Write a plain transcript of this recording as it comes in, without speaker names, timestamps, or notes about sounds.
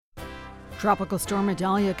Tropical storm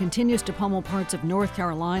Idalia continues to pummel parts of North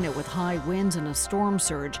Carolina with high winds and a storm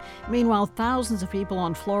surge. Meanwhile, thousands of people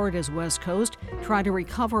on Florida's west coast try to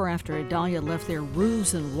recover after Idalia left their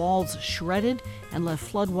roofs and walls shredded and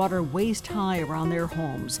left floodwater waist high around their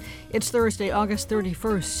homes. It's Thursday, August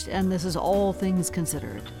 31st, and this is All Things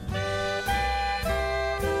Considered.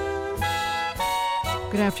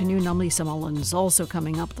 Good afternoon, I'm Lisa Mullins. Also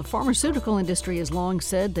coming up, the pharmaceutical industry has long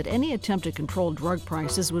said that any attempt to control drug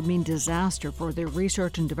prices would mean disaster for their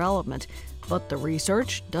research and development, but the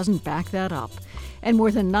research doesn't back that up. And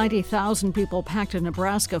more than 90,000 people packed a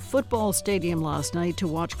Nebraska football stadium last night to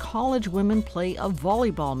watch college women play a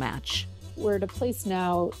volleyball match. We're at a place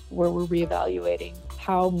now where we're reevaluating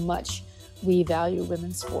how much we value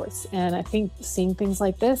women's sports. And I think seeing things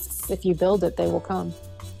like this, if you build it, they will come.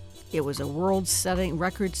 It was a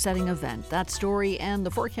record-setting event. That story and the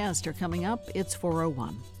forecast are coming up. It's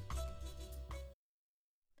 4:01.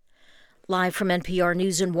 Live from NPR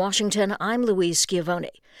News in Washington, I'm Louise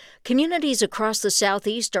Schiavone. Communities across the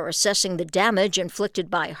Southeast are assessing the damage inflicted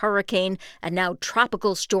by Hurricane and now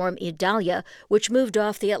Tropical Storm Idalia, which moved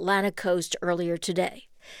off the Atlantic coast earlier today.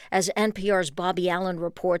 As NPR's Bobby Allen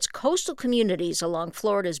reports, coastal communities along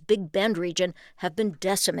Florida's Big Bend region have been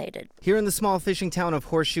decimated. Here in the small fishing town of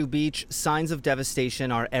Horseshoe Beach, signs of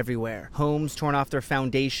devastation are everywhere. Homes torn off their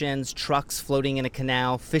foundations, trucks floating in a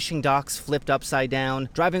canal, fishing docks flipped upside down.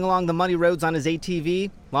 Driving along the muddy roads on his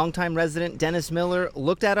ATV, longtime resident Dennis Miller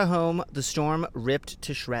looked at a home the storm ripped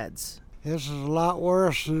to shreds. This is a lot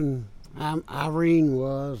worse than Irene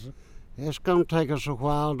was. It's going to take us a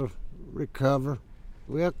while to recover.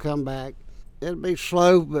 We'll come back. It'll be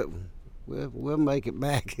slow, but we'll make it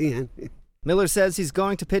back in. Miller says he's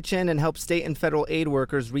going to pitch in and help state and federal aid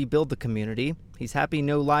workers rebuild the community. He's happy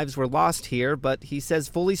no lives were lost here, but he says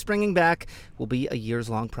fully springing back will be a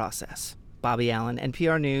years-long process. Bobby Allen,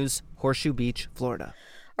 NPR News, Horseshoe Beach, Florida.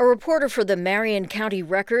 A reporter for the Marion County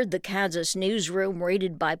Record, the Kansas newsroom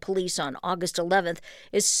raided by police on August 11th,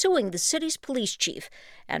 is suing the city's police chief.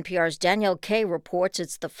 NPR's Danielle Kay reports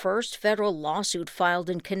it's the first federal lawsuit filed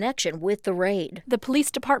in connection with the raid. The police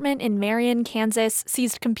department in Marion, Kansas,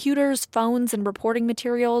 seized computers, phones, and reporting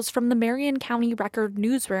materials from the Marion County Record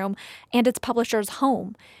newsroom and its publisher's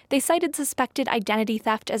home. They cited suspected identity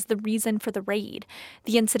theft as the reason for the raid.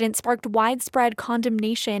 The incident sparked widespread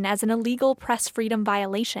condemnation as an illegal press freedom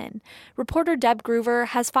violation. Reporter Deb Groover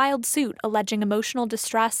has filed suit alleging emotional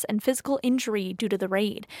distress and physical injury due to the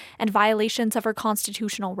raid and violations of her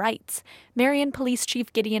constitutional rights. Marion Police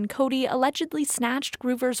Chief Gideon Cody allegedly snatched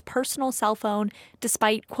Groover's personal cell phone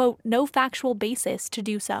despite, quote, no factual basis to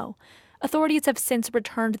do so. Authorities have since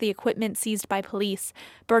returned the equipment seized by police.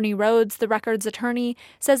 Bernie Rhodes, the Record's attorney,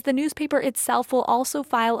 says the newspaper itself will also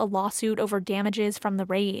file a lawsuit over damages from the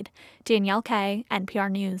raid. Danielle Kay,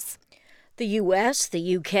 NPR News. The U.S., the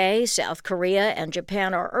U.K., South Korea, and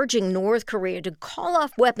Japan are urging North Korea to call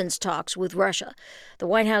off weapons talks with Russia. The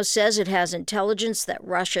White House says it has intelligence that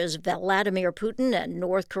Russia's Vladimir Putin and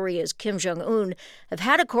North Korea's Kim Jong-un have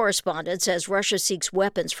had a correspondence as Russia seeks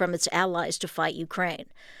weapons from its allies to fight Ukraine.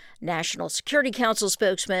 National Security Council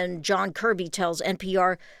spokesman John Kirby tells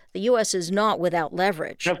NPR the U.S. is not without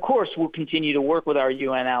leverage. And of course, we'll continue to work with our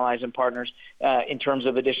UN allies and partners in terms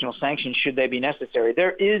of additional sanctions should they be necessary.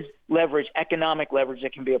 There is leverage, economic leverage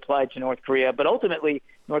that can be applied to North Korea, but ultimately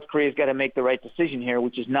North Korea's got to make the right decision here,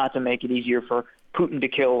 which is not to make it easier for Putin to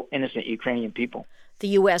kill innocent Ukrainian people. The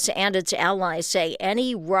U.S. and its allies say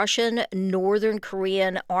any Russian, Northern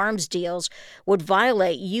Korean arms deals would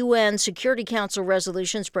violate UN Security Council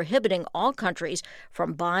resolutions prohibiting all countries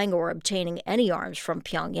from buying or obtaining any arms from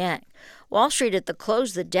Pyongyang. Wall Street at the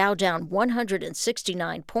close, the Dow down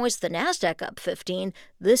 169 points, the Nasdaq up 15.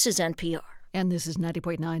 This is NPR. And this is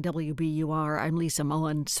 90.9 WBUR. I'm Lisa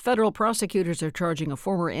Mullins. Federal prosecutors are charging a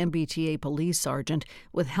former MBTA police sergeant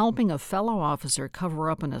with helping a fellow officer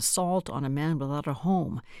cover up an assault on a man without a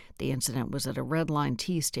home. The incident was at a Red Line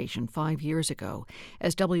T station 5 years ago.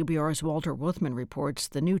 As WBUR's Walter Wuthman reports,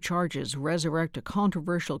 the new charges resurrect a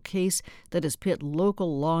controversial case that has pit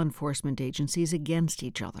local law enforcement agencies against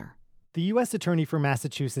each other. The U.S. Attorney for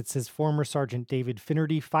Massachusetts says former Sergeant David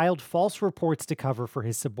Finnerty filed false reports to cover for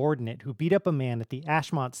his subordinate who beat up a man at the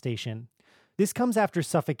Ashmont station. This comes after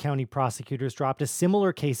Suffolk County prosecutors dropped a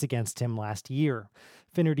similar case against him last year.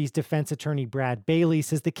 Finnerty's defense attorney Brad Bailey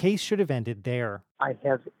says the case should have ended there. I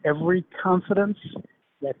have every confidence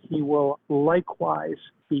that he will likewise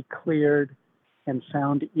be cleared and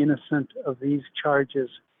found innocent of these charges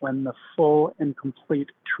when the full and complete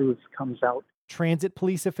truth comes out. Transit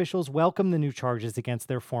police officials welcome the new charges against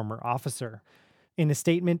their former officer. In a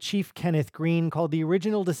statement, Chief Kenneth Green called the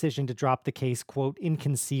original decision to drop the case, quote,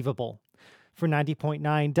 inconceivable. For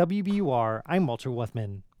 90.9 WBUR, I'm Walter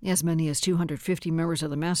Wuthman. As many as 250 members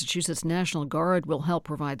of the Massachusetts National Guard will help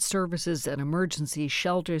provide services at emergency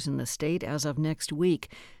shelters in the state as of next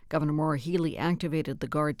week. Governor Maura Healey activated the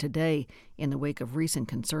Guard today in the wake of recent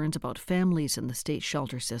concerns about families in the state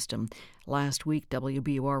shelter system. Last week,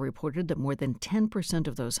 WBUR reported that more than 10%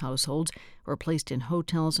 of those households were placed in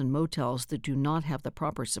hotels and motels that do not have the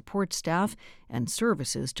proper support staff and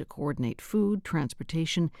services to coordinate food,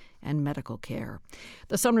 transportation, and medical care.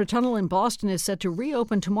 The Sumner Tunnel in Boston is set to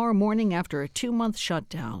reopen tomorrow morning after a 2-month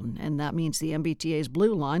shutdown, and that means the MBTA's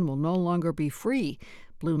Blue Line will no longer be free.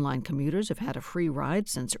 Blue Line commuters have had a free ride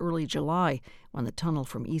since early July, when the tunnel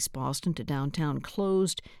from East Boston to downtown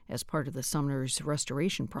closed as part of the Sumner's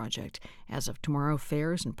restoration project. As of tomorrow,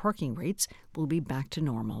 fares and parking rates will be back to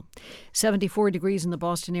normal. 74 degrees in the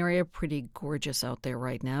Boston area. Pretty gorgeous out there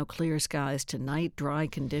right now. Clear skies tonight, dry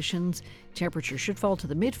conditions. Temperature should fall to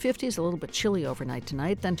the mid-50s, a little bit chilly overnight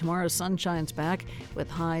tonight. Then tomorrow, sun shines back with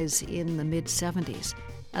highs in the mid-70s.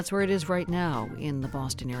 That's where it is right now in the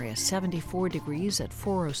Boston area, 74 degrees at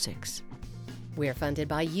 4:06. We're funded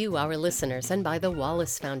by you, our listeners, and by the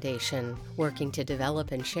Wallace Foundation, working to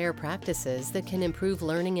develop and share practices that can improve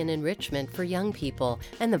learning and enrichment for young people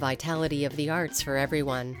and the vitality of the arts for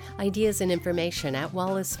everyone. Ideas and information at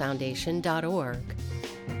wallacefoundation.org.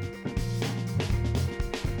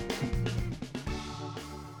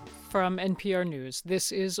 From NPR News,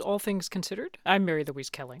 this is All Things Considered. I'm Mary Louise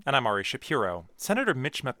Kelly. And I'm Ari Shapiro. Senator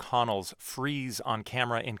Mitch McConnell's freeze on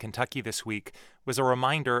camera in Kentucky this week was a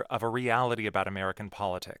reminder of a reality about American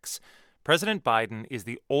politics. President Biden is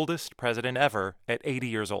the oldest president ever at 80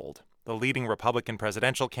 years old. The leading Republican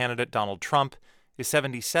presidential candidate, Donald Trump, is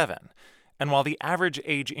 77. And while the average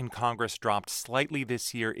age in Congress dropped slightly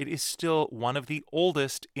this year, it is still one of the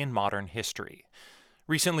oldest in modern history.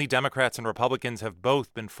 Recently, Democrats and Republicans have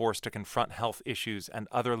both been forced to confront health issues and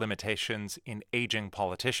other limitations in aging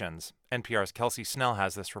politicians. NPR's Kelsey Snell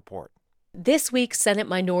has this report. This week, Senate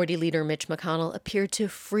Minority Leader Mitch McConnell appeared to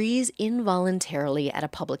freeze involuntarily at a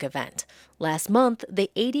public event. Last month,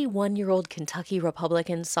 the 81-year-old Kentucky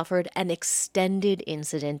Republican suffered an extended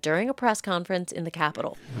incident during a press conference in the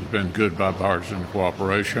Capitol. It's been good bipartisan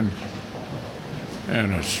cooperation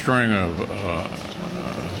and a string of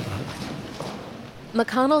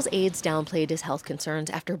McConnell's aides downplayed his health concerns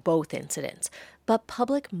after both incidents. But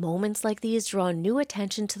public moments like these draw new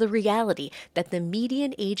attention to the reality that the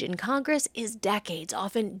median age in Congress is decades,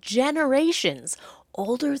 often generations,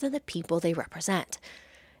 older than the people they represent.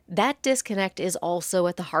 That disconnect is also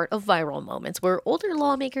at the heart of viral moments where older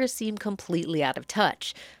lawmakers seem completely out of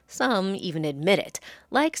touch. Some even admit it,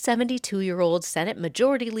 like 72-year-old Senate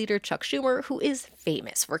Majority Leader Chuck Schumer, who is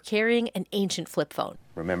famous for carrying an ancient flip phone.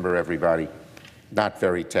 Remember, everybody, not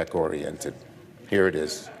very tech-oriented. Here it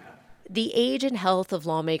is. The age and health of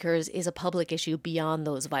lawmakers is a public issue beyond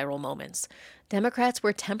those viral moments. Democrats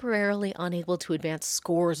were temporarily unable to advance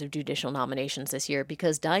scores of judicial nominations this year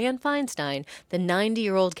because Dianne Feinstein, the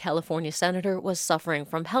 90-year-old California senator, was suffering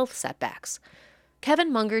from health setbacks.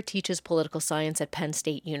 Kevin Munger teaches political science at Penn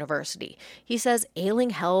State University. He says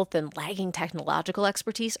ailing health and lagging technological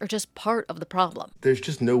expertise are just part of the problem. There's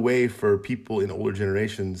just no way for people in older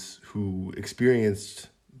generations who experienced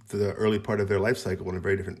the early part of their life cycle in a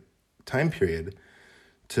very different time period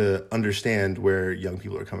to understand where young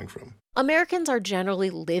people are coming from. Americans are generally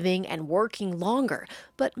living and working longer,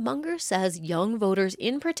 but Munger says young voters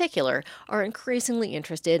in particular are increasingly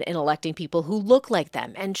interested in electing people who look like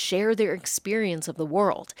them and share their experience of the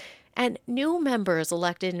world. And new members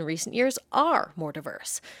elected in recent years are more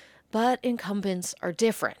diverse. But incumbents are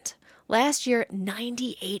different. Last year,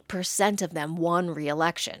 98% of them won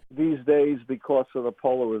re-election. These days, because of the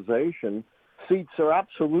polarization, seats are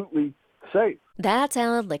absolutely safe. That's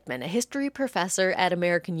Alan Lichtman, a history professor at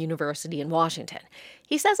American University in Washington.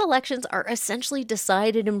 He says elections are essentially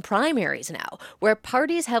decided in primaries now, where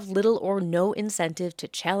parties have little or no incentive to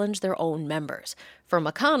challenge their own members. For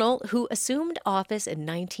McConnell, who assumed office in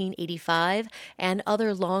 1985, and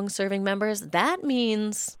other long-serving members, that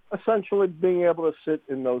means essentially being able to sit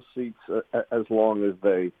in those seats as long as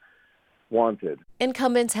they wanted.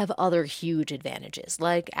 Incumbents have other huge advantages,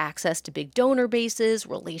 like access to big donor bases,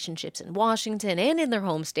 relationships in Washington and in their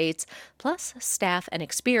home states, plus staff and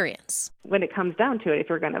experience. When it comes down to it, if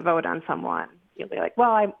you're going to vote on someone, you'll be like,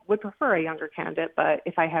 well, I would prefer a younger candidate, but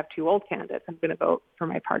if I have two old candidates, I'm going to vote for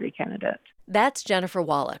my party candidate. That's Jennifer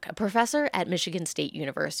Wallach, a professor at Michigan State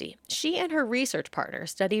University. She and her research partner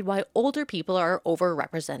studied why older people are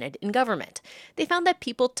overrepresented in government. They found that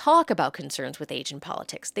people talk about concerns with age in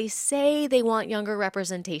politics. They say they want younger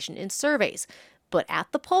representation in surveys, But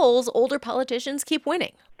at the polls, older politicians keep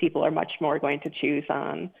winning. People are much more going to choose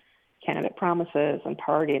on candidate promises and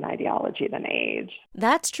party and ideology than age.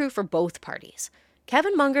 That's true for both parties.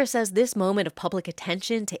 Kevin Munger says this moment of public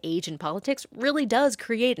attention to age in politics really does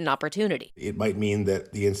create an opportunity. It might mean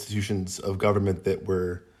that the institutions of government that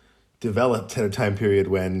were developed at a time period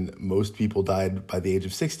when most people died by the age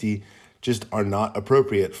of 60 just are not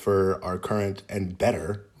appropriate for our current and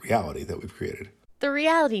better reality that we've created. The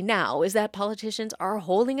reality now is that politicians are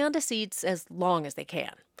holding on to seats as long as they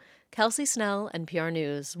can. Kelsey Snell, NPR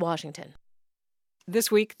News, Washington.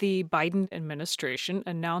 This week, the Biden administration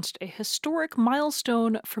announced a historic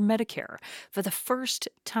milestone for Medicare. For the first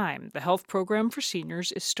time, the health program for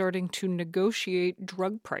seniors is starting to negotiate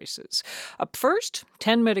drug prices. Up first,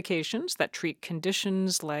 10 medications that treat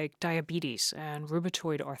conditions like diabetes and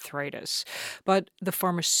rheumatoid arthritis. But the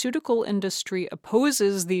pharmaceutical industry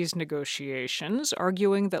opposes these negotiations,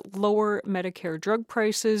 arguing that lower Medicare drug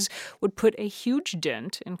prices would put a huge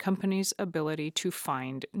dent in companies' ability to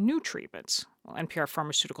find new treatments. Well, NPR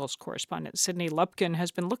Pharmaceuticals correspondent Sydney Lupkin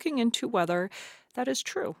has been looking into whether that is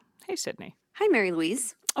true. Hey, Sydney. Hi, Mary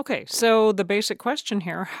Louise. Okay, so the basic question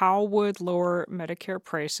here, how would lower Medicare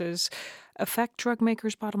prices affect drug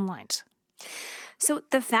makers' bottom lines? So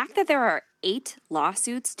the fact that there are 8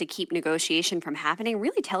 lawsuits to keep negotiation from happening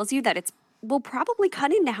really tells you that it's will probably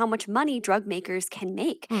cut into how much money drug makers can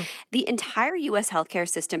make. The entire U.S. healthcare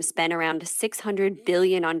system spent around $600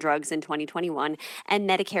 billion on drugs in 2021, and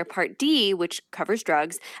Medicare Part D, which covers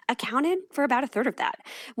drugs, accounted for about a third of that.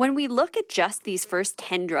 When we look at just these first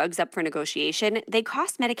 10 drugs up for negotiation, they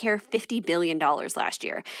cost Medicare $50 billion last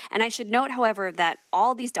year. And I should note, however, that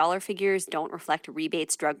all these dollar figures don't reflect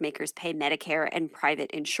rebates drug makers pay Medicare and private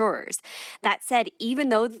insurers. That said, even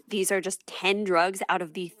though these are just 10 drugs out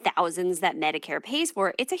of the thousands that Medicare pays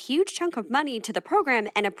for, it's a huge chunk of money to the program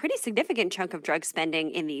and a pretty significant chunk of drug spending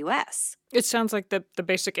in the U.S. It sounds like the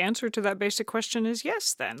basic answer to that basic question is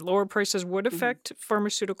yes, then. Lower prices would affect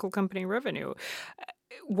pharmaceutical company revenue.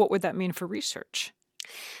 What would that mean for research?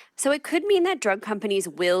 So it could mean that drug companies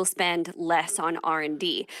will spend less on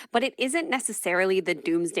R&D, but it isn't necessarily the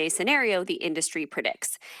doomsday scenario the industry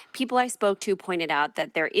predicts. People I spoke to pointed out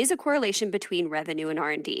that there is a correlation between revenue and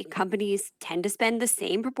R&D. Companies tend to spend the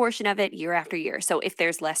same proportion of it year after year. So if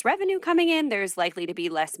there's less revenue coming in, there's likely to be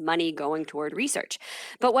less money going toward research.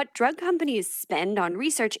 But what drug companies spend on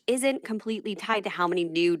research isn't completely tied to how many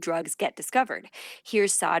new drugs get discovered.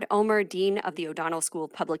 Here's Saad Omer, Dean of the O'Donnell School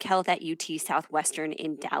of Public Health at UT Southwestern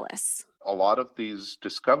in Dallas. A lot of these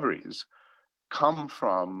discoveries come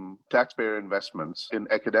from taxpayer investments in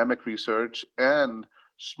academic research and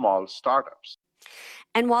small startups.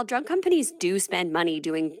 And while drug companies do spend money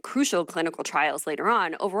doing crucial clinical trials later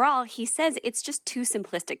on, overall, he says it's just too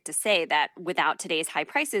simplistic to say that without today's high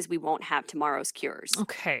prices, we won't have tomorrow's cures.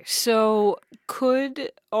 Okay, so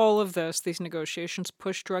could all of these negotiations,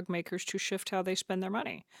 push drug makers to shift how they spend their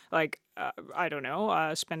money? Like, I don't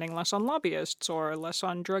know, spending less on lobbyists or less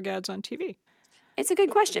on drug ads on TV? It's a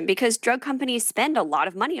good question because drug companies spend a lot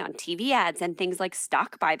of money on TV ads and things like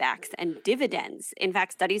stock buybacks and dividends. In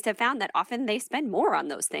fact, studies have found that often they spend more on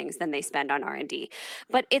those things than they spend on R&D.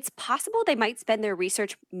 But it's possible they might spend their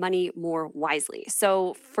research money more wisely.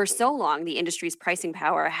 So for so long, the industry's pricing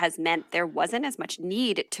power has meant there wasn't as much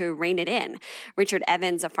need to rein it in. Richard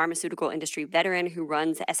Evans, a pharmaceutical industry veteran who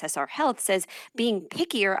runs SSR Health, says being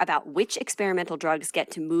pickier about which experimental drugs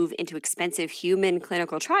get to move into expensive human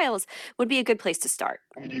clinical trials would be a good place to start.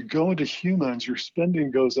 When you go into humans, your spending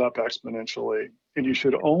goes up exponentially, and you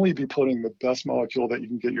should only be putting the best molecule that you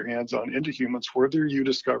can get your hands on into humans, whether you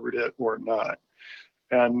discovered it or not.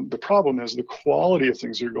 And the problem is the quality of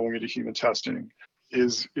things that are going into human testing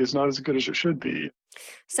is not as good as it should be.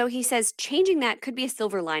 So he says changing that could be a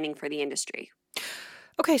silver lining for the industry.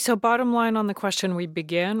 Okay, so bottom line on the question we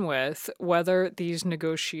began with, whether these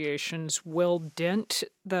negotiations will dent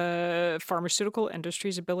the pharmaceutical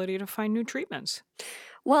industry's ability to find new treatments.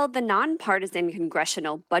 Well, the nonpartisan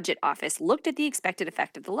Congressional Budget Office looked at the expected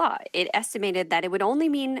effect of the law. It estimated that it would only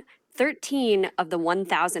mean 13 of the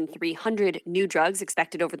 1,300 new drugs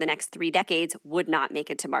expected over the next 3 decades would not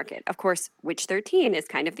make it to market. Of course, which 13 is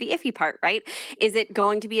kind of the iffy part, right? Is it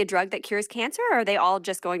going to be a drug that cures cancer, or are they all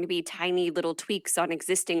just going to be tiny little tweaks on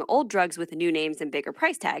existing old drugs with new names and bigger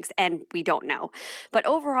price tags? And we don't know. But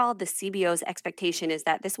overall, the CBO's expectation is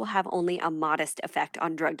that this will have only a modest effect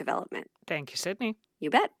on drug development. Thank you, Sydney. You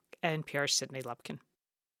bet. NPR's Sydney Lupkin.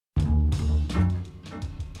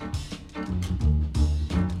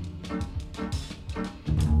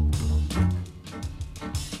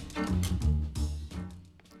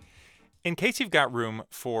 In case you've got room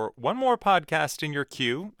for one more podcast in your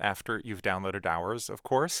queue after you've downloaded ours, of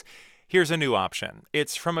course, here's a new option.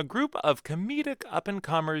 It's from a group of comedic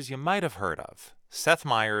up-and-comers you might have heard of. Seth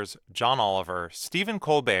Meyers, John Oliver, Stephen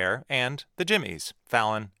Colbert, and the Jimmys,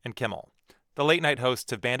 Fallon and Kimmel. The late-night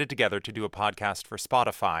hosts have banded together to do a podcast for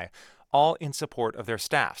Spotify, all in support of their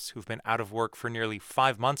staffs, who've been out of work for nearly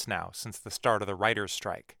 5 months now since the start of the writers'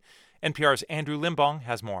 strike. NPR's Andrew Limbong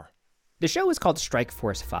has more. The show is called Strike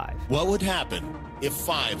Force 5. What would happen if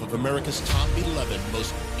 5 of America's top 11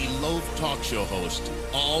 most beloved talk show hosts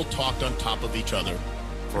all talked on top of each other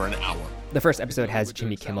for an hour? The first episode has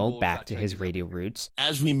Jimmy Kimmel back to his radio roots.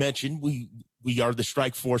 As we mentioned, we are the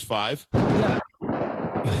Strike Force 5.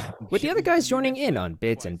 With the other guys joining in on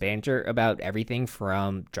bits and banter about everything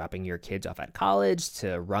from dropping your kids off at college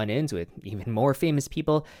to run-ins with even more famous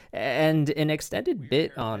people, and an extended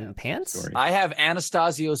bit on pants. I have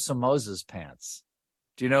Anastasio Somoza's pants.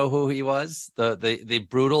 Do you know who he was? The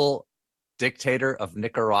brutal dictator of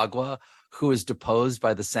Nicaragua who was deposed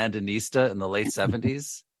by the Sandinista in the late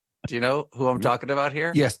 70s? Do you know who I'm talking about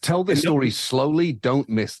here? Yes, tell the story slowly. Don't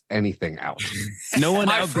miss anything out. No one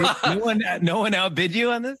outbid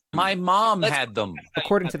you on this? My mom had them.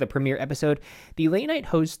 According to the premiere episode, the late night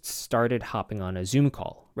hosts started hopping on a Zoom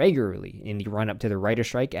call regularly in the run-up to the writer's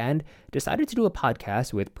strike and decided to do a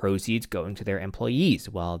podcast with proceeds going to their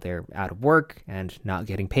employees while they're out of work and not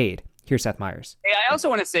getting paid. Here's Seth Meyers. Hey, I also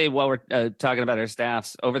want to say, while we're talking about our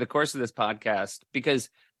staffs, over the course of this podcast,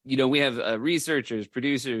 because we have researchers,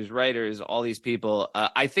 producers, writers, all these people.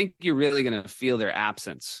 I think you're really going to feel their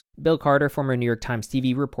absence. Bill Carter, former New York Times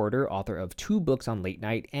TV reporter, author of 2 books on late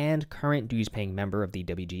night, and current dues-paying member of the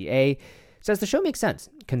WGA, says the show makes sense,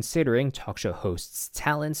 considering talk show hosts'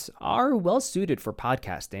 talents are well-suited for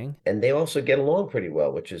podcasting. And they also get along pretty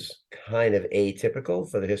well, which is kind of atypical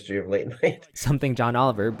for the history of late night. Something John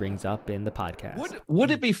Oliver brings up in the podcast. Would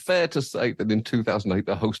it be fair to say that in 2008,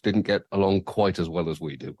 the host didn't get along quite as well as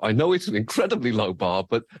we do? I know it's an incredibly low bar,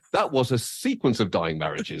 but that was a sequence of dying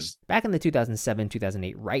marriages. Back in the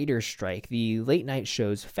 2007-2008 writer's strike, the late night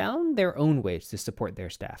shows found their own ways to support their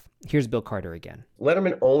staff. Here's Bill Carter again.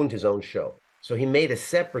 Letterman owned his own show. So he made a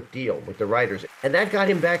separate deal with the writers, and that got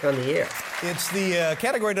him back on the air. It's the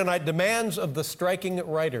category tonight, demands of the striking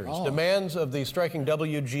writers, demands of the striking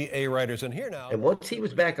WGA writers. And here now. And once he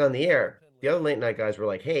was back on the air, the other late night guys were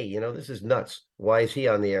like, hey, this is nuts. Why is he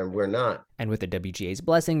on the air and we're not? And with the WGA's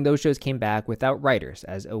blessing, those shows came back without writers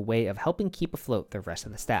as a way of helping keep afloat the rest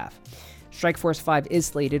of the staff. Strike Force 5 is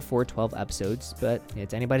slated for 12 episodes, but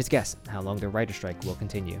it's anybody's guess how long the writer's strike will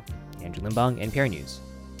continue. Andrew Limbong, NPR News.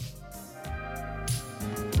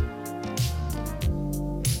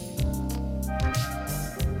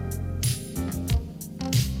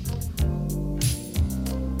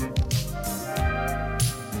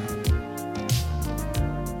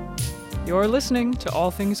 You're listening to All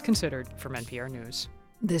Things Considered from NPR News.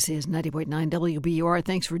 This is 90.9 WBUR.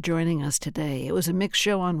 Thanks for joining us today. It was a mixed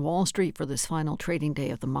show on Wall Street for this final trading day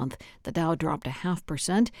of the month. The Dow dropped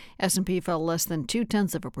 0.5%, S&P fell less than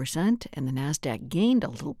 0.2%, and the Nasdaq gained a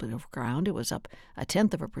little bit of ground. It was up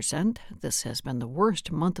 0.1%. This has been the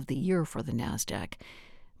worst month of the year for the Nasdaq.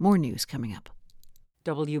 More news coming up.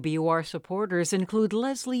 WBUR supporters include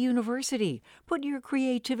Lesley University. Put your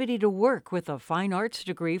creativity to work with a fine arts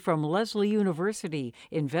degree from Lesley University.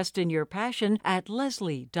 Invest in your passion at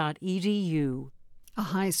lesley.edu. A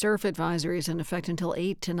high surf advisory is in effect until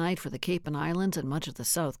 8 tonight for the Cape and Islands and much of the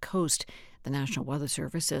South Coast. The National Weather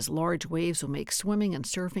Service says large waves will make swimming and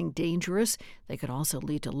surfing dangerous. They could also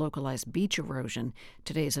lead to localized beach erosion.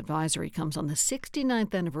 Today's advisory comes on the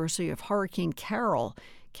 69th anniversary of Hurricane Carol.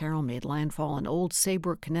 Carol made landfall in Old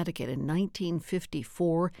Saybrook, Connecticut in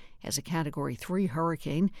 1954 as a Category 3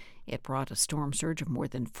 hurricane. It brought a storm surge of more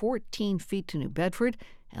than 14 feet to New Bedford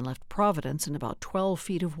and left Providence in about 12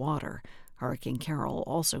 feet of water. Hurricane Carol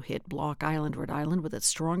also hit Block Island, Rhode Island, with its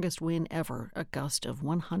strongest wind ever, a gust of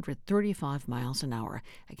 135 miles an hour.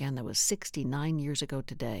 Again, that was 69 years ago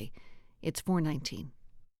today. It's 4:19.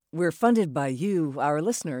 We're funded by you, our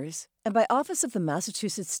listeners, and by Office of the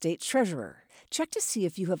Massachusetts State Treasurer. Check to see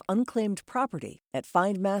if you have unclaimed property at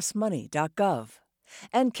findmassmoney.gov.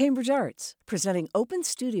 And Cambridge Arts, presenting Open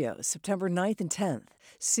Studios September 9th and 10th.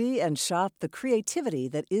 See and shop the creativity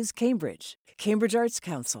that is Cambridge.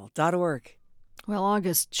 CambridgeArtsCouncil.org. Well,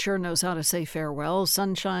 August sure knows how to say farewell.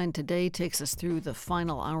 Sunshine today takes us through the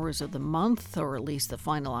final hours of the month, or at least the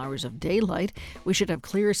final hours of daylight. We should have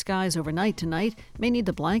clear skies overnight tonight. May need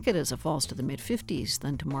the blanket as it falls to the mid-50s.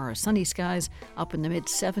 Then tomorrow, sunny skies up in the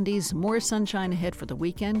mid-70s. More sunshine ahead for the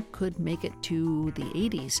weekend. Could make it to the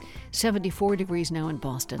 80s. 74 degrees now in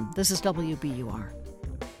Boston. This is WBUR.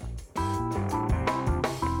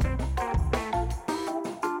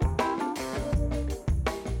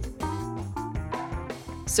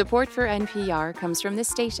 Support for NPR comes from this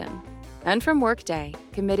station and from Workday,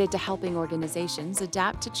 committed to helping organizations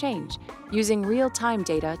adapt to change using real-time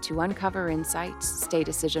data to uncover insights, stay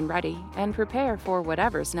decision-ready, and prepare for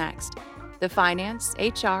whatever's next. The finance,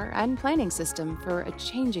 HR, and planning system for a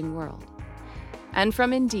changing world. And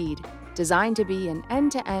from Indeed, designed to be an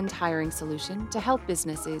end-to-end hiring solution to help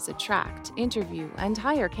businesses attract, interview, and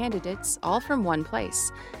hire candidates all from one place.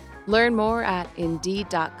 Learn more at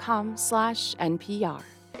Indeed.com/NPR.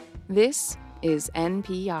 This is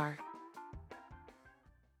NPR.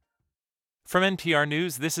 From NPR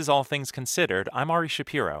News, this is All Things Considered. I'm Ari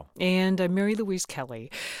Shapiro. And I'm Mary Louise Kelly.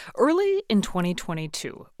 Early in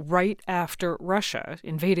 2022, right after Russia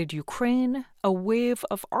invaded Ukraine, a wave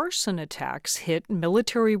of arson attacks hit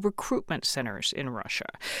military recruitment centers in Russia.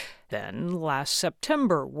 Then, last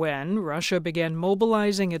September, when Russia began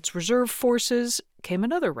mobilizing its reserve forces, came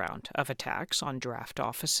another round of attacks on draft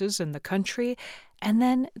offices in the country. And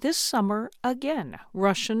then this summer, again,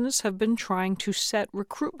 Russians have been trying to set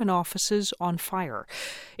recruitment offices on fire.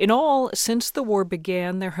 In all, since the war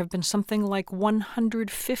began, there have been something like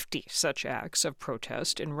 150 such acts of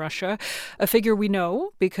protest in Russia, a figure we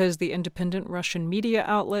know because the independent Russian media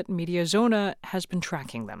outlet Mediazona has been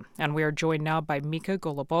tracking them. And we are joined now by Mika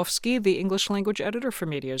Golubovsky, the English language editor for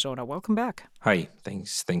Mediazona. Welcome back. Hi,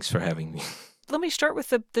 thanks for having me. Let me start with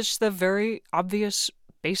the very obvious,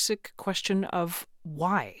 basic question of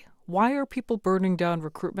why? Why are people burning down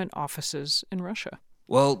recruitment offices in Russia?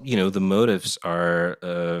 Well, the motives are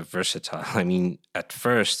versatile. I mean, at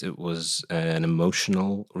first, it was an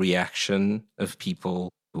emotional reaction of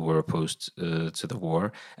people who were opposed to the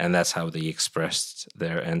war, and that's how they expressed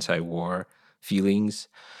their anti-war feelings.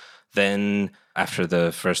 Then, after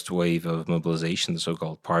the first wave of mobilization, the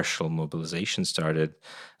so-called partial mobilization started,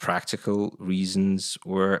 practical reasons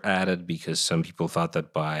were added because some people thought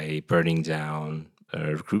that by burning down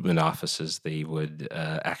recruitment offices, they would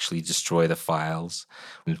actually destroy the files.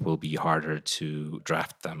 It will be harder to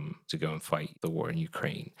draft them to go and fight the war in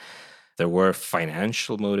Ukraine. There were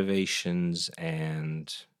financial motivations, and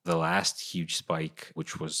the last huge spike,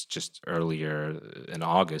 which was just earlier in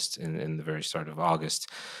August, in the very start of August,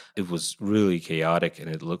 it was really chaotic and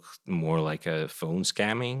it looked more like a phone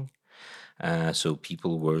scamming. So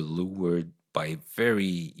people were lured by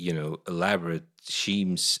very, elaborate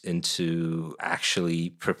schemes into actually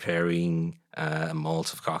preparing a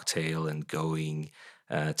Molotov cocktail and going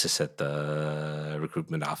to set the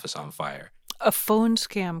recruitment office on fire. A phone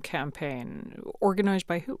scam campaign organized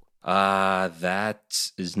by who?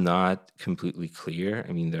 That is not completely clear.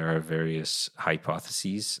 I mean, there are various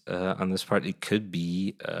hypotheses on this part. It could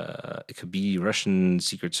be Russian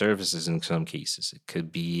secret services in some cases. It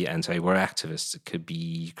could be anti-war activists. It could be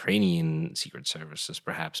Ukrainian secret services,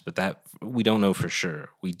 perhaps. But that we don't know for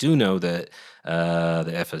sure. We do know that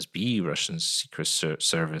the FSB, Russian secret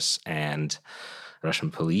service, and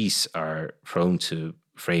Russian police are prone to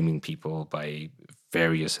framing people by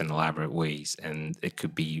various and elaborate ways, and it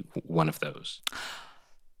could be one of those.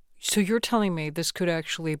 So you're telling me this could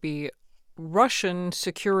actually be Russian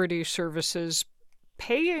security services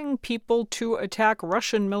paying people to attack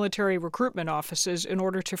Russian military recruitment offices in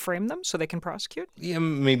order to frame them so they can prosecute? Yeah,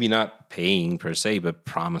 maybe not paying per se, but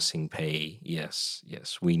promising pay. Yes.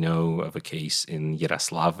 We know of a case in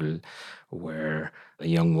Yaroslavl where a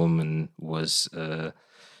young woman was...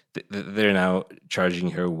 They're now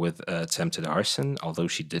charging her with attempted arson, although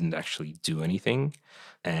she didn't actually do anything.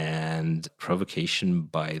 And provocation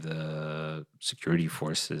by the security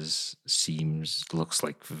forces looks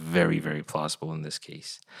like very, very plausible in this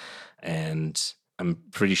case. And I'm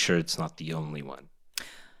pretty sure it's not the only one.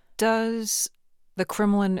 Does the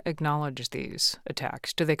Kremlin acknowledge these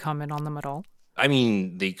attacks? Do they comment on them at all? I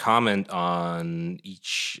mean, they comment on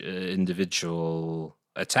each individual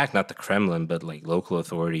attack, not the Kremlin, but like local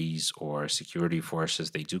authorities or security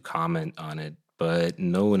forces. They do comment on it, but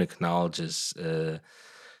no one acknowledges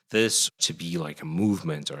this to be like a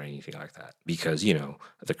movement or anything like that. Because,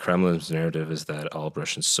 the Kremlin's narrative is that all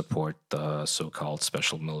Russians support the so-called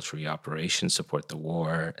special military operation, support the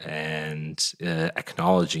war, and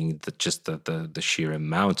acknowledging that just the sheer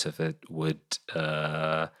amount of it would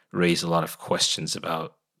raise a lot of questions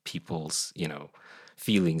about people's,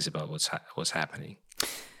 feelings about what's happening.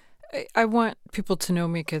 I want people to know,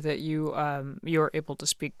 Mika, that you are able to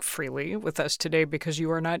speak freely with us today because you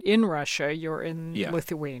are not in Russia. You're in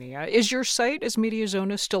Lithuania. Is your site, is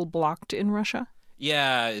Mediazona, still blocked in Russia?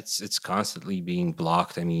 Yeah, it's constantly being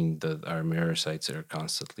blocked. I mean, our mirror sites are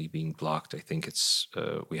constantly being blocked. I think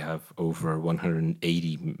we have over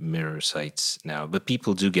 180 mirror sites now. But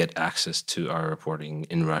people do get access to our reporting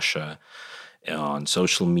in Russia. on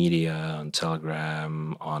social media, on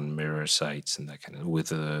Telegram, on mirror sites, and that kind of with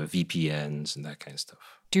VPNs and that kind of stuff.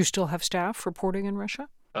 Do you still have staff reporting in Russia?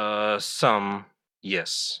 Some,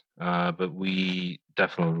 yes, but we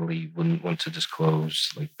definitely wouldn't want to disclose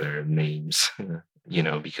like their names,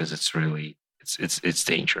 because it's really it's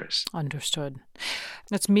dangerous. Understood.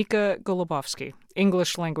 That's Mika Golubovsky,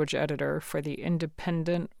 English language editor for the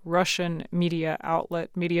independent Russian media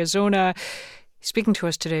outlet Media Zona, speaking to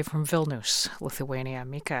us today from Vilnius, Lithuania.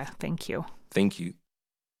 Mika, thank you. Thank you.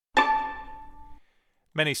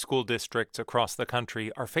 Many school districts across the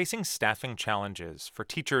country are facing staffing challenges for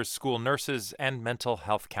teachers, school nurses, and mental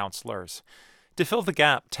health counselors. To fill the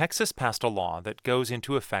gap, Texas passed a law that goes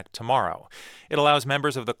into effect tomorrow. It allows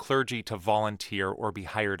members of the clergy to volunteer or be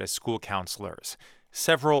hired as school counselors.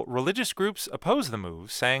 Several religious groups oppose the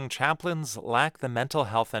move, saying chaplains lack the mental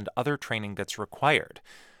health and other training that's required.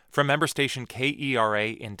 From member station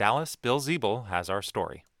KERA in Dallas, Bill Ziebel has our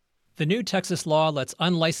story. The new Texas law lets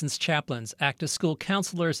unlicensed chaplains act as school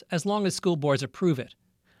counselors as long as school boards approve it.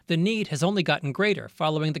 The need has only gotten greater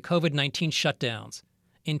following the COVID-19 shutdowns.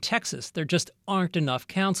 In Texas, there just aren't enough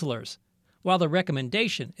counselors. While the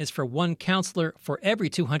recommendation is for one counselor for every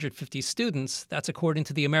 250 students, that's according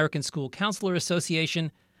to the American School Counselor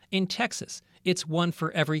Association, in Texas, it's one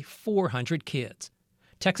for every 400 kids.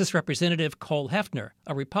 Texas Representative Cole Hefner,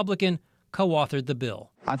 a Republican, co-authored the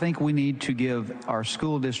bill. I think we need to give our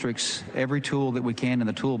school districts every tool that we can in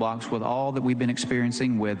the toolbox with all that we've been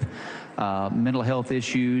experiencing with mental health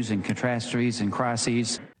issues and catastrophes and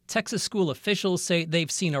crises. Texas school officials say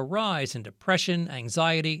they've seen a rise in depression,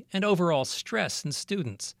 anxiety, and overall stress in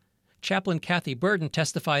students. Chaplain Kathy Burden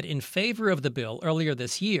testified in favor of the bill earlier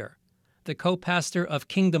this year. The co-pastor of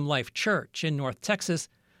Kingdom Life Church in North Texas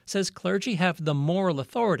says clergy have the moral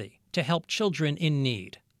authority to help children in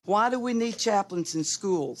need. Why do we need chaplains in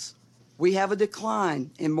schools? We have a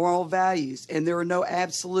decline in moral values, and there are no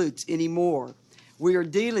absolutes anymore. We are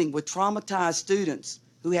dealing with traumatized students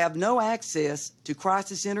who have no access to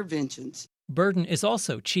crisis interventions. Burden is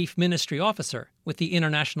also chief ministry officer with the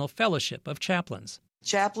International Fellowship of Chaplains.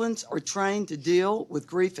 Chaplains are trained to deal with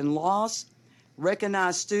grief and loss,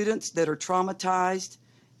 recognize students that are traumatized,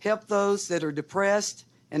 help those that are depressed,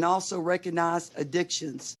 and also recognize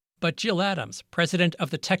addictions. But Jill Adams, president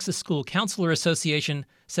of the Texas School Counselor Association,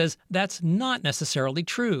 says that's not necessarily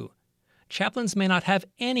true. Chaplains may not have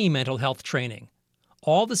any mental health training.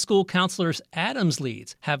 All the school counselors Adams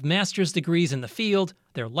leads have master's degrees in the field,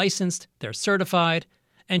 they're licensed, they're certified,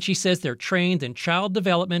 and she says they're trained in child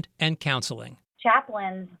development and counseling.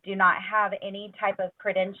 Chaplains do not have any type of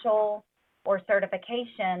credential or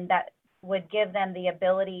certification that would give them the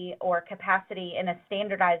ability or capacity in a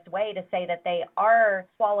standardized way to say that they are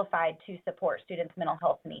qualified to support students' mental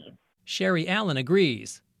health needs. Sherry Allen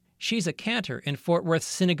agrees. She's a cantor in Fort Worth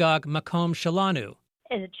Synagogue Makom Shalanu.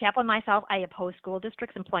 As a chaplain myself, I oppose school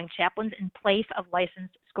districts employing chaplains in place of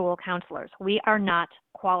licensed school counselors. We are not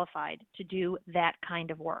qualified to do that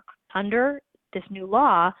kind of work. Under this new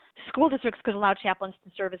law, school districts could allow chaplains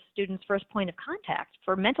to serve as students' first point of contact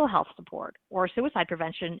for mental health support or suicide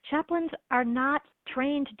prevention. Chaplains are not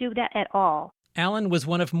trained to do that at all. Allen was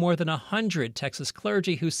one of more than 100 Texas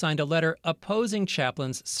clergy who signed a letter opposing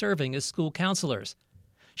chaplains serving as school counselors.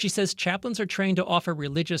 She says chaplains are trained to offer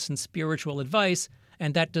religious and spiritual advice,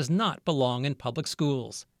 and that does not belong in public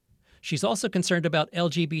schools. She's also concerned about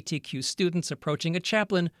LGBTQ students approaching a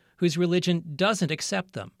chaplain whose religion doesn't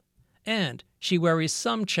accept them. And she worries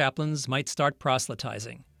some chaplains might start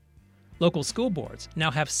proselytizing. Local school boards now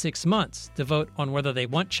have 6 months to vote on whether they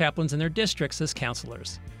want chaplains in their districts as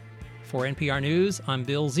counselors. For NPR News, I'm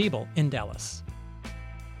Bill Ziebel in Dallas.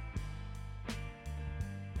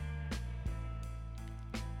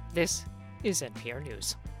 This is NPR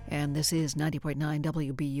News. And this is 90.9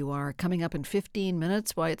 WBUR. Coming up in 15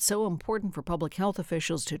 minutes, why it's so important for public health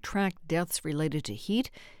officials to track deaths related to heat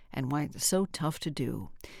and why it's so tough to do.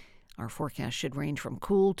 Our forecast should range from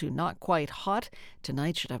cool to not quite hot.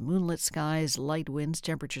 Tonight should have moonlit skies, light winds,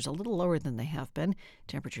 temperatures a little lower than they have been.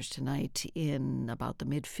 Temperatures tonight in about the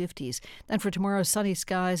mid-50s. Then for tomorrow, sunny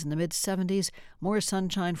skies in the mid-70s. More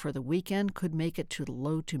sunshine for the weekend could make it to the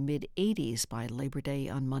low to mid-80s by Labor Day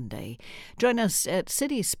on Monday. Join us at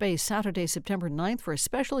City Space Saturday, September 9th for a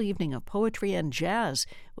special evening of poetry and jazz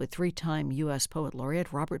with three-time U.S. Poet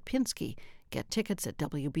Laureate Robert Pinsky. Get tickets at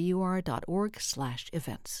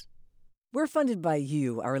wbur.org/events. We're funded by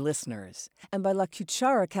you, our listeners, and by La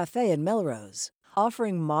Cuchara Cafe in Melrose,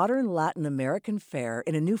 offering modern Latin American fare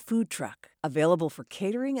in a new food truck, available for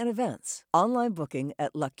catering and events. Online booking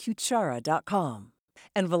at lacuchara.com.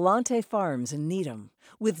 And Volante Farms in Needham,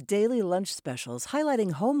 with daily lunch specials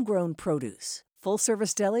highlighting homegrown produce.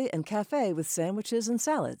 Full-service deli and cafe with sandwiches and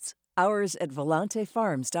salads. Hours at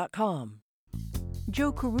volantefarms.com.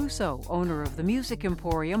 Joe Caruso, owner of the Music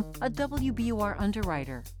Emporium, a WBUR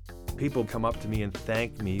underwriter. People come up to me and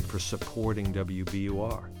thank me for supporting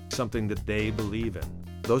WBUR, something that they believe in.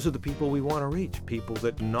 Those are the people we want to reach, people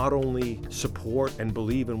that not only support and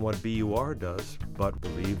believe in what BUR does, but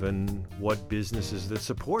believe in what businesses that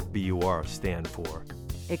support BUR stand for.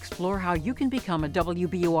 Explore how you can become a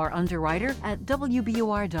WBUR underwriter at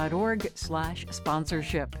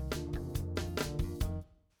wbur.org/sponsorship.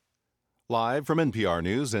 Live from NPR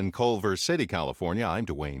News in Culver City, California, I'm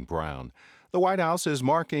Dwayne Brown. The White House is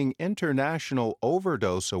marking International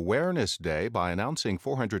Overdose Awareness Day by announcing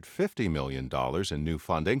 $450 million in new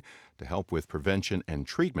funding to help with prevention and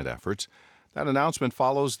treatment efforts. That announcement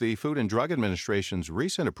follows the Food and Drug Administration's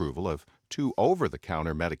recent approval of 2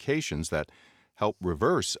 over-the-counter medications that help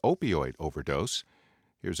reverse opioid overdose.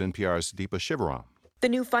 Here's NPR's Deepa Shivaram. The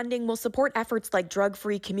new funding will support efforts like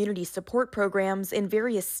drug-free community support programs in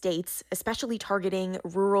various states, especially targeting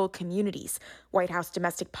rural communities. White House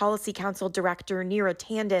Domestic Policy Council Director Neera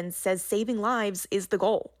Tanden says saving lives is the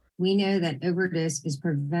goal. We know that overdose is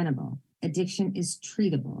preventable, addiction is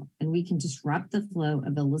treatable, and we can disrupt the flow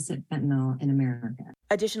of illicit fentanyl in America.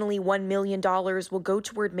 Additionally, $1 million will go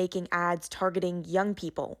toward making ads targeting young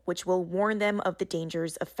people, which will warn them of the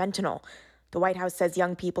dangers of fentanyl. The White House says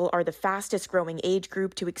young people are the fastest growing age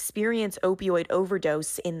group to experience opioid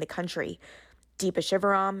overdose in the country. Deepa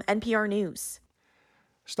Shivaram, NPR News.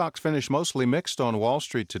 Stocks finished mostly mixed on Wall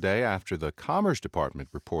Street today after the Commerce Department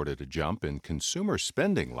reported a jump in consumer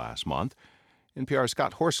spending last month. NPR's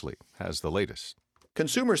Scott Horsley has the latest.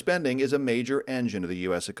 Consumer spending is a major engine of the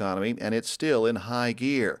U.S. economy, and it's still in high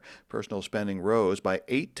gear. Personal spending rose by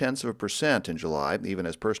 0.8% in July, even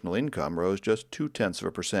as personal income rose just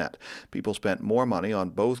 0.2%. People spent more money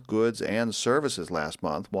on both goods and services last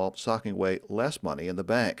month, while socking away less money in the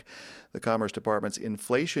bank. The Commerce Department's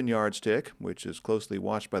inflation yardstick, which is closely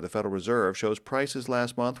watched by the Federal Reserve, shows prices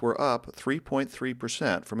last month were up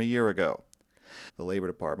 3.3% from a year ago. The Labor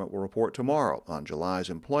Department will report tomorrow on July's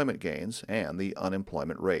employment gains and the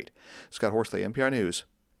unemployment rate. Scott Horsley, NPR News,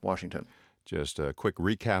 Washington. Just a quick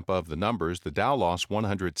recap of the numbers. The Dow lost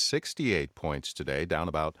 168 points today, down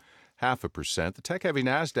about 0.5%. The tech-heavy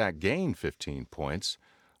NASDAQ gained 15 points,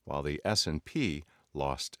 while the S&P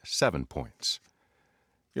lost 7 points.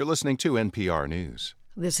 You're listening to NPR News.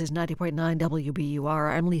 This is 90.9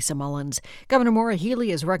 WBUR. I'm Lisa Mullins. Governor Maura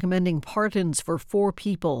Healey is recommending pardons for 4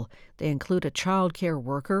 people. They include a child care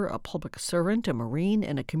worker, a public servant, a Marine,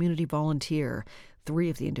 and a community volunteer. 3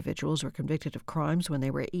 of the individuals were convicted of crimes when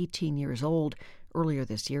they were 18 years old. Earlier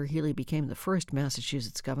this year, Healey became the first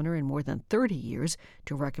Massachusetts governor in more than 30 years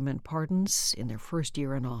to recommend pardons in their first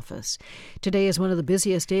year in office. Today is one of the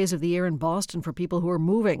busiest days of the year in Boston for people who are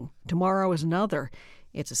moving. Tomorrow is another.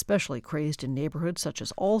 It's especially crazed in neighborhoods such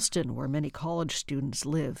as Allston, where many college students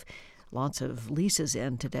live. Lots of leases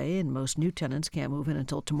end today, and most new tenants can't move in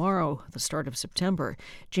until tomorrow, the start of September.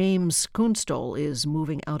 James Kunstol is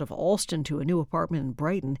moving out of Allston to a new apartment in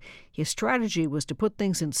Brighton. His strategy was to put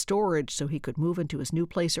things in storage so he could move into his new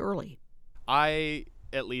place early. I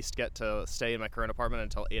at least get to stay in my current apartment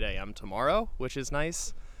until 8 a.m. tomorrow, which is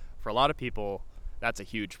nice. For a lot of people, that's a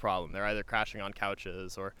huge problem. They're either crashing on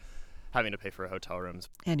couches or having to pay for hotel rooms.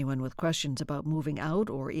 Anyone with questions about moving out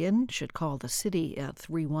or in should call the city at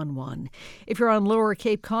 311. If you're on Lower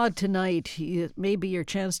Cape Cod tonight, it may be your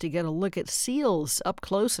chance to get a look at seals up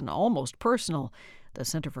close and almost personal. The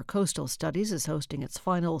Center for Coastal Studies is hosting its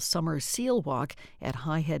final summer seal walk at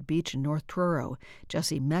High Head Beach in North Truro.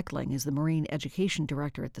 Jesse Meckling is the Marine Education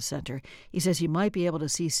Director at the center. He says you might be able to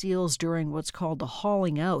see seals during what's called the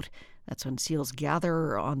hauling out. That's when seals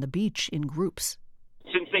gather on the beach in groups.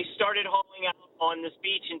 Since they started hauling out on this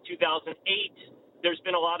beach in 2008, there's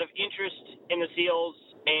been a lot of interest in the seals,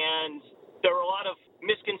 and there are a lot of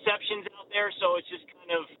misconceptions out there, so it's just kind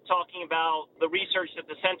of talking about the research that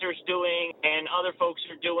the center's doing and other folks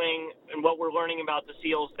are doing and what we're learning about the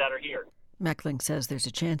seals that are here. Meckling says there's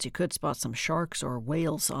a chance you could spot some sharks or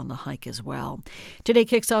whales on the hike as well. Today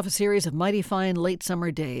kicks off a series of mighty fine late summer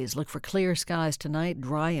days. Look for clear skies tonight,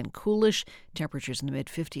 dry and coolish, temperatures in the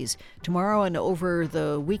mid-50s. Tomorrow and over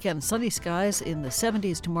the weekend, sunny skies in the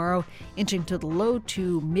 70s tomorrow, inching to the low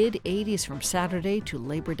to mid-80s from Saturday to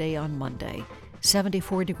Labor Day on Monday.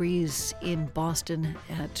 74 degrees in Boston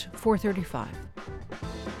at 4:35.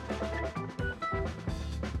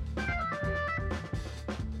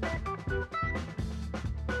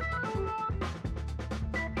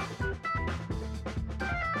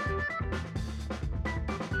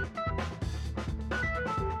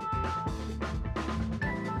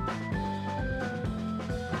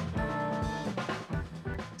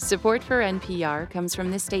 Support for NPR comes from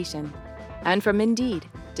this station and from Indeed,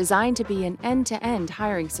 designed to be an end-to-end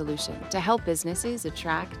hiring solution to help businesses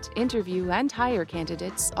attract, interview, and hire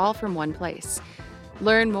candidates all from one place.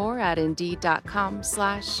 Learn more at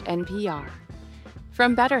Indeed.com/NPR.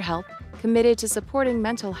 From BetterHelp, committed to supporting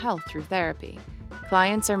mental health through therapy.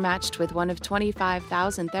 Clients are matched with one of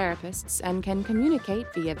 25,000 therapists and can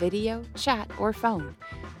communicate via video, chat, or phone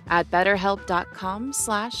at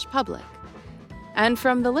BetterHelp.com/public. And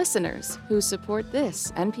from the listeners who support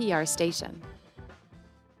this NPR station.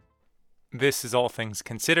 This is All Things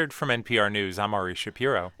Considered from NPR News. I'm Ari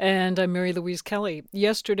Shapiro. And I'm Mary Louise Kelly.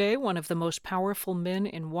 Yesterday, one of the most powerful men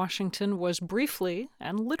in Washington was briefly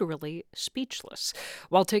and literally speechless.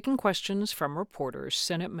 While taking questions from reporters,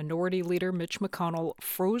 Senate Minority Leader Mitch McConnell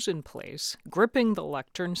froze in place, gripping the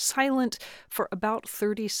lectern, silent for about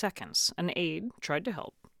 30 seconds. An aide tried to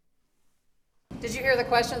help. Did you hear the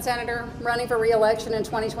question, Senator? Running for re-election in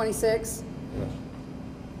 2026? Yes.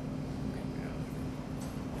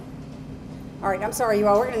 All right, I'm sorry, you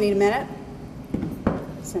all. We're going to need a minute.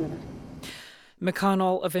 Senator.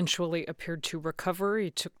 McConnell eventually appeared to recover. He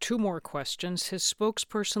took 2 more questions. His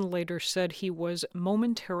spokesperson later said he was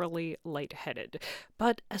momentarily lightheaded.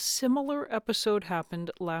 But a similar episode happened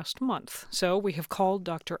last month. So we have called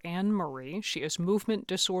Dr. Anne Murray. She is Movement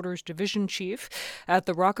Disorders Division Chief at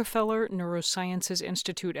the Rockefeller Neurosciences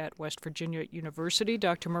Institute at West Virginia University.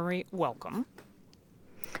 Dr. Murray, welcome.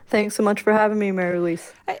 Thanks so much for having me, Mary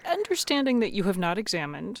Louise. Understanding that you have not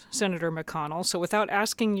examined Senator McConnell, so without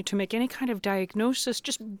asking you to make any kind of diagnosis,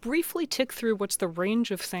 just briefly tick through what's the range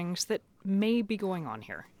of things that may be going on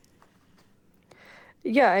here.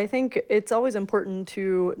 Yeah, I think it's always important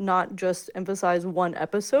to not just emphasize one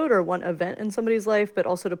episode or one event in somebody's life, but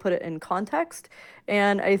also to put it in context.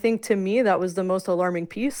 And I think to me, that was the most alarming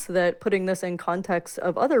piece, that putting this in context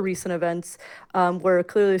of other recent events where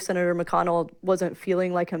clearly Senator McConnell wasn't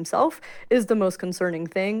feeling like himself is the most concerning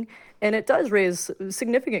thing. And it does raise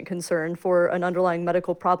significant concern for an underlying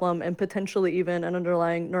medical problem and potentially even an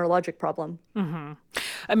underlying neurologic problem. Mm-hmm.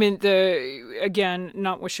 I mean, again,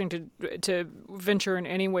 not wishing to venture in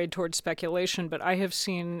any way towards speculation, but I have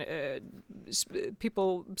seen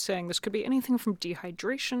people saying this could be anything from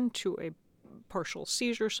dehydration to a partial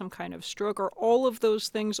seizure, some kind of stroke. Are all of those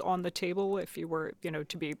things on the table if you were,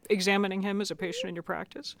 to be examining him as a patient in your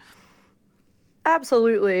practice?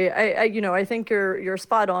 Absolutely. I think you're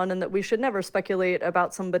spot on in that we should never speculate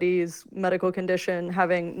about somebody's medical condition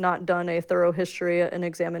having not done a thorough history and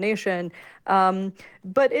examination.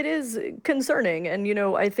 But it is concerning. And,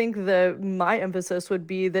 I think my emphasis would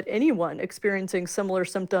be that anyone experiencing similar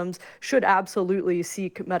symptoms should absolutely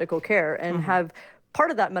seek medical care and have part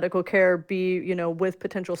of that medical care be, with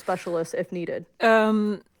potential specialists if needed.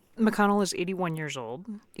 McConnell is 81 years old.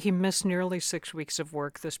 He missed nearly 6 weeks of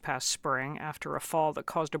work this past spring after a fall that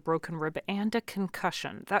caused a broken rib and a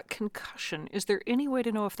concussion. That concussion, is there any way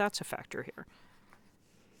to know if that's a factor here?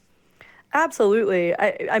 Absolutely.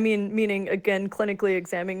 I mean, meaning, again, clinically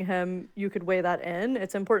examining him, you could weigh that in.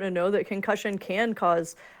 It's important to know that concussion can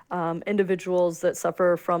cause individuals that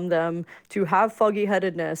suffer from them to have foggy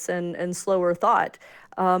headedness and slower thought.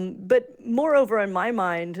 But moreover, in my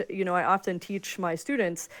mind, I often teach my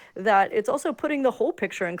students that it's also putting the whole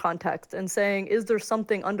picture in context and saying, is there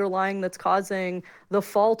something underlying that's causing the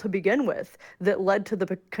fall to begin with that led to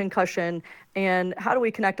the concussion? And how do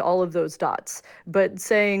we connect all of those dots? But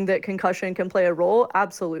saying that concussion can play a role,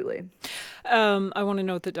 absolutely. I want to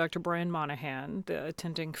note that Dr. Brian Monahan, the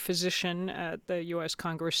attending physician at the U.S.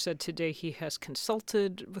 Congress, said today he has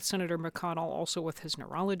consulted with Senator McConnell, also with his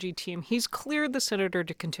neurology team. He's cleared the senator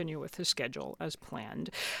to continue with his schedule as planned.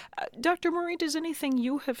 Dr. Murray, does anything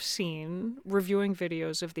you have seen reviewing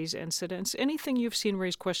videos of these incidents, anything you've seen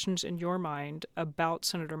raise questions in your mind about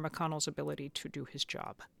Senator McConnell's ability to do his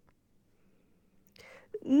job?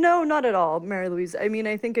 No, not at all, Mary Louise. I mean,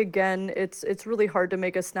 I think, again, it's really hard to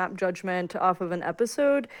make a snap judgment off of an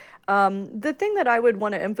episode. The thing that I would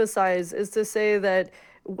want to emphasize is to say that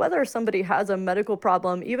whether somebody has a medical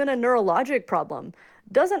problem, even a neurologic problem,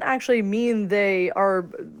 doesn't actually mean they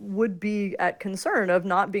would be at concern of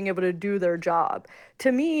not being able to do their job.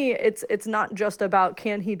 To me, it's not just about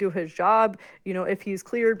can he do his job. If he's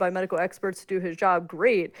cleared by medical experts to do his job,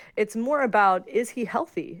 great. It's more about, is he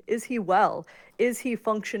healthy? Is he well? Is he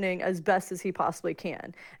functioning as best as he possibly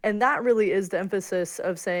can? And that really is the emphasis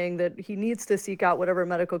of saying that he needs to seek out whatever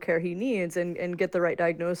medical care he needs and get the right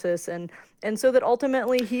diagnosis, and so that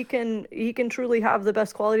ultimately he can truly have the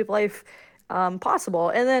best quality of life possible.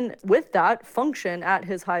 And then with that, function at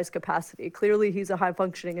his highest capacity. Clearly, he's a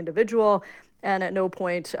high-functioning individual, and at no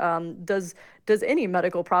point does any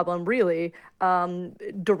medical problem really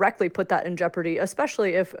directly put that in jeopardy,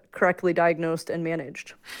 especially if correctly diagnosed and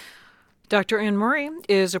managed. Dr. Ann Murray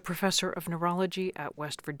is a professor of neurology at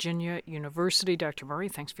West Virginia University. Dr. Murray,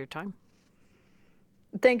 thanks for your time.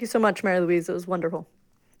 Thank you so much, Mary Louise. It was wonderful.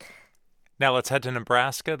 Now let's head to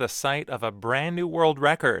Nebraska, the site of a brand new world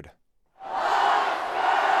record.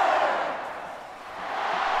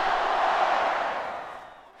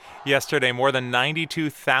 Yesterday, more than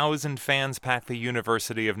 92,000 fans packed the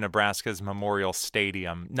University of Nebraska's Memorial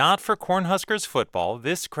Stadium. Not for Cornhuskers football,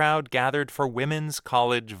 this crowd gathered for women's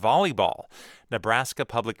college volleyball. Nebraska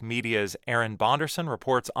Public Media's Erin Bonderson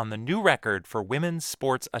reports on the new record for women's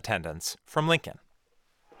sports attendance from Lincoln.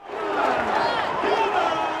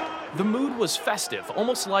 The mood was festive,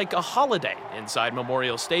 almost like a holiday inside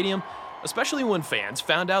Memorial Stadium, especially when fans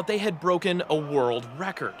found out they had broken a world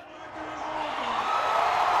record.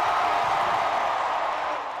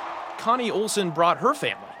 Connie Olson brought her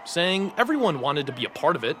family, saying everyone wanted to be a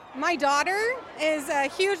part of it. My daughter is a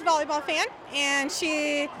huge volleyball fan, and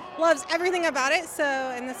she loves everything about it,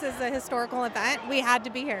 and this is a historical event. We had to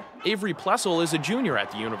be here. Avery Plessel is a junior at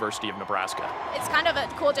the University of Nebraska. It's kind of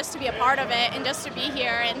cool just to be a part of it and just to be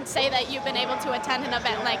here and say that you've been able to attend an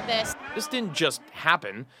event like this. This didn't just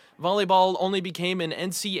happen. Volleyball only became an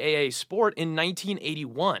NCAA sport in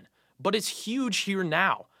 1981, but it's huge here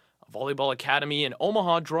now. Volleyball Academy in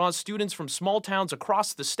Omaha draws students from small towns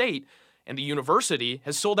across the state, and the university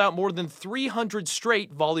has sold out more than 300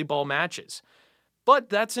 straight volleyball matches. But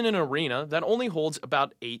that's in an arena that only holds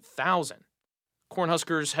about 8,000.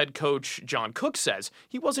 Cornhuskers head coach John Cook says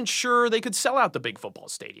he wasn't sure they could sell out the big football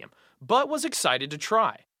stadium, but was excited to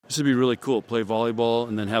try. This would be really cool, play volleyball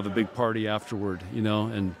and then have a big party afterward,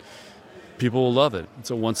 and people will love it.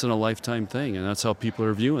 It's a once-in-a-lifetime thing, and that's how people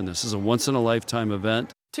are viewing this. This is a once-in-a-lifetime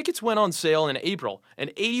event. Tickets went on sale in April, and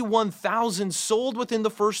 81,000 sold within the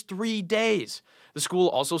first 3 days. The school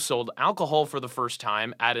also sold alcohol for the first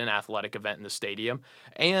time at an athletic event in the stadium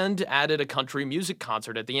and added a country music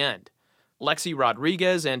concert at the end. Lexi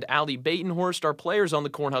Rodriguez and Allie Batenhorst are players on the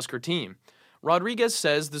Cornhusker team. Rodriguez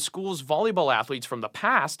says the school's volleyball athletes from the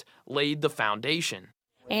past laid the foundation.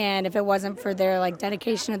 And if it wasn't for their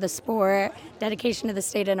dedication to the sport, dedication to the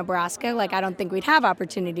state of Nebraska, I don't think we'd have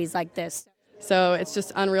opportunities like this. So it's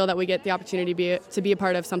just unreal that we get the opportunity to be a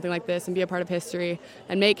part of something like this and be a part of history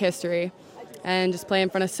and make history and just play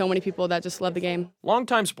in front of so many people that just love the game.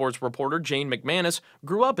 Longtime sports reporter Jane McManus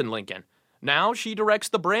grew up in Lincoln. Now she directs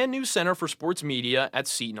the brand new Center for Sports Media at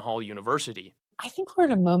Seton Hall University. I think we're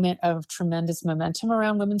in a moment of tremendous momentum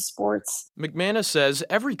around women's sports. McManus says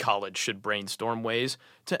every college should brainstorm ways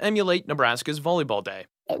to emulate Nebraska's Volleyball Day.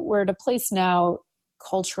 We're at a place now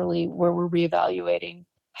culturally where we're reevaluating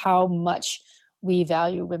how much we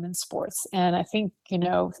value women's sports. And I think,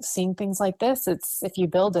 seeing things like this, it's if you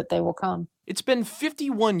build it, they will come. It's been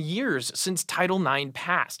 51 years since Title IX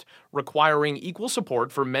passed, requiring equal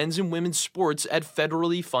support for men's and women's sports at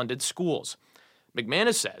federally funded schools.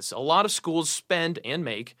 McManus says a lot of schools spend and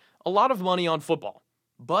make a lot of money on football,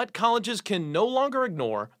 but colleges can no longer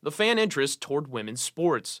ignore the fan interest toward women's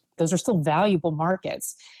sports. Those are still valuable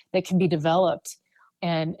markets that can be developed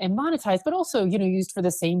and monetized, but also, used for the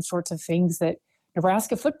same sorts of things that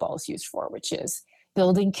Nebraska football is used for, which is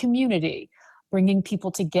building community, bringing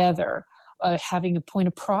people together, having a point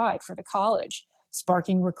of pride for the college,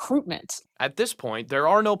 sparking recruitment. At this point, there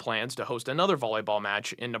are no plans to host another volleyball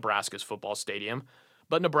match in Nebraska's football stadium,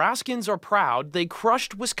 but Nebraskans are proud they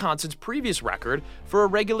crushed Wisconsin's previous record for a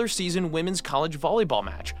regular season women's college volleyball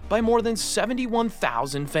match by more than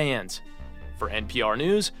 71,000 fans. For NPR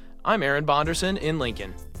News, I'm Erin Bonderson in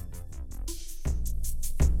Lincoln.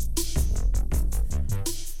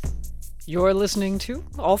 You're listening to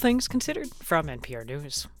All Things Considered from NPR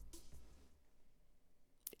News.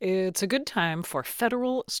 It's a good time for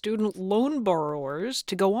federal student loan borrowers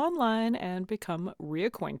to go online and become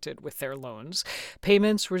reacquainted with their loans.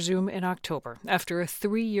 Payments resume in October after a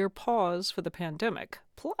 3-year pause for the pandemic.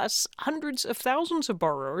 Plus, hundreds of thousands of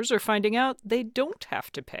borrowers are finding out they don't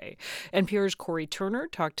have to pay. NPR's Corey Turner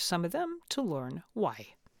talked to some of them to learn why.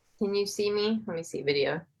 Can you see me? Let me see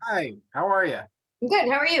video. Hi, how are you? Good,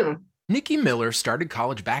 how are you? Nikki Miller started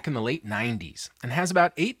college back in the late 90s and has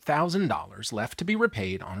about $8,000 left to be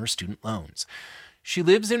repaid on her student loans. She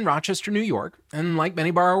lives in Rochester, New York, and like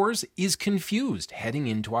many borrowers, is confused heading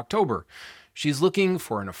into October. She's looking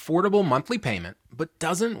for an affordable monthly payment, but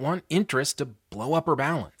doesn't want interest to blow up her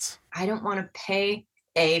balance. I don't want to pay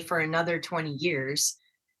for another 20 years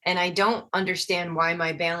and I don't understand why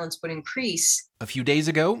my balance would increase. A few days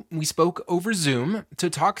ago, we spoke over Zoom to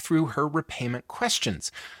talk through her repayment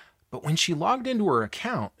questions. But when she logged into her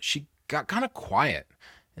account, she got kind of quiet.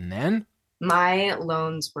 And then... My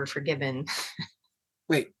loans were forgiven.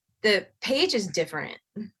 Wait. The page is different.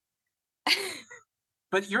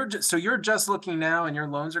 But you're just looking now and your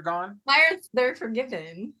loans are gone? They're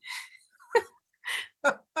forgiven.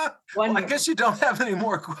 Well, I guess you don't have any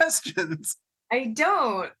more questions. I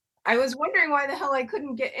don't. I was wondering why the hell I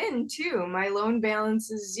couldn't get in, too. My loan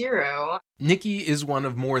balance is 0. Nikki is one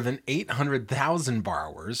of more than 800,000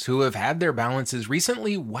 borrowers who have had their balances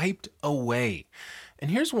recently wiped away.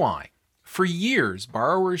 And here's why. For years,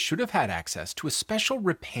 borrowers should have had access to a special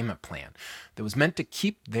repayment plan that was meant to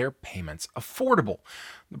keep their payments affordable.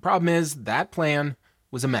 The problem is that plan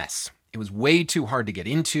was a mess. It was way too hard to get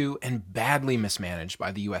into and badly mismanaged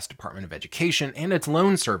by the U.S. Department of Education and its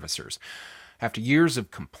loan servicers. After years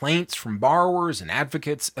of complaints from borrowers and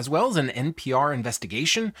advocates, as well as an NPR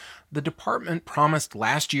investigation, the department promised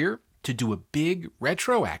last year to do a big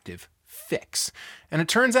retroactive fix. And it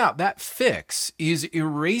turns out that fix is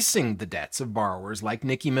erasing the debts of borrowers like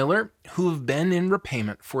Nikki Miller, who have been in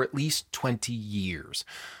repayment for at least 20 years.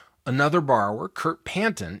 Another borrower, Kurt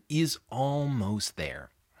Panton, is almost there.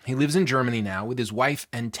 He lives in Germany now with his wife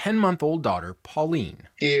and 10-month-old daughter, Pauline.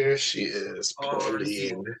 Here she is,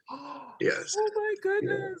 Pauline. Yes. Oh my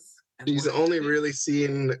goodness. She's only really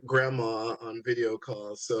seen grandma on video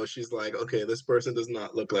calls, so she's like, okay, this person does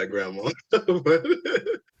not look like grandma.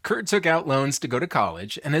 Kurt took out loans to go to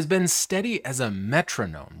college and has been steady as a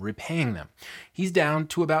metronome repaying them. He's down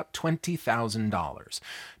to about $20,000.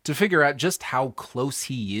 To figure out just how close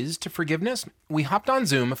he is to forgiveness, we hopped on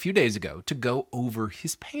Zoom a few days ago to go over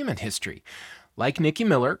his payment history. Like Nikki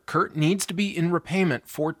Miller, Kurt needs to be in repayment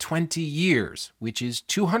for 20 years, which is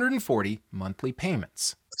 240 monthly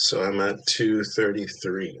payments. So I'm at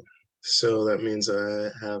 233. So that means I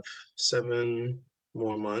have 7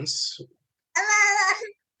 more months.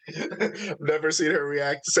 I've never seen her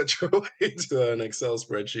react such a way to an Excel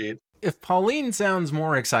spreadsheet. If Pauline sounds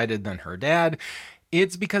more excited than her dad,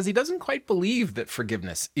 it's because he doesn't quite believe that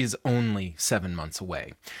forgiveness is only 7 months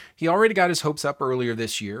away. He already got his hopes up earlier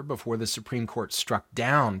this year before the Supreme Court struck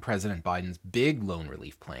down President Biden's big loan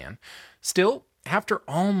relief plan. Still, after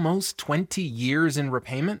almost 20 years in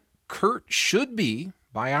repayment, Kurt should be,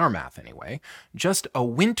 by our math anyway, just a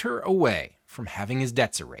winter away from having his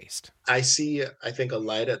debts erased. I see, I think, a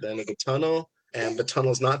light at the end of the tunnel, and the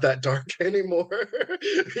tunnel's not that dark anymore,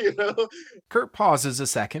 you know? Kurt pauses a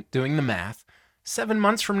second, doing the math. 7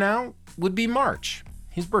 months from now would be March,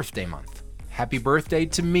 his birthday month. Happy birthday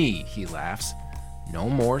to me, he laughs. No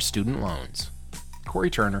more student loans. Corey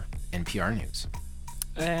Turner, NPR News.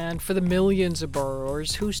 And for the millions of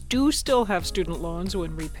borrowers who do still have student loans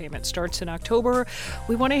when repayment starts in October,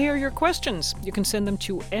 we want to hear your questions. You can send them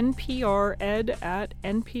to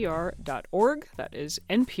npred@npr.org. That is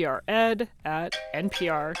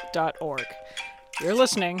npred@npr.org. You're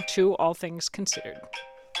listening to All Things Considered.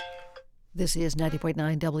 This is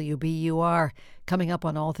 90.9 WBUR. Coming up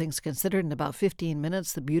on All Things Considered in about 15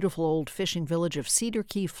 minutes, the beautiful old fishing village of Cedar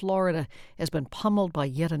Key, Florida, has been pummeled by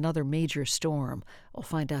yet another major storm. We'll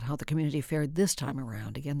find out how the community fared this time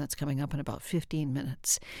around. Again, that's coming up in about 15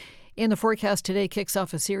 minutes. In the forecast today kicks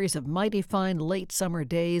off a series of mighty fine late summer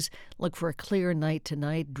days. Look for a clear night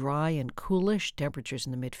tonight, dry and coolish, temperatures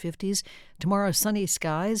in the mid-50s. Tomorrow, sunny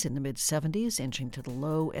skies in the mid-70s, inching to the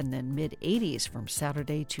low and then mid-80s from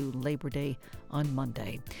Saturday to Labor Day on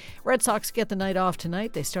Monday. Red Sox get the night off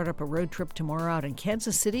tonight. They start up a road trip tomorrow out in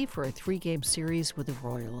Kansas City for a 3-game series with the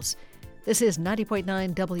Royals. This is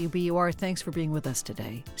 90.9 WBUR. Thanks for being with us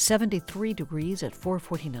today. 73 degrees at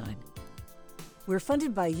 4:49. We're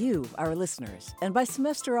funded by you, our listeners, and by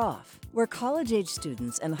Semester Off, where college-age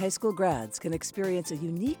students and high school grads can experience a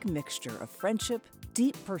unique mixture of friendship,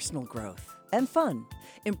 deep personal growth, and fun.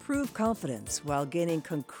 Improve confidence while gaining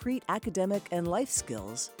concrete academic and life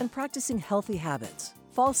skills and practicing healthy habits.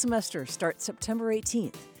 Fall semester starts September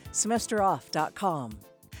 18th. SemesterOff.com.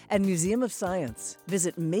 And Museum of Science.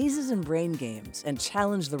 Visit mazes and brain games and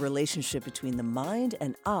challenge the relationship between the mind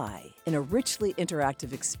and eye in a richly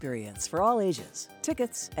interactive experience for all ages.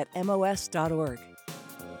 Tickets at MOS.org.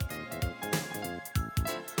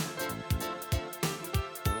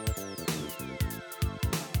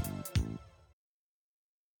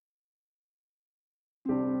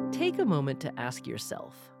 Take a moment to ask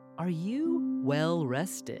yourself, are you well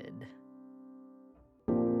rested?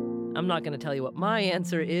 I'm not going to tell you what my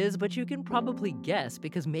answer is, but you can probably guess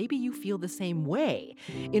because maybe you feel the same way.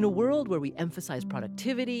 In a world where we emphasize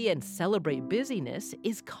productivity and celebrate busyness,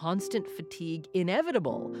 is constant fatigue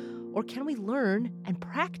inevitable? Or can we learn and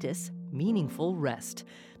practice meaningful rest?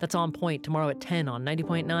 That's On Point tomorrow at 10 on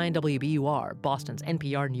 90.9 WBUR, Boston's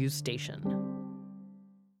NPR news station.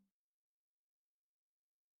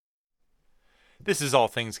 This is All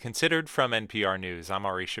Things Considered from NPR News. I'm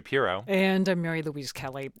Ari Shapiro. And I'm Mary Louise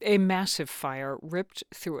Kelly. A massive fire ripped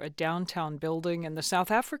through a downtown building in the South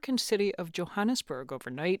African city of Johannesburg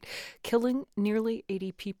overnight, killing nearly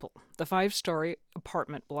 80 people. The 5-story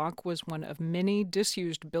apartment block was one of many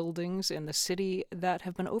disused buildings in the city that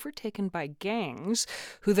have been overtaken by gangs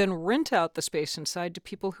who then rent out the space inside to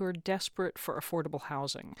people who are desperate for affordable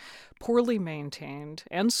housing. Poorly maintained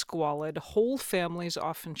and squalid, whole families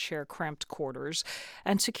often share cramped quarters,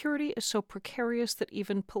 and security is so precarious that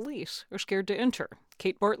even police are scared to enter.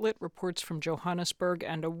 Kate Bartlett reports from Johannesburg,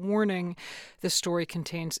 and a warning: this story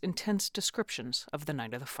contains intense descriptions of the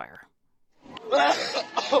night of the fire.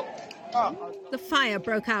 The fire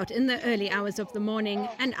broke out in the early hours of the morning.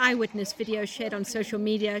 An eyewitness video shared on social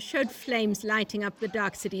media showed flames lighting up the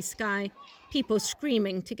dark city sky, people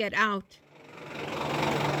screaming to get out.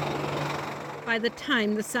 By the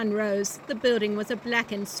time the sun rose, the building was a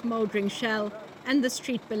blackened, smoldering shell, and the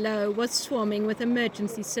street below was swarming with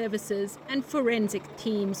emergency services and forensic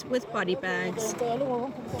teams with body bags.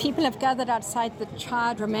 People have gathered outside the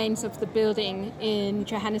charred remains of the building in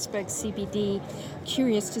Johannesburg CBD,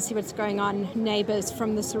 curious to see what's going on. Neighbors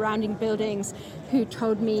from the surrounding buildings who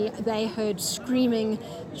told me they heard screaming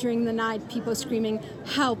during the night, people screaming,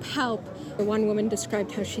 "Help, help." One woman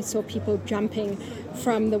described how she saw people jumping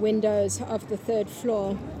from the windows of the third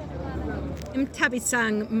floor.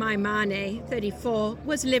 Mtabisang Maimane, 34,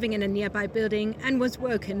 was living in a nearby building and was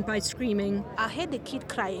woken by screaming. I heard the kid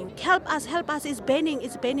crying, help us, it's burning,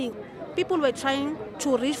 it's burning. People were trying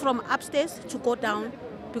to reach from upstairs to go down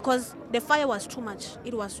because the fire was too much.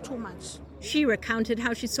 It was too much. She recounted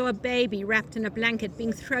how she saw a baby wrapped in a blanket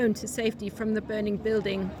being thrown to safety from the burning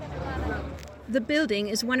building. The building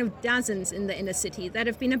is one of dozens in the inner city that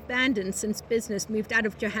have been abandoned since business moved out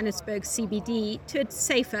of Johannesburg CBD to its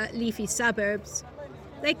safer, leafy suburbs.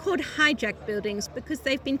 They're called hijacked buildings because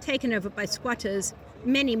they've been taken over by squatters,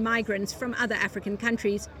 many migrants from other African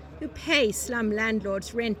countries who pay slum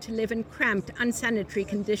landlords rent to live in cramped, unsanitary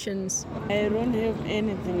conditions. I don't have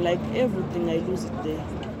anything, like everything I lose it there.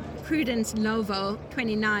 Prudence Lovo,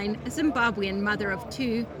 29, a Zimbabwean mother of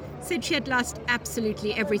 2, said she had lost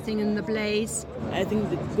absolutely everything in the blaze. I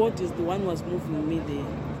think the God is the one who was moving me there.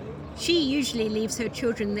 She usually leaves her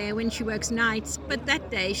children there when she works nights, but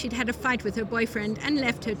that day she'd had a fight with her boyfriend and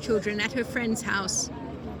left her children at her friend's house.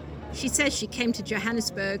 She says she came to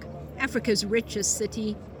Johannesburg, Africa's richest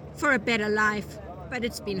city, for a better life, but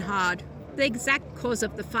it's been hard. The exact cause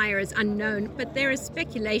of the fire is unknown, but there is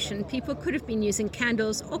speculation people could have been using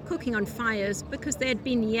candles or cooking on fires because there had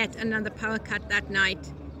been yet another power cut that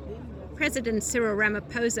night. President Cyril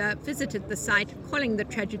Ramaphosa visited the site, calling the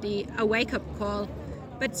tragedy a wake-up call.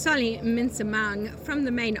 But Solly Mintsimang from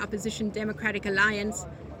the main opposition Democratic Alliance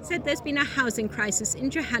said there's been a housing crisis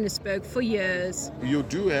in Johannesburg for years. You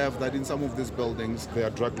do have that in some of these buildings, there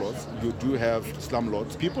are drug lords, you do have slum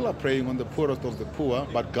lords. People are preying on the poorest of the poor,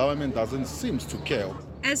 but government doesn't seem to care.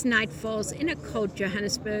 As night falls in a cold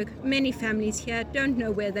Johannesburg, many families here don't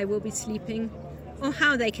know where they will be sleeping, or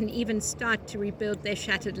how they can even start to rebuild their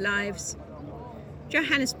shattered lives.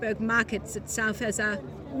 Johannesburg markets itself as a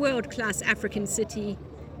world-class African city,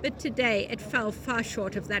 but today it fell far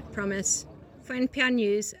short of that promise. For NPR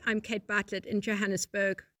News, I'm Kate Bartlett in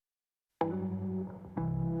Johannesburg.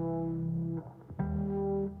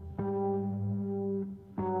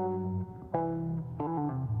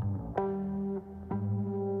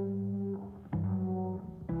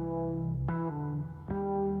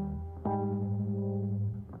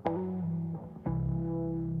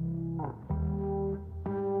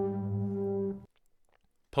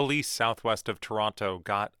 Police southwest of Toronto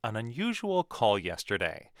got an unusual call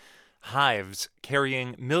yesterday. Hives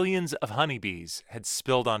carrying millions of honeybees had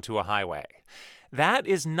spilled onto a highway. That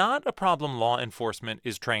is not a problem law enforcement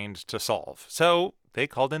is trained to solve, so they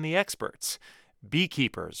called in the experts.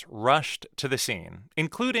 Beekeepers rushed to the scene,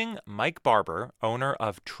 including Mike Barber, owner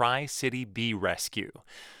of Tri-City Bee Rescue.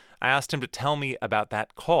 I asked him to tell me about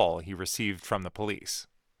that call he received from the police.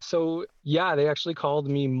 So, yeah, they actually called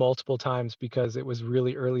me multiple times because it was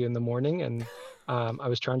really early in the morning and I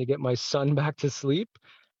was trying to get my son back to sleep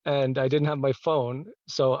and I didn't have my phone.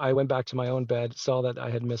 So I went back to my own bed, saw that I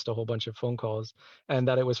had missed a whole bunch of phone calls and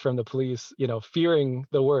that it was from the police, fearing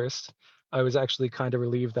the worst. I was actually kind of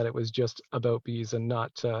relieved that it was just about bees and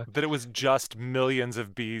not that it was just millions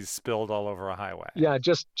of bees spilled all over a highway. Yeah,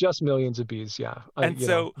 just millions of bees. Yeah,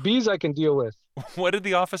 bees I can deal with. What did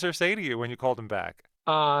the officer say to you when you called him back?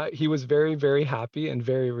 He was very, very happy and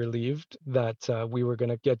very relieved that we were going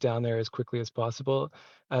to get down there as quickly as possible,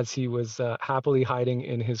 as he was happily hiding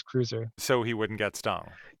in his cruiser. So he wouldn't get stung.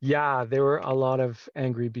 Yeah, there were a lot of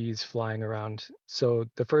angry bees flying around. So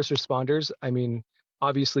the first responders, I mean,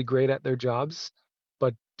 obviously great at their jobs,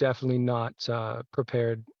 but definitely not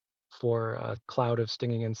prepared for a cloud of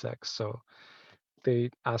stinging insects. So they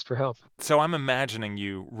asked for help. So I'm imagining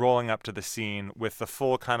you rolling up to the scene with the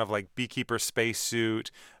full kind of like beekeeper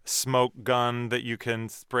spacesuit, smoke gun that you can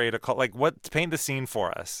spray to call. Like, paint the scene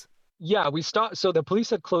for us. Yeah, we stopped. So the police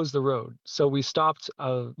had closed the road. So we stopped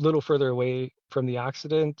a little further away from the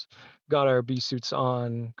accident, got our bee suits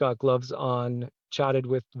on, got gloves on, chatted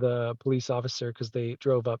with the police officer because they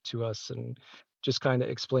drove up to us and just kind of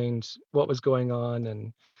explained what was going on.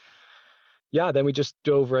 And yeah, then we just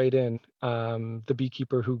dove right in. The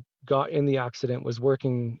beekeeper who got in the accident was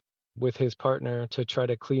working with his partner to try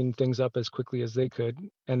to clean things up as quickly as they could.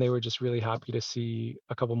 And they were just really happy to see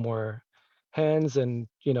a couple more hands and,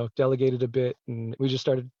 delegated a bit. And we just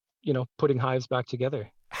started, putting hives back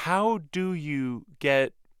together. How do you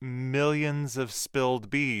get millions of spilled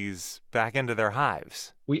bees back into their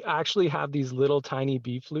hives? We actually have these little tiny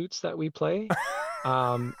bee flutes that we play.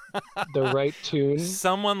 The right tune.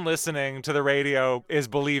 Someone listening to the radio is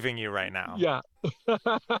believing you right now. Yeah.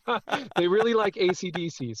 They really like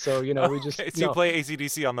AC/DC. So, we just... So you play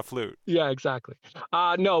AC/DC on the flute. Yeah, exactly.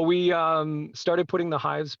 No, we started putting the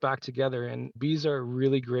hives back together, and bees are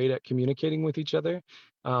really great at communicating with each other.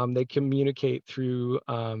 They communicate through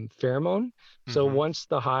pheromone. So once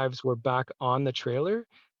the hives were back on the trailer,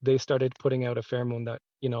 they started putting out a pheromone that,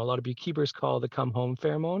 a lot of beekeepers call the come home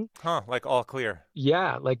pheromone. Huh, like all clear.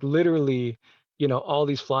 Yeah, like literally, all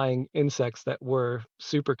these flying insects that were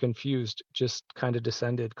super confused just kind of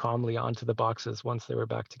descended calmly onto the boxes once they were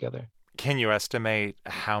back together. Can you estimate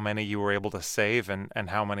how many you were able to save and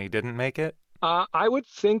how many didn't make it? I would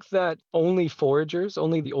think that only foragers,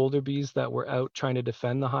 only the older bees that were out trying to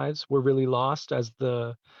defend the hives were really lost, as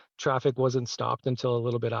the traffic wasn't stopped until a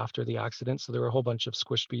little bit after the accident. So there were a whole bunch of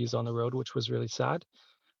squished bees on the road, which was really sad.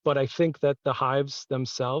 But I think that the hives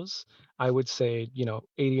themselves, I would say,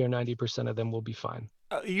 80 or 90% of them will be fine.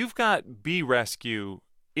 You've got Bee Rescue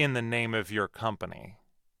in the name of your company.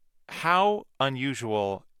 How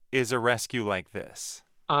unusual is a rescue like this?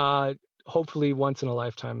 Hopefully once in a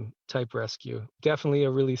lifetime type rescue. Definitely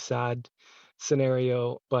a really sad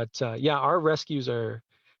scenario. But our rescues are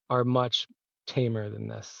much tamer than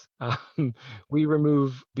this. We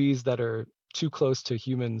remove bees that are too close to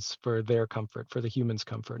humans for their comfort, for the humans'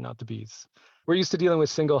 comfort, not the bees. We're used to dealing with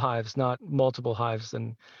single hives, not multiple hives,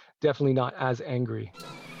 and definitely not as angry.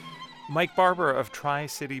 Mike Barber of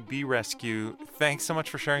Tri-City Bee Rescue, thanks so much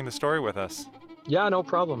for sharing the story with us. Yeah, no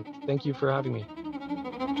problem. Thank you for having me.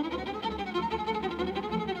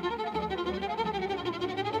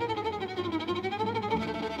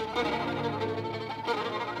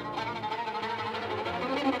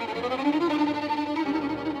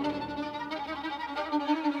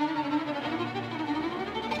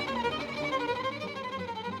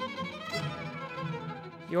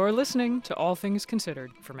 You're listening to All Things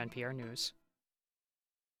Considered from NPR News.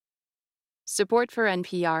 Support for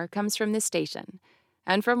NPR comes from this station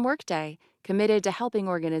and from Workday, committed to helping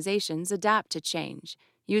organizations adapt to change,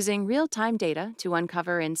 using real-time data to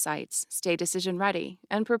uncover insights, stay decision-ready,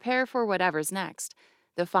 and prepare for whatever's next.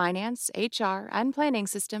 The finance, HR, and planning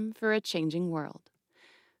system for a changing world.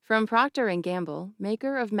 From Procter & Gamble,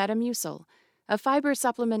 maker of Metamucil, a fiber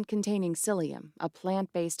supplement containing psyllium, a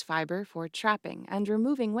plant-based fiber for trapping and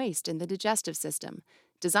removing waste in the digestive system,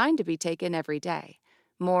 designed to be taken every day.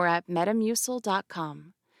 More at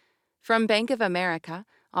metamucil.com. From Bank of America,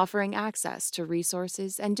 offering access to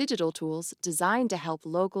resources and digital tools designed to help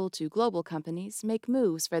local to global companies make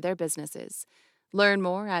moves for their businesses. Learn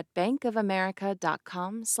more at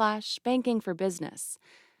bankofamerica.com/bankingforbusiness.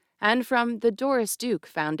 And from the Doris Duke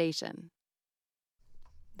Foundation.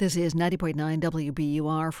 This is 90.9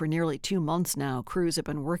 WBUR. For nearly 2 months now, crews have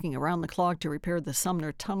been working around the clock to repair the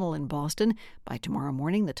Sumner Tunnel in Boston. By tomorrow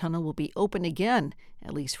morning, the tunnel will be open again,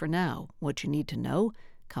 at least for now. What you need to know,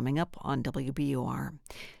 coming up on WBUR.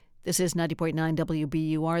 This is 90.9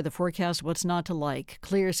 WBUR. The forecast, what's not to like.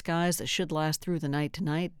 Clear skies that should last through the night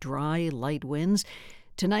tonight. Dry, light winds.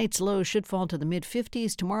 Tonight's low should fall to the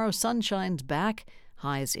mid-50s. Tomorrow, sun shines back.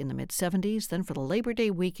 Highs in the mid-70s. Then for the Labor Day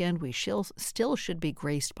weekend, we still should be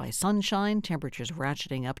graced by sunshine. Temperatures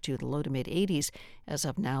ratcheting up to the low to mid-80s. As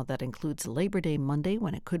of now, that includes Labor Day Monday,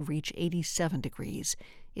 when it could reach 87 degrees.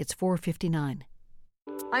 It's 4:59.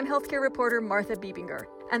 I'm healthcare reporter Martha Biebinger,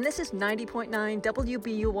 and this is 90.9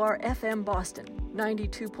 WBUR FM Boston,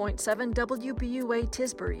 92.7 WBUA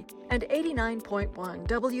Tisbury, and 89.1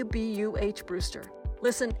 WBUH Brewster.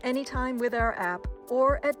 Listen anytime with our app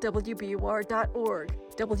or at WBUR.org.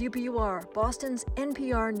 WBUR, Boston's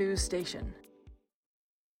NPR news station.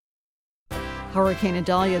 Hurricane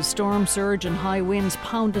Idalia's storm surge and high winds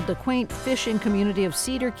pounded the quaint fishing community of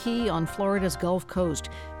Cedar Key on Florida's Gulf Coast.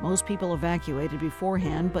 Most people evacuated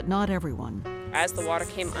beforehand, but not everyone. As the water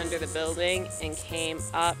came under the building and came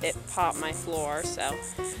up, it popped my floor, so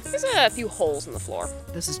there's a few holes in the floor.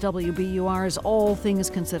 This is WBUR's All Things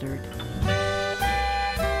Considered.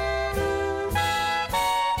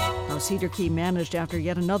 Cedar Key managed after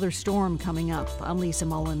yet another storm coming up. I'm Lisa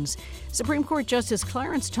Mullins. Supreme Court Justice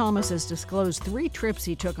Clarence Thomas has disclosed 3 trips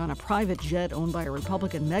he took on a private jet owned by a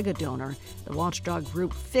Republican mega-donor. The watchdog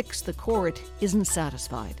group Fix the Court isn't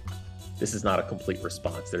satisfied. This is not a complete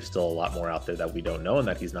response. There's still a lot more out there that we don't know and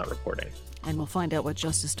that he's not reporting. And we'll find out what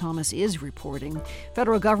Justice Thomas is reporting.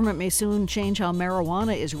 Federal government may soon change how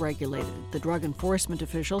marijuana is regulated. The drug enforcement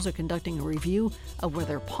officials are conducting a review of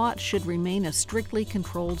whether pot should remain a strictly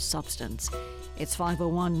controlled substance. It's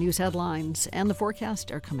 5:01 news headlines, and the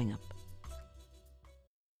forecast are coming up.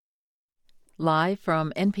 Live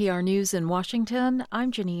from NPR News in Washington,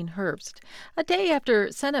 I'm Janine Herbst. A day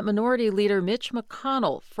after Senate Minority Leader Mitch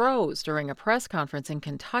McConnell froze during a press conference in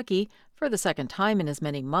Kentucky for the second time in as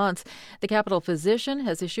many months, the Capitol physician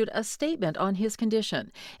has issued a statement on his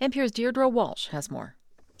condition. NPR's Deirdre Walsh has more.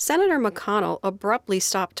 Senator McConnell abruptly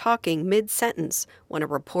stopped talking mid-sentence when a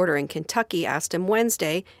reporter in Kentucky asked him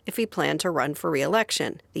Wednesday if he planned to run for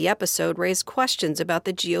re-election. The episode raised questions about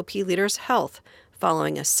the GOP leader's health,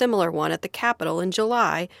 following a similar one at the Capitol in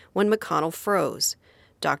July when McConnell froze.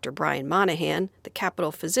 Dr. Brian Monahan, the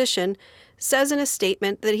Capitol physician, says in a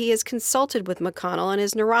statement that he has consulted with McConnell and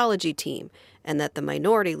his neurology team and that the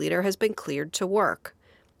minority leader has been cleared to work.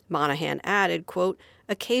 Monahan added, quote,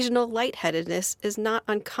 "Occasional lightheadedness is not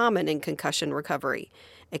uncommon in concussion recovery.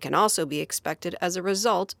 It can also be expected as a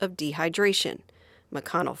result of dehydration.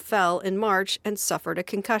 McConnell fell in March and suffered a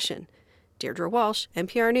concussion." Deirdre Walsh,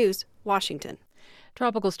 NPR News, Washington.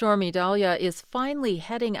 Tropical storm Idalia is finally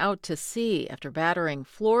heading out to sea after battering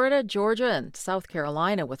Florida, Georgia, and South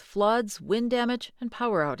Carolina with floods, wind damage, and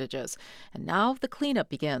power outages. And now the cleanup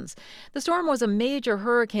begins. The storm was a major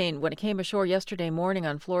hurricane when it came ashore yesterday morning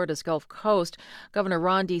on Florida's Gulf Coast. Governor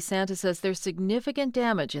Ron DeSantis says there's significant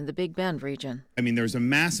damage in the Big Bend region. I mean, there's a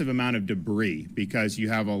massive amount of debris because you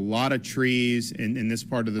have a lot of trees in this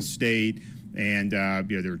part of the state. And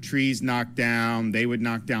there were trees knocked down. They would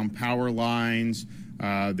knock down power lines.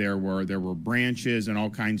 There were branches and all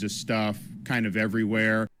kinds of stuff kind of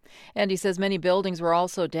everywhere. And he says many buildings were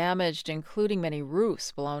also damaged, including many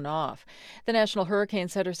roofs blown off. The National Hurricane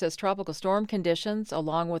Center says tropical storm conditions,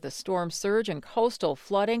 along with a storm surge and coastal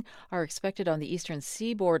flooding, are expected on the eastern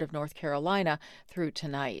seaboard of North Carolina through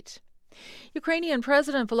tonight. Ukrainian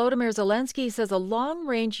President Volodymyr Zelensky says a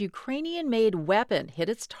long-range Ukrainian-made weapon hit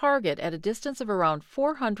its target at a distance of around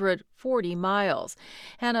 440 miles.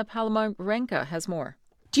 Hanna Palamarenko has more.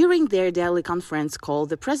 During their daily conference call,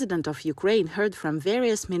 the president of Ukraine heard from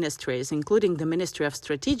various ministries, including the Ministry of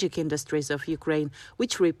Strategic Industries of Ukraine,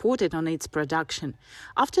 which reported on its production.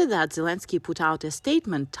 After that, Zelensky put out a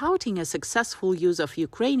statement touting a successful use of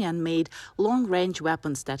Ukrainian-made long-range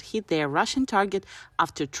weapons that hit their Russian target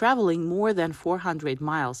after traveling more than 400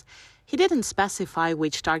 miles. He didn't specify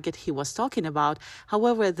which target he was talking about.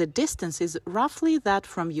 However, the distance is roughly that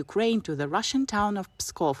from Ukraine to the Russian town of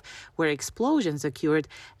Pskov, where explosions occurred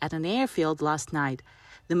at an airfield last night.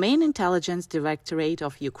 The main intelligence directorate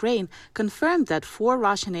of Ukraine confirmed that 4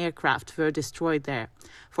 Russian aircraft were destroyed there.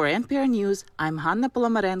 For NPR News, I'm Hanna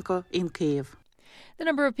Palamarenko in Kyiv. The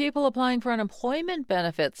number of people applying for unemployment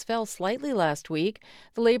benefits fell slightly last week.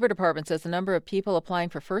 The Labor Department says the number of people applying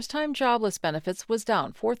for first-time jobless benefits was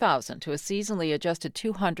down 4,000 to a seasonally adjusted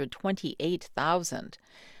 228,000.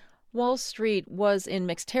 Wall Street was in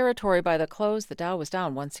mixed territory by the close. The Dow was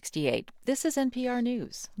down 168. This is NPR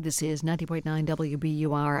News. This is 90.9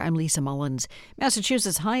 WBUR. I'm Lisa Mullins.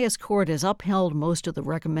 Massachusetts' highest court has upheld most of the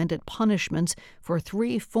recommended punishments for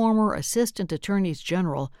 3 former assistant attorneys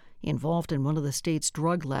general involved in one of the state's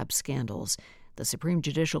drug lab scandals. The Supreme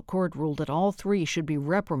Judicial Court ruled that all 3 should be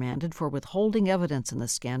reprimanded for withholding evidence in the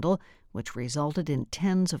scandal, which resulted in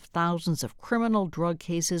tens of thousands of criminal drug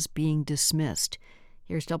cases being dismissed.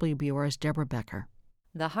 Here's WBUR's Deborah Becker.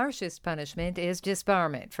 The harshest punishment is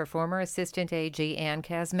disbarment for former Assistant AG Ann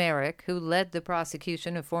Kazmarek, who led the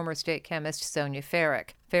prosecution of former state chemist Sonia Farrick.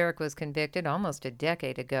 Farrick was convicted almost a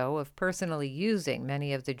decade ago of personally using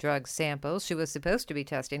many of the drug samples she was supposed to be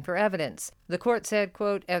testing for evidence. The court said,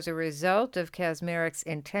 quote, as a result of Kazmarek's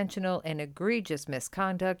intentional and egregious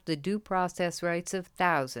misconduct, the due process rights of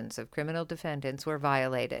thousands of criminal defendants were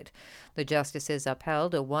violated. The justices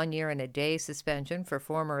upheld a 1 year and a day suspension for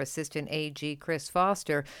former Assistant AG Chris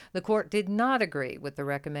Foster. The court did not agree with the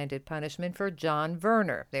recommended punishment for John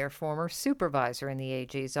Verner, their former supervisor in the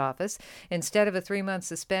AG's office. Instead of a 3-month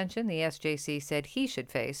suspension, the SJC said he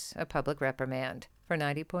should face a public reprimand. For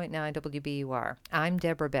 90.9 WBUR, I'm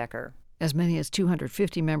Deborah Becker. As many as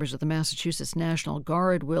 250 members of the Massachusetts National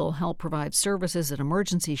Guard will help provide services at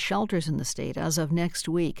emergency shelters in the state as of next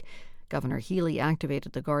week. Governor Healy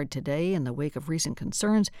activated the Guard today in the wake of recent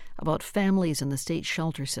concerns about families in the state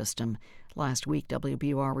shelter system. Last week,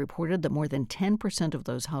 WBUR reported that more than 10% of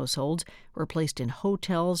those households were placed in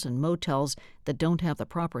hotels and motels that don't have the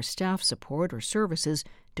proper staff support or services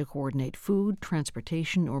to coordinate food,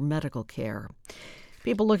 transportation, or medical care.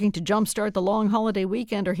 People looking to jumpstart the long holiday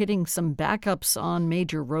weekend are hitting some backups on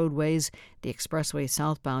major roadways. The expressway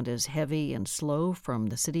southbound is heavy and slow from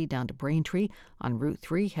the city down to Braintree. On Route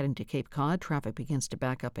 3, heading to Cape Cod, traffic begins to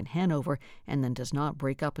back up in Hanover and then does not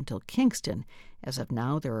break up until Kingston. As of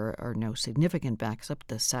now, there are no significant backs up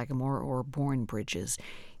the Sagamore or Bourne bridges.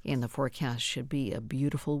 And the forecast should be a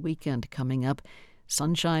beautiful weekend coming up.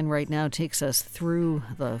 Sunshine right now takes us through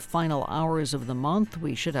the final hours of the month.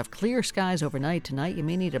 We should have clear skies overnight tonight. You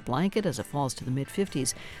may need a blanket as it falls to the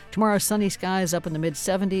mid-50s. Tomorrow, sunny skies up in the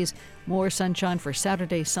mid-70s. More sunshine for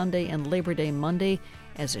Saturday, Sunday, and Labor Day Monday,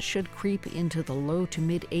 as it should creep into the low to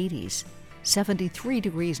mid-80s. 73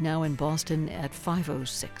 degrees now in Boston at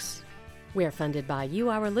 5:06. We're funded by you,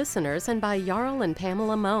 our listeners, and by Jarl and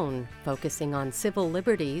Pamela Mohn, focusing on civil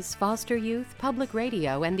liberties, foster youth, public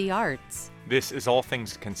radio, and the arts. This is All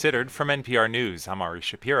Things Considered from NPR News. I'm Ari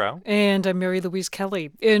Shapiro. And I'm Mary Louise Kelly.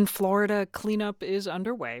 In Florida, cleanup is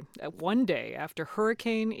underway 1 day after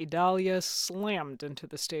Hurricane Idalia slammed into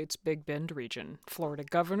the state's Big Bend region. Florida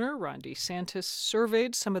Governor Ron DeSantis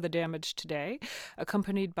surveyed some of the damage today,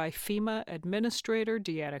 accompanied by FEMA Administrator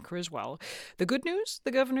Deanna Criswell. The good news,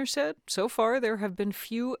 the governor said, so far there have been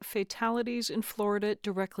few fatalities in Florida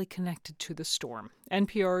directly connected to the storm.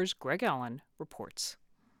 NPR's Greg Allen reports.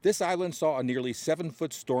 This island saw a nearly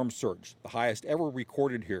 7-foot storm surge, the highest ever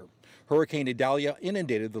recorded here. Hurricane Idalia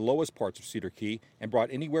inundated the lowest parts of Cedar Key and brought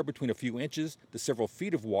anywhere between a few inches to several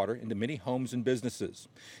feet of water into many homes and businesses.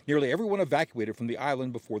 Nearly everyone evacuated from the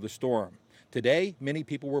island before the storm. Today, many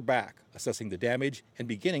people were back, assessing the damage and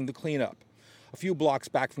beginning the cleanup. A few blocks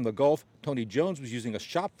back from the Gulf, Tony Jones was using a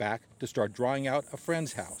shop vac to start drying out a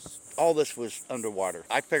friend's house. All this was underwater.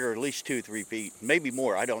 I figure at least 2-3 feet, maybe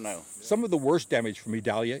more, I don't know. Some of the worst damage from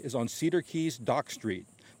Idalia is on Cedar Key's Dock Street.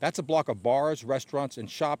 That's a block of bars, restaurants, and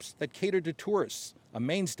shops that cater to tourists, a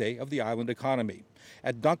mainstay of the island economy.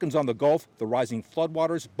 At Duncan's on the Gulf, the rising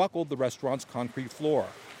floodwaters buckled the restaurant's concrete floor.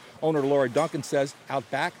 Owner Laura Duncan says out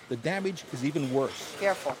back, the damage is even worse.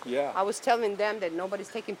 Careful. Yeah. I was telling them that nobody's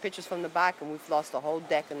taking pictures from the back, and we've lost the whole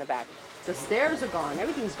deck in the back. The stairs are gone.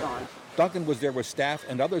 Everything's gone. Duncan was there with staff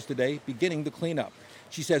and others today beginning the cleanup.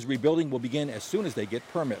 She says rebuilding will begin as soon as they get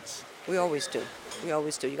permits. We always do. We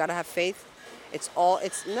always do. You got to have faith. It's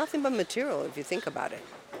nothing but material if you think about it.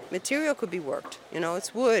 Material could be worked.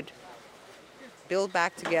 It's wood. Build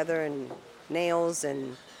back together and nails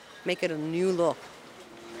and make it a new look.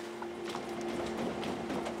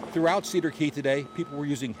 Throughout Cedar Key today, people were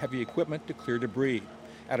using heavy equipment to clear debris.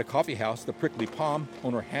 At a coffee house, the Prickly Palm,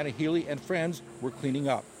 owner Hannah Healy and friends were cleaning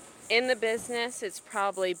up. In the business, it's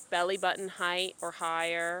probably belly button height or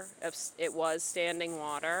higher if it was standing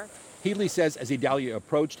water. Healy says as Idalia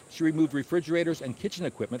approached, she removed refrigerators and kitchen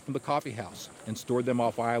equipment from the coffee house and stored them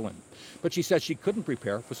off island. But she says she couldn't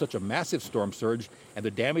prepare for such a massive storm surge and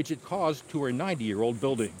the damage it caused to her 90-year-old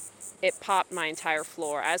building. It popped my entire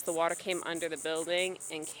floor. As the water came under the building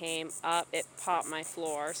and came up, it popped my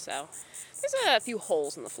floor. So there's a few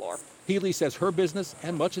holes in the floor. Healy says her business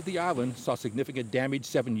and much of the island saw significant damage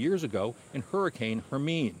 7 years ago in Hurricane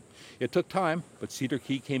Hermine. It took time, but Cedar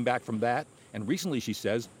Key came back from that. And recently, she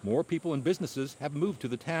says, more people and businesses have moved to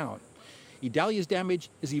the town. Idalia's damage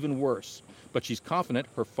is even worse, but she's confident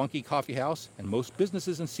her funky coffee house and most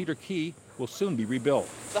businesses in Cedar Key will soon be rebuilt.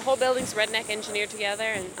 The whole building's redneck engineered together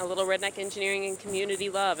and a little redneck engineering and community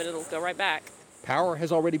love, and it'll go right back. Power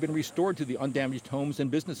has already been restored to the undamaged homes and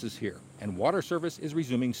businesses here, and water service is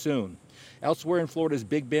resuming soon. Elsewhere in Florida's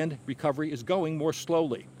Big Bend, recovery is going more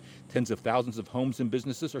slowly. Tens of thousands of homes and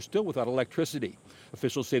businesses are still without electricity.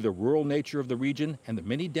 Officials say the rural nature of the region and the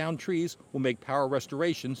many downed trees will make power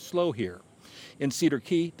restoration slow here. In Cedar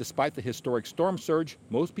Key, despite the historic storm surge,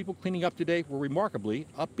 most people cleaning up today were remarkably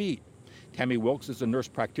upbeat. Tammy Wilkes is a nurse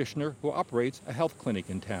practitioner who operates a health clinic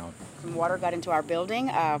in town. When water got into our building,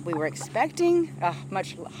 we were expecting a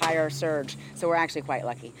much higher surge, so we're actually quite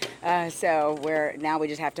lucky. Now we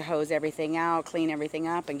just have to hose everything out, clean everything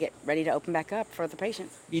up, and get ready to open back up for the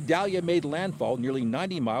patients. Idalia made landfall nearly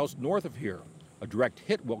 90 miles north of here. A direct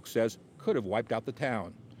hit, Wilkes says, could have wiped out the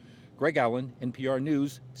town. Greg Allen, NPR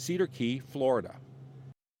News, Cedar Key, Florida.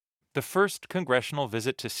 The first congressional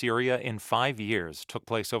visit to Syria in 5 years took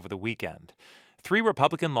place over the weekend. 3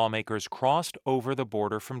 Republican lawmakers crossed over the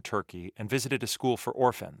border from Turkey and visited a school for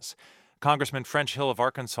orphans. Congressman French Hill of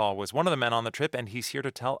Arkansas was one of the men on the trip, and he's here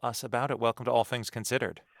to tell us about it. Welcome to All Things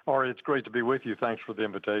Considered. Ari, it's great to be with you. Thanks for the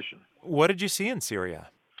invitation. What did you see in Syria?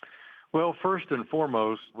 Well, first and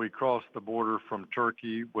foremost, we crossed the border from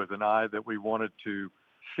Turkey with an eye that we wanted to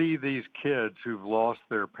see these kids who've lost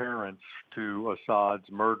their parents to Assad's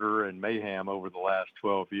murder and mayhem over the last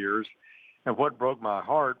 12 years. And what broke my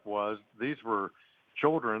heart was these were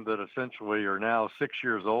children that essentially are now 6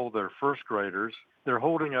 years old. They're first graders. They're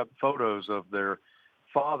holding up photos of their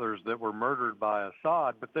fathers that were murdered by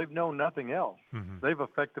Assad, but they've known nothing else. Mm-hmm. They've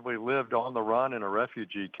effectively lived on the run in a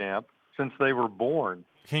refugee camp since they were born.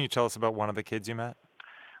 Can you tell us about one of the kids you met?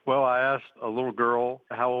 Well, I asked a little girl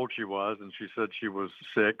how old she was, and she said she was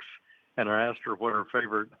 6. And I asked her what her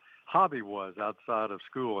favorite hobby was outside of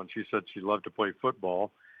school, and she said she loved to play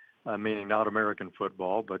football, meaning not American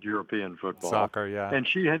football, but European football. Soccer, yeah. And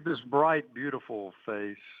she had this bright, beautiful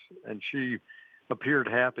face, and she appeared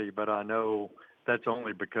happy, but I know that's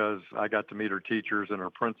only because I got to meet her teachers and her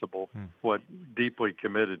principal, what deeply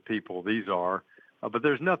committed people these are. But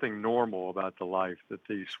there's nothing normal about the life that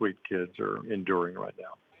these sweet kids are enduring right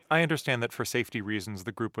now. I understand that for safety reasons,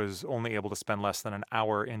 the group was only able to spend less than an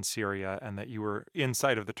hour in Syria and that you were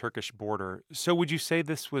inside of the Turkish border. So would you say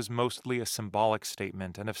this was mostly a symbolic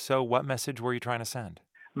statement? And if so, what message were you trying to send?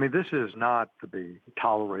 I mean, this is not to be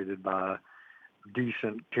tolerated by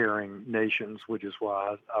decent, caring nations, which is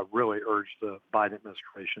why I really urge the Biden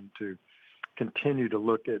administration to continue to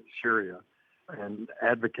look at Syria and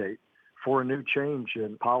advocate for a new change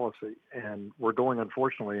in policy. And we're going,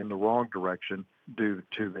 unfortunately, in the wrong direction due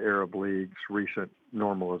to the Arab League's recent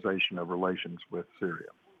normalization of relations with Syria.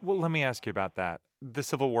 Well, let me ask you about that. The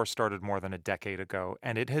Civil War started more than a decade ago,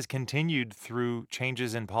 and it has continued through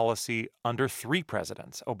changes in policy under 3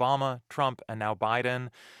 presidents, Obama, Trump, and now Biden.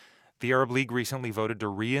 The Arab League recently voted to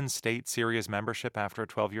reinstate Syria's membership after a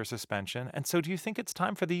 12-year suspension. And so do you think it's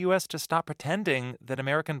time for the U.S. to stop pretending that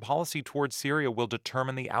American policy towards Syria will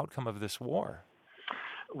determine the outcome of this war?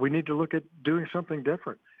 We need to look at doing something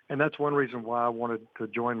different. And that's one reason why I wanted to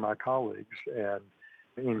join my colleagues and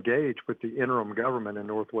engage with the interim government in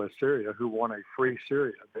northwest Syria who want a free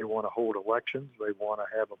Syria. They want to hold elections. They want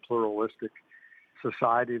to have a pluralistic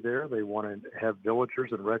society there. They want to have villagers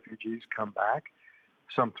and refugees come back.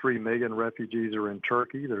 Some 3 million refugees are in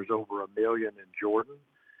Turkey. There's over 1 million in Jordan.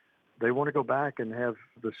 They want to go back and have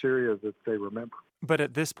the Syria that they remember. But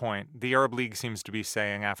at this point, the Arab League seems to be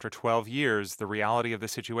saying after 12 years, the reality of the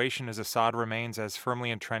situation is Assad remains as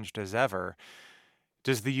firmly entrenched as ever.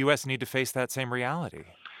 Does the U.S. need to face that same reality?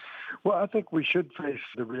 Well, I think we should face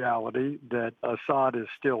the reality that Assad is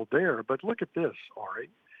still there. But look at this, Ari.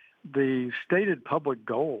 The stated public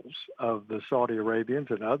goals of the Saudi Arabians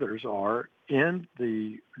and others are end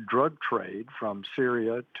the drug trade from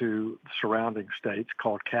Syria to surrounding states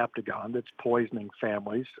called Captagon that's poisoning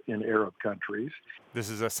families in Arab countries. This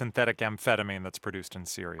is a synthetic amphetamine that's produced in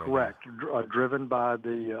Syria. Correct. Yeah. Driven by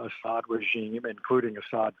the Assad regime, including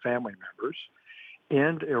Assad family members.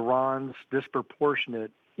 End Iran's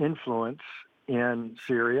disproportionate influence in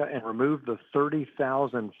Syria and remove the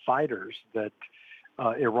 30,000 fighters that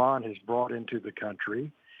Iran has brought into the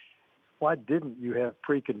country. Why didn't you have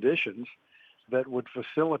preconditions that would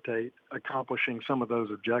facilitate accomplishing some of those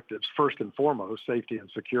objectives? First and foremost, safety and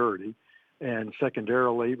security, and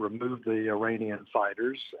secondarily, remove the Iranian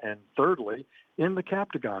fighters, and thirdly, in the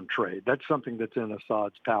Captagon trade. That's something that's in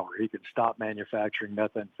Assad's power. He could stop manufacturing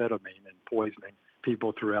methamphetamine and poisoning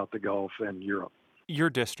people throughout the Gulf and Europe. Your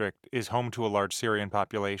district is home to a large Syrian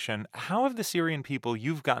population. How have the Syrian people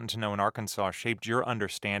you've gotten to know in Arkansas shaped your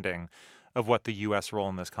understanding of what the U.S. role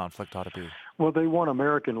in this conflict ought to be? Well, they want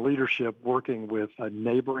American leadership working with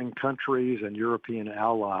neighboring countries and European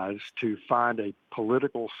allies to find a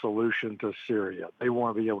political solution to Syria. They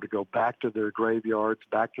want to be able to go back to their graveyards,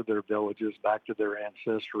 back to their villages, back to their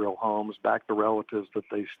ancestral homes, back to relatives that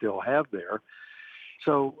they still have there,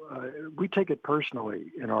 So we take it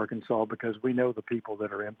personally in Arkansas because we know the people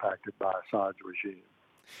that are impacted by Assad's regime.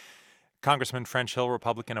 Congressman French Hill,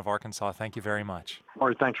 Republican of Arkansas, thank you very much.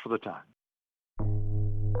 Maury, thanks for the time.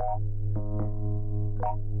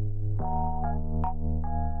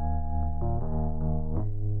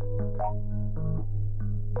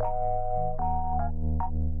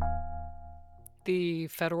 The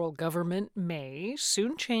federal government may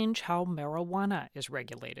soon change how marijuana is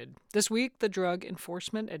regulated. This week, the Drug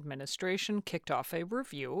Enforcement Administration kicked off a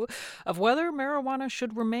review of whether marijuana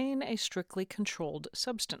should remain a strictly controlled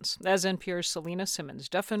substance. As NPR's Selena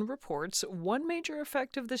Simmons-Duffin reports, one major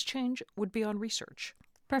effect of this change would be on research.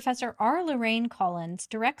 Professor R. Lorraine Collins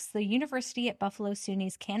directs the University at Buffalo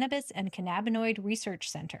SUNY's Cannabis and Cannabinoid Research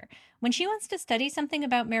Center. When she wants to study something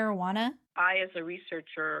about marijuana, I, as a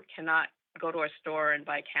researcher, cannot go to a store and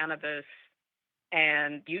buy cannabis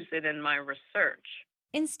and use it in my research.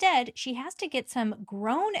 Instead, she has to get some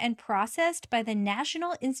grown and processed by the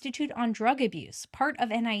National Institute on Drug Abuse, part of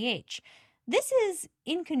NIH. This is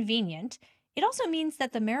inconvenient. It also means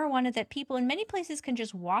that the marijuana that people in many places can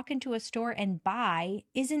just walk into a store and buy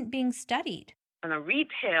isn't being studied. On a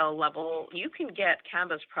retail level, you can get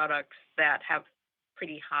cannabis products that have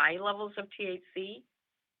pretty high levels of THC.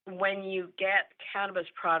 When you get cannabis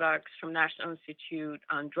products from National Institute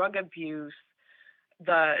on Drug Abuse,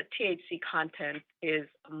 the THC content is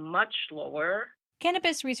much lower.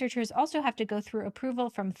 Cannabis researchers also have to go through approval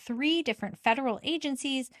from 3 different federal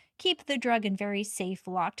agencies, keep the drug in very safe,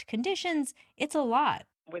 locked conditions. It's a lot.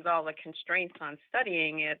 With all the constraints on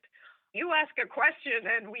studying it, you ask a question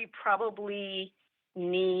and we probably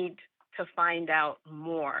need to find out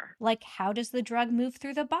more. Like, how does the drug move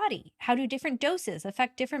through the body? How do different doses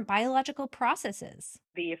affect different biological processes?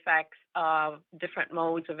 The effects of different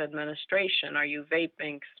modes of administration. Are you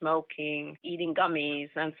vaping, smoking, eating gummies,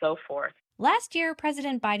 and so forth? Last year,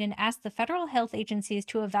 President Biden asked the federal health agencies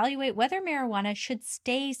to evaluate whether marijuana should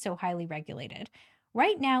stay so highly regulated.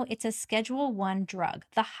 Right now, it's a Schedule I drug,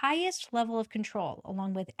 the highest level of control,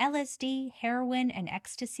 along with LSD, heroin, and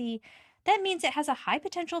ecstasy. That means it has a high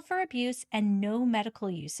potential for abuse and no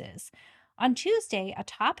medical uses. On Tuesday, a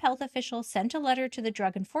top health official sent a letter to the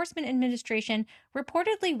Drug Enforcement Administration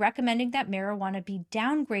reportedly recommending that marijuana be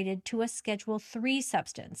downgraded to a Schedule III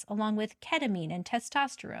substance, along with ketamine and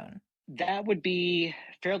testosterone. That would be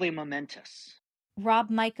fairly momentous.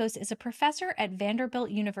 Rob Michos is a professor at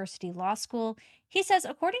Vanderbilt University Law School. He says,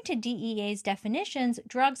 according to DEA's definitions,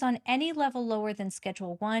 drugs on any level lower than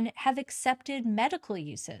Schedule I have accepted medical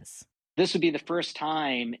uses. This would be the first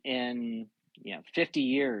time in 50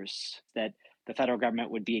 years that the federal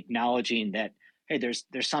government would be acknowledging that, hey, there's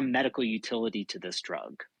some medical utility to this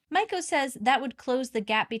drug. Michos says that would close the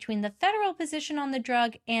gap between the federal position on the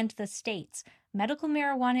drug and the states. Medical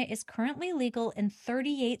marijuana is currently legal in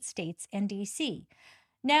 38 states and D.C.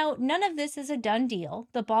 Now, none of this is a done deal.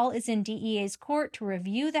 The ball is in DEA's court to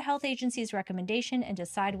review the health agency's recommendation and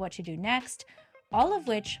decide what to do next, all of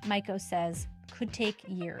which, Michos says, could take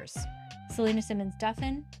years. Selena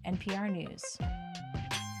Simmons-Duffin, NPR News.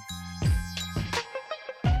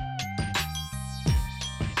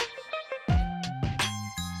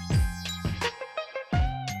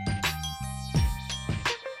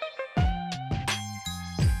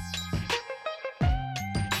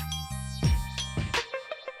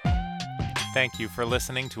 Thank you for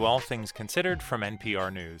listening to All Things Considered from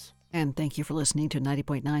NPR News. And thank you for listening to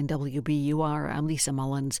 90.9 WBUR. I'm Lisa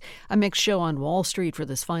Mullins. A mixed show on Wall Street for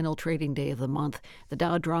this final trading day of the month. The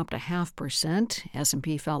Dow dropped 0.5%.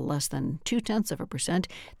 S&P fell less than 0.2%.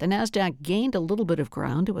 The Nasdaq gained a little bit of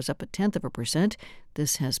ground. It was up 0.1%.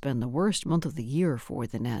 This has been the worst month of the year for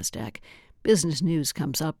the Nasdaq. Business news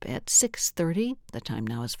comes up at 6:30. The time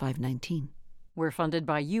now is 5:19. We're funded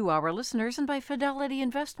by you, our listeners, and by Fidelity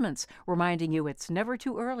Investments, reminding you it's never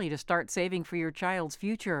too early to start saving for your child's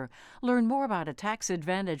future. Learn more about a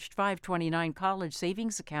tax-advantaged 529 college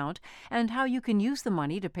savings account and how you can use the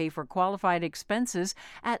money to pay for qualified expenses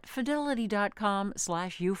at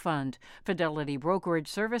fidelity.com/ufund. Fidelity Brokerage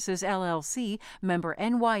Services, LLC, member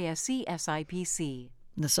NYSE SIPC.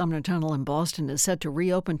 The Sumner Tunnel in Boston is set to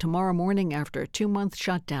reopen tomorrow morning after a 2-month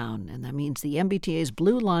shutdown, and that means the MBTA's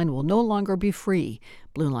Blue Line will no longer be free.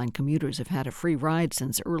 Blue Line commuters have had a free ride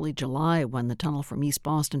since early July when the tunnel from East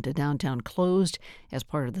Boston to downtown closed as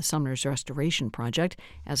part of the Sumner's restoration project.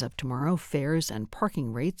 As of tomorrow, fares and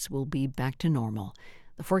parking rates will be back to normal.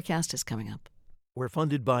 The forecast is coming up. We're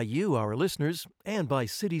funded by you, our listeners, and by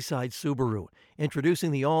Cityside Subaru,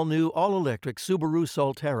 introducing the all-new, all-electric Subaru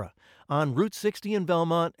Solterra. On Route 60 in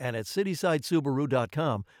Belmont and at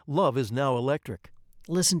citysidesubaru.com, love is now electric.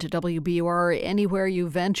 Listen to WBUR anywhere you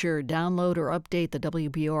venture. Download or update the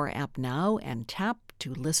WBUR app now and tap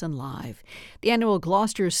to listen live. The annual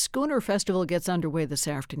Gloucester Schooner Festival gets underway this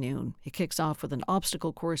afternoon. It kicks off with an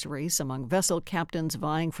obstacle course race among vessel captains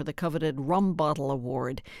vying for the coveted Rum Bottle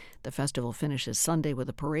Award. The festival finishes Sunday with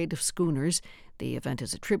a parade of schooners. The event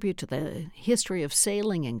is a tribute to the history of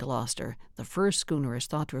sailing in Gloucester. The first schooner is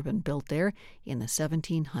thought to have been built there in the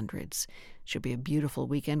 1700s. Should be a beautiful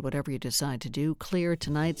weekend, whatever you decide to do. Clear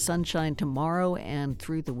tonight, sunshine tomorrow, and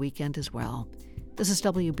through the weekend as well. This is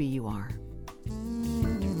WBUR.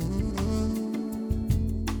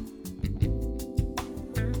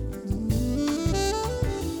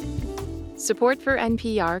 Support for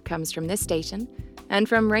NPR comes from this station and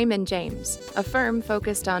from Raymond James, a firm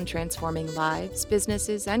focused on transforming lives,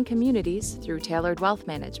 businesses, and communities through tailored wealth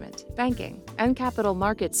management, banking, and capital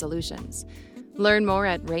market solutions. Learn more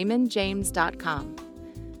at raymondjames.com.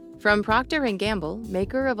 From Procter & Gamble,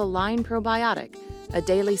 maker of Align Probiotic, a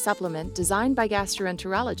daily supplement designed by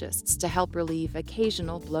gastroenterologists to help relieve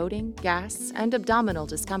occasional bloating, gas, and abdominal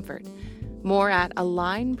discomfort. More at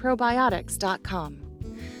alignprobiotics.com.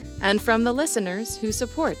 And from the listeners who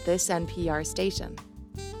support this NPR station.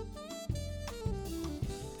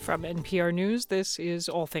 From NPR News, this is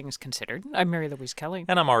All Things Considered. I'm Mary Louise Kelly.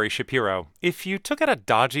 And I'm Ari Shapiro. If you took out a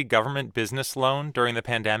dodgy government business loan during the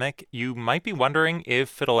pandemic, you might be wondering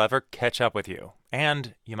if it'll ever catch up with you.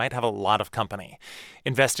 And you might have a lot of company.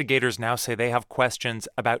 Investigators now say they have questions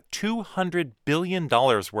about $200 billion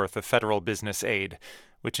worth of federal business aid,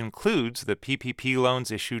 which includes the PPP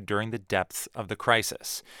loans issued during the depths of the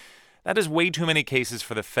crisis. That is way too many cases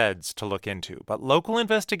for the feds to look into, but local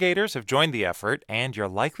investigators have joined the effort, and your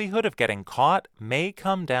likelihood of getting caught may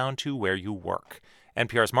come down to where you work.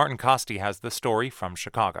 NPR's Martin Costi has the story from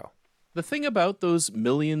Chicago. The thing about those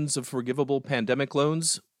millions of forgivable pandemic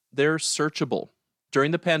loans, they're searchable. During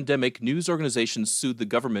the pandemic, news organizations sued the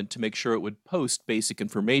government to make sure it would post basic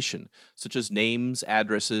information, such as names,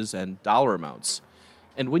 addresses, and dollar amounts.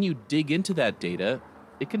 And when you dig into that data,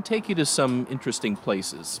 it can take you to some interesting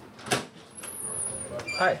places.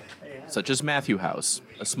 Hi. Such as Matthew House,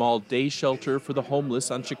 a small day shelter for the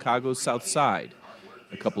homeless on Chicago's South Side.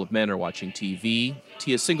 A couple of men are watching TV.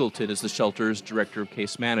 Tia Singleton is the shelter's director of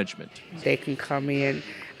case management. They can come in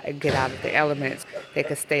and get out of the elements. They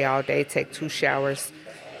can stay all day, take 2 showers,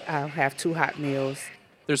 have 2 hot meals.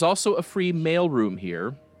 There's also a free mail room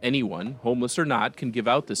here. Anyone, homeless or not, can give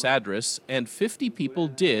out this address, and 50 people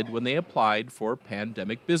did when they applied for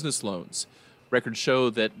pandemic business loans. Records show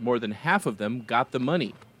that more than half of them got the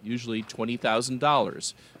money, usually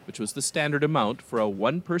 $20,000, which was the standard amount for a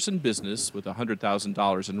one-person business with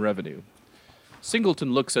 $100,000 in revenue.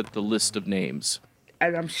 Singleton looks at the list of names.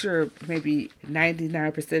 And I'm sure maybe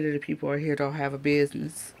 99% of the people are here don't have a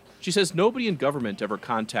business. She says nobody in government ever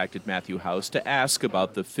contacted Matthew House to ask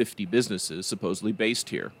about the 50 businesses supposedly based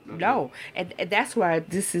here. No, and that's why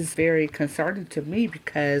this is very concerning to me,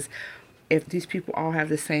 because if these people all have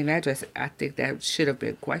the same address, I think that should have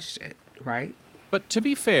been questioned, right? But to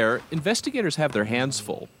be fair, investigators have their hands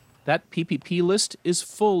full. That PPP list is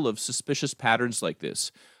full of suspicious patterns like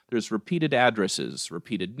this. There's repeated addresses,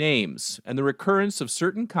 repeated names, and the recurrence of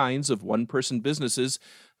certain kinds of one-person businesses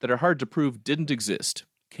that are hard to prove didn't exist.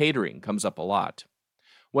 Catering comes up a lot.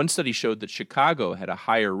 One study showed that Chicago had a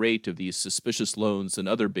higher rate of these suspicious loans than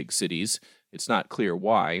other big cities. It's not clear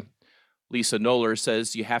why. Lisa Noller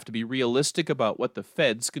says you have to be realistic about what the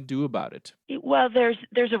feds can do about it. Well,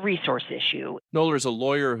 there's a resource issue. Noller is a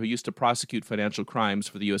lawyer who used to prosecute financial crimes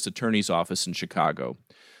for the U.S. Attorney's Office in Chicago.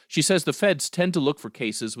 She says the feds tend to look for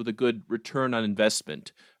cases with a good return on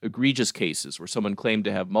investment, egregious cases where someone claimed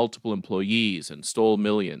to have multiple employees and stole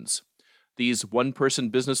millions. These one-person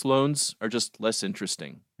business loans are just less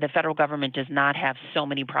interesting. The federal government does not have so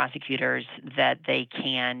many prosecutors that they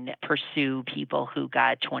can pursue people who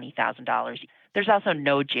got $20,000. There's also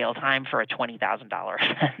no jail time for a $20,000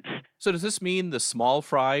 offense. So does this mean the small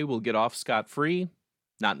fry will get off scot-free?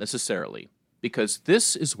 Not necessarily, because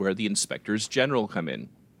this is where the inspectors general come in.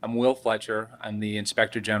 I'm Will Fletcher. I'm the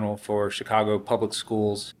Inspector General for Chicago Public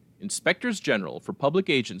Schools. Inspectors General for public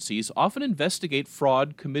agencies often investigate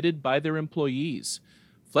fraud committed by their employees.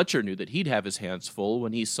 Fletcher knew that he'd have his hands full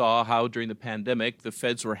when he saw how, during the pandemic, the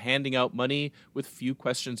feds were handing out money with few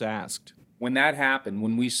questions asked. When that happened,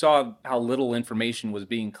 when we saw how little information was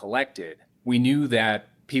being collected, we knew that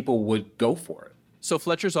people would go for it. So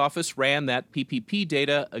Fletcher's office ran that PPP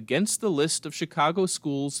data against the list of Chicago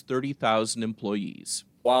schools' 30,000 employees.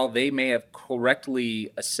 While they may have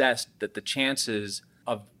correctly assessed that the chances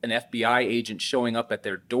of an FBI agent showing up at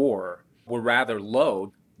their door were rather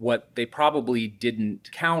low, What they probably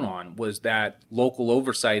didn't count on was that local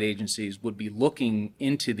oversight agencies would be looking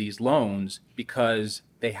into these loans because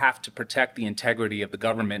they have to protect the integrity of the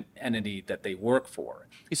government entity that they work for.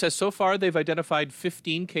 He says so far they've identified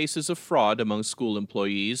 15 cases of fraud among school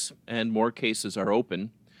employees, and more cases are open.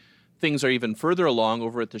 Things are even further along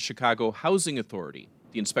over at the Chicago Housing Authority.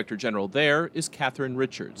 The Inspector General there is Catherine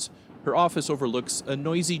Richards. Her office overlooks a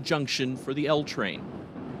noisy junction for the L train.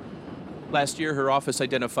 Last year, her office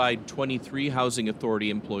identified 23 Housing Authority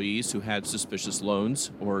employees who had suspicious loans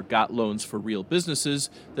or got loans for real businesses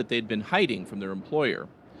that they'd been hiding from their employer.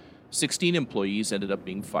 16 employees ended up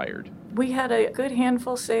being fired. We had a good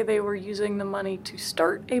handful say they were using the money to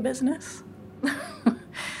start a business.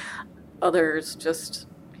 Others just,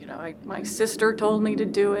 my sister told me to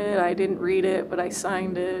do it. I didn't read it, but I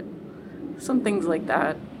signed it. Some things like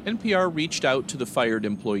that. NPR reached out to the fired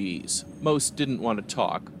employees. Most didn't want to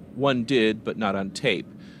talk. One did, but not on tape.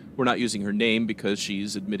 We're not using her name because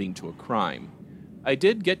she's admitting to a crime. I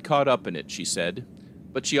did get caught up in it, she said.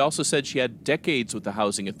 But she also said she had decades with the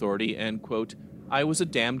Housing Authority and, quote, I was a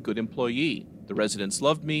damn good employee. The residents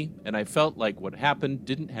loved me, and I felt like what happened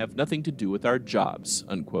didn't have nothing to do with our jobs,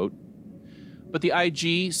 unquote. But the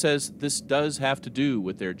IG says this does have to do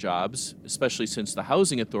with their jobs, especially since the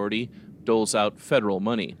Housing Authority doles out federal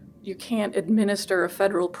money. You can't administer a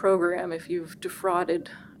federal program if you've defrauded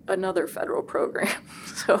another federal program.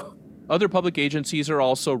 So other public agencies are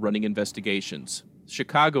also running investigations.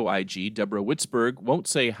 Chicago IG Deborah Witzberg won't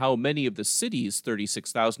say how many of the city's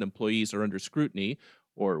 36,000 employees are under scrutiny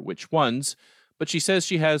or which ones, but she says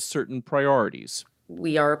she has certain priorities.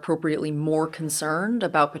 We are appropriately more concerned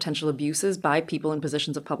about potential abuses by people in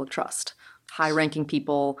positions of public trust. High-ranking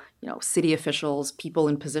people, city officials, people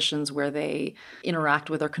in positions where they interact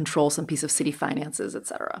with or control some piece of city finances,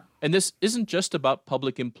 etc. And this isn't just about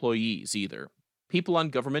public employees either. People on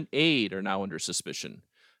government aid are now under suspicion.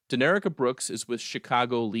 Denerica Brooks is with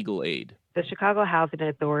Chicago Legal Aid. The Chicago Housing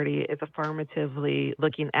Authority is affirmatively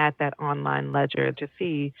looking at that online ledger to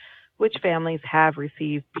see which families have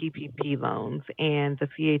received PPP loans, and the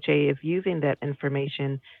CHA is using that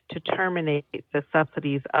information to terminate the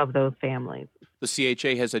subsidies of those families. The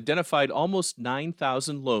CHA has identified almost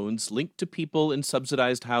 9,000 loans linked to people in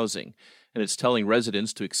subsidized housing, and it's telling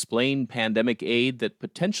residents to explain pandemic aid that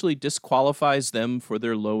potentially disqualifies them for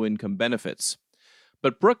their low-income benefits.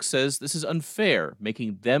 But Brooks says this is unfair,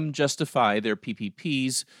 making them justify their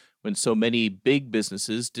PPPs when so many big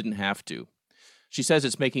businesses didn't have to. She says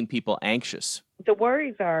it's making people anxious. The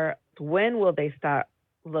worries are, when will they start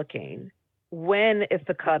looking? When is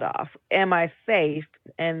the cutoff? Am I safe?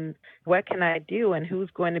 And what can I do? And who's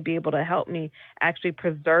going to be able to help me actually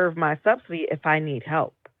preserve my subsidy if I need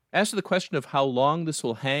help? As to the question of how long this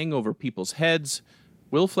will hang over people's heads,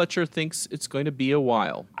 Will Fletcher thinks it's going to be a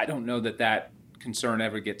while. I don't know that concern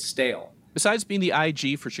ever gets stale. Besides being the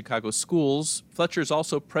IG for Chicago schools, Fletcher is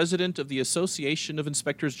also president of the Association of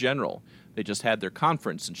Inspectors General. They just had their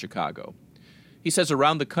conference in Chicago. He says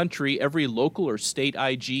around the country, every local or state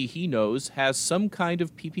IG he knows has some kind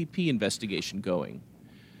of PPP investigation going.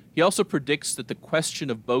 He also predicts that the question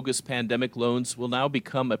of bogus pandemic loans will now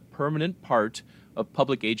become a permanent part of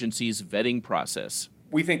public agencies' vetting process.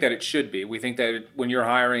 We think that it should be. We think that when you're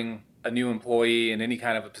hiring a new employee in any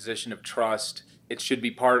kind of a position of trust, it should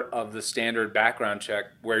be part of the standard background check,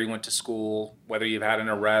 where you went to school, whether you've had an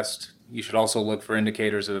arrest. You should also look for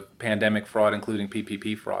indicators of pandemic fraud, including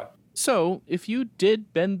PPP fraud. So, if you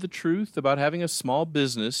did bend the truth about having a small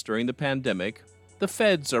business during the pandemic, the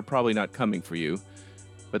feds are probably not coming for you,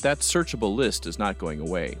 but that searchable list is not going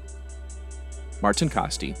away. Martin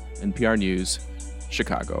Costi, NPR News,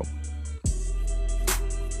 Chicago.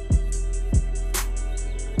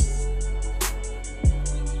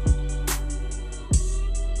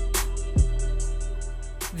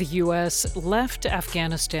 The U.S. left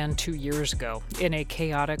Afghanistan 2 years ago in a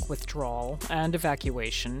chaotic withdrawal and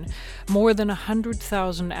evacuation. More than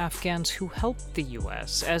 100,000 Afghans who helped the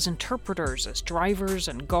U.S. as interpreters, as drivers,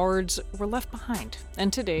 and guards were left behind.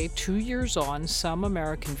 And today, 2 years on, some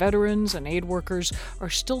American veterans and aid workers are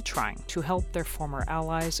still trying to help their former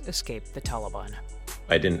allies escape the Taliban.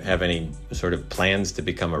 I didn't have any sort of plans to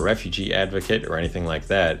become a refugee advocate or anything like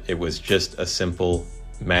that. It was just a simple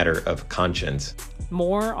matter of conscience.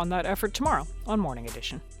 More on that effort tomorrow on Morning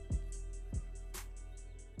Edition.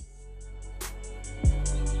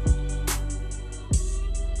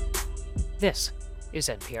 This is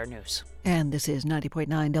NPR News. And this is 90.9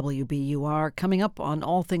 WBUR. Coming up on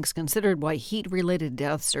All Things Considered, why heat-related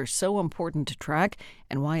deaths are so important to track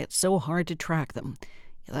and why it's so hard to track them.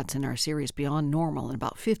 That's in our series Beyond Normal in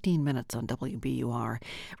about 15 minutes on WBUR.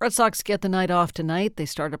 Red Sox get the night off tonight. They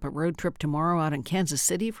start up a road trip tomorrow out in Kansas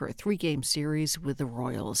City for a 3-game series with the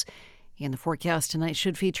Royals. And the forecast tonight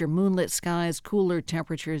should feature moonlit skies, cooler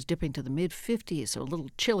temperatures dipping to the mid-50s, so a little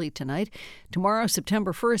chilly tonight. Tomorrow,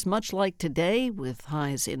 September 1st, much like today, with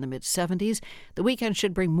highs in the mid-70s. The weekend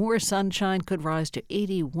should bring more sunshine, could rise to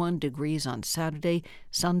 81 degrees on Saturday,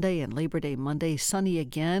 Sunday, and Labor Day Monday. Sunny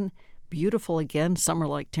again, beautiful again,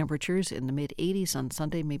 summer-like temperatures in the mid-80s on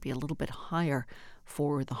Sunday, maybe a little bit higher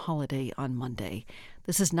for the holiday on Monday.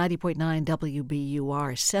 This is 90.9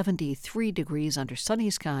 WBUR, 73 degrees under sunny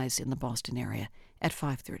skies in the Boston area at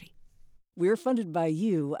 5:30. We're funded by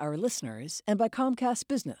you, our listeners, and by Comcast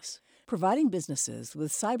Business, providing businesses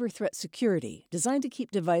with cyber threat security designed to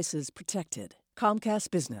keep devices protected.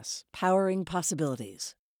 Comcast Business, powering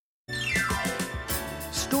possibilities.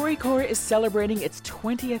 StoryCorps is celebrating its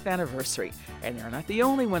 20th anniversary, and they're not the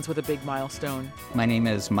only ones with a big milestone. My name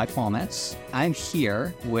is Mike Walnutz. I'm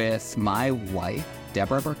here with my wife,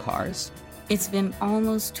 Deborah Burkars. It's been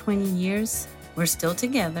almost 20 years. We're still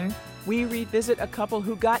together. We revisit a couple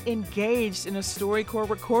who got engaged in a StoryCorps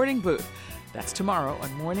recording booth. That's tomorrow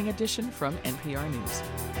on Morning Edition from NPR News.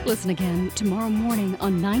 Listen again tomorrow morning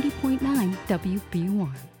on 90.9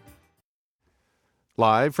 WBUR.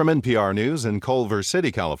 Live from NPR News in Culver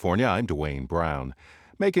City, California, I'm Dwayne Brown.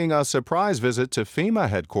 Making a surprise visit to FEMA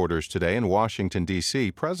headquarters today in Washington,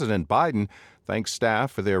 D.C., President Biden thanks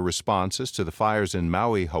staff for their responses to the fires in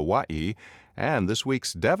Maui, Hawaii, and this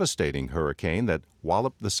week's devastating hurricane that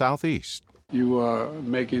walloped the southeast. You are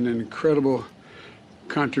making an incredible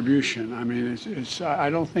contribution. I mean,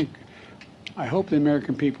 I hope the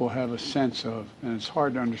American people have a sense of, and it's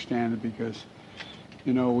hard to understand it because,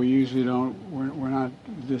 you know, we usually we're not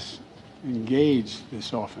this engaged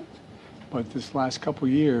this often. But this last couple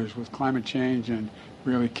of years with climate change and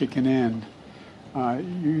really kicking in,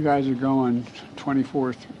 you guys are going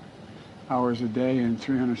 24 hours a day and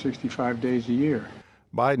 365 days a year.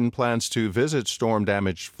 Biden plans to visit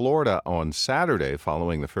storm-damaged Florida on Saturday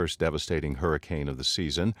following the first devastating hurricane of the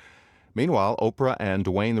season. Meanwhile, Oprah and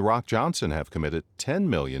Dwayne "The Rock" Johnson have committed $10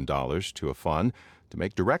 million to a fund to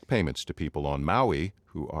make direct payments to people on Maui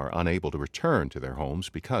who are unable to return to their homes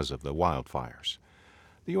because of the wildfires.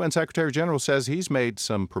 The UN Secretary General says he's made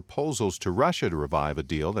some proposals to Russia to revive a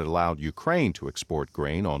deal that allowed Ukraine to export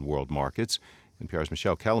grain on world markets. NPR's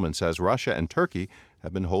Michelle Kellerman says Russia and Turkey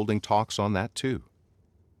have been holding talks on that, too.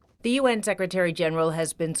 The UN Secretary General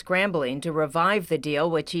has been scrambling to revive the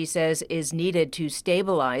deal, which he says is needed to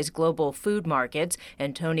stabilize global food markets.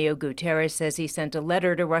 Antonio Guterres says he sent a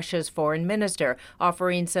letter to Russia's foreign minister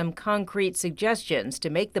offering some concrete suggestions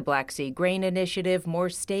to make the Black Sea Grain Initiative more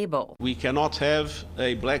stable. We cannot have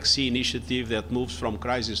a Black Sea initiative that moves from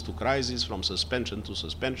crisis to crisis, from suspension to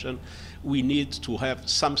suspension. We need to have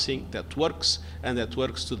something that works and that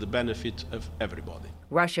works to the benefit of everybody.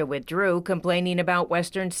 Russia withdrew, complaining about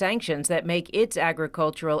Western sanctions that make its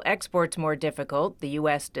agricultural exports more difficult. The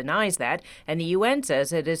U.S. denies that, and the UN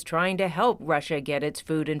says it is trying to help Russia get its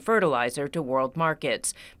food and fertilizer to world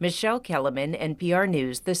markets. Michelle Kellerman, NPR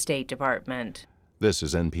News, the State Department. This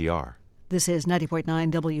is NPR. This is 90.9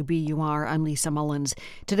 WBUR. I'm Lisa Mullins.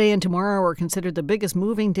 Today and tomorrow are considered the biggest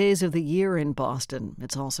moving days of the year in Boston.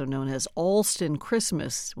 It's also known as Allston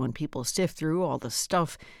Christmas, when people sift through all the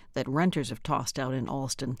stuff that renters have tossed out in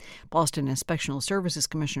Allston. Boston Inspectional Services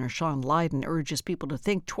Commissioner Sean Lydon urges people to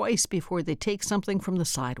think twice before they take something from the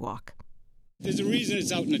sidewalk. There's a reason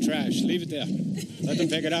it's out in the trash. Leave it there. Let them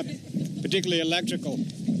pick it up, particularly electrical.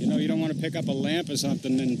 You know, you don't want to pick up a lamp or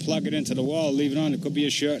something and plug it into the wall, leave it on. It could be a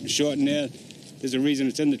short in there. There's a reason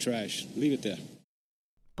it's in the trash. Leave it there.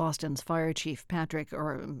 Boston's fire Patrick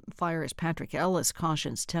Ellis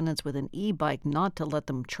cautions tenants with an e-bike not to let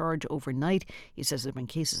them charge overnight. He says there have been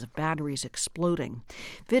cases of batteries exploding.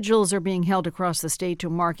 Vigils are being held across the state to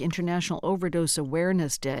mark International Overdose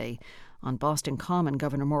Awareness Day. On Boston Common,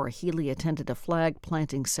 Governor Maura Healey attended a flag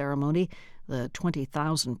planting ceremony. The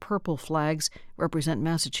 20,000 purple flags represent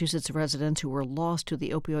Massachusetts residents who were lost to the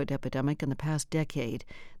opioid epidemic in the past decade.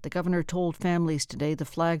 The governor told families today the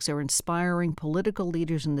flags are inspiring political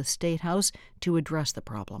leaders in the State House to address the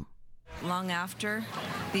problem. Long after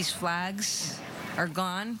these flags are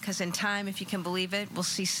gone, because in time, if you can believe it, we'll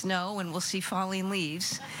see snow and we'll see falling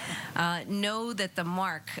leaves. Know that the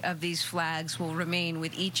mark of these flags will remain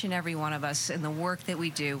with each and every one of us in the work that we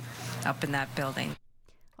do up in that building.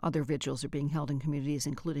 Other vigils are being held in communities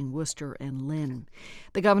including Worcester and Lynn.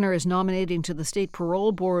 The governor is nominating to the state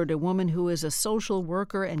parole board a woman who is a social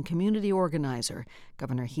worker and community organizer.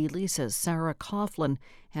 Governor Healy says Sarah Coughlin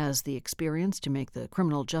has the experience to make the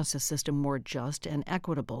criminal justice system more just and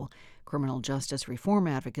equitable. Criminal justice reform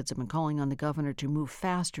advocates have been calling on the governor to move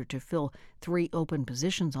faster to fill 3 open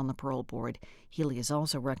positions on the parole board. Healy is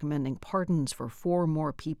also recommending pardons for 4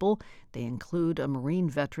 more people. They include a Marine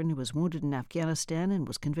veteran who was wounded in Afghanistan and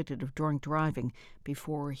was convicted of drunk driving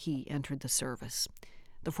before he entered the service.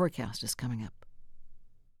 The forecast is coming up.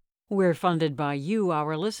 We're funded by you,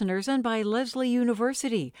 our listeners, and by Leslie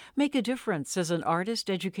University. Make a difference as an artist,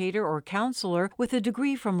 educator, or counselor with a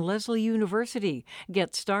degree from Leslie University.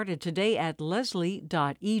 Get started today at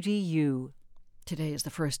leslie.edu. Today is the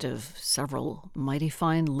first of several mighty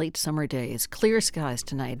fine late summer days. Clear skies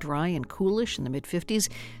tonight, dry and coolish in the mid-50s.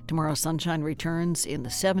 Tomorrow, sunshine returns in the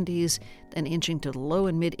 70s, then inching to the low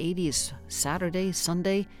and mid-80s Saturday,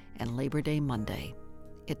 Sunday, and Labor Day Monday.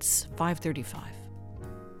 It's 5:35.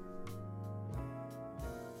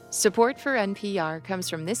 Support for NPR comes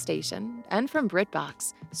from this station and from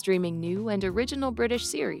BritBox, streaming new and original British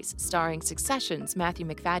series starring Succession's Matthew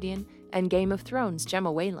McFadden and Game of Thrones'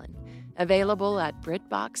 Gemma Whelan. Available at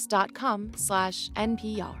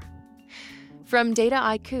BritBox.com/NPR. From Data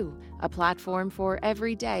IQ, a platform for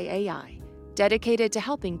everyday AI, dedicated to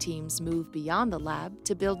helping teams move beyond the lab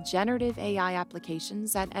to build generative AI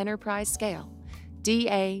applications at enterprise scale.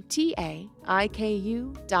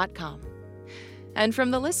 DATAIKU.com. And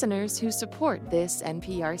from the listeners who support this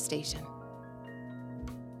NPR station.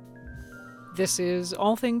 This is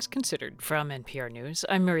All Things Considered from NPR News.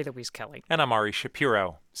 I'm Mary Louise Kelly. And I'm Ari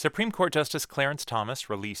Shapiro. Supreme Court Justice Clarence Thomas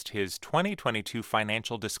released his 2022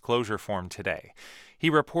 financial disclosure form today. He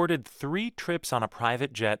reported 3 trips on a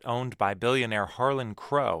private jet owned by billionaire Harlan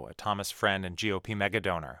Crow, a Thomas friend and GOP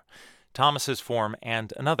megadonor. Thomas's form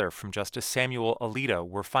and another from Justice Samuel Alito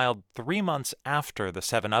were filed 3 months after the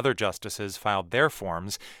 7 other justices filed their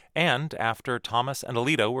forms and after Thomas and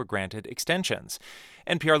Alito were granted extensions.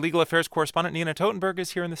 NPR Legal Affairs correspondent Nina Totenberg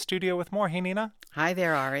is here in the studio with more. Hey, Nina. Hi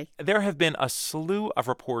there, Ari. There have been a slew of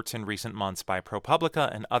reports in recent months by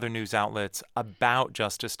ProPublica and other news outlets about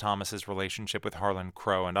Justice Thomas's relationship with Harlan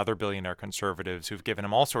Crow and other billionaire conservatives who've given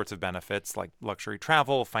him all sorts of benefits like luxury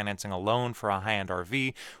travel, financing a loan for a high-end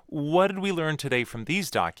RV. What did we learn today from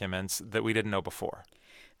these documents that we didn't know before?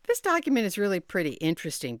 This document is really pretty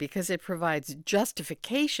interesting because it provides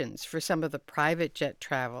justifications for some of the private jet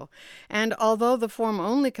travel. And although the form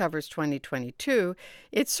only covers 2022,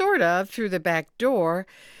 it sort of, through the back door,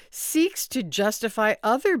 seeks to justify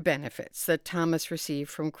other benefits that Thomas received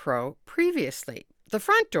from Crow previously. The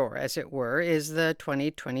front door, as it were, is the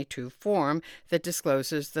 2022 form that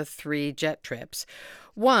discloses the 3 jet trips.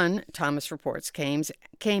 One, Thomas reports,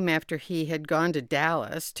 came after he had gone to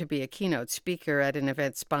Dallas to be a keynote speaker at an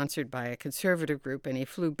event sponsored by a conservative group, and he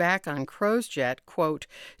flew back on Crow's jet, quote,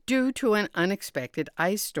 due to an unexpected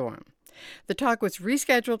ice storm. The talk was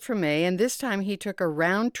rescheduled for May, and this time he took a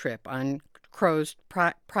round trip on Crow's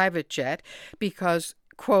private jet because,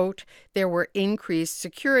 quote, there were increased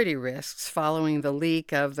security risks following the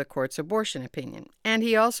leak of the court's abortion opinion. And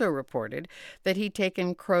he also reported that he'd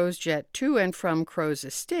taken Crow's jet to and from Crow's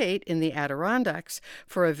estate in the Adirondacks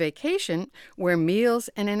for a vacation where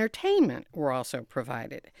meals and entertainment were also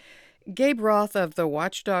provided. Gabe Roth of the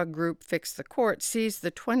watchdog group Fix the Court sees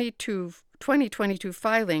the 2022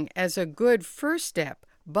 filing as a good first step,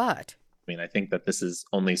 but... I think that this is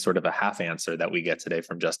only sort of a half answer that we get today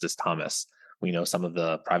from Justice Thomas. We know some of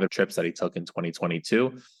the private trips that he took in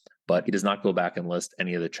 2022, but he does not go back and list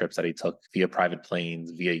any of the trips that he took via private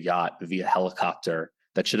planes, via yacht, via helicopter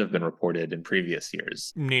that should have been reported in previous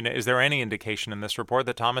years. Nina, is there any indication in this report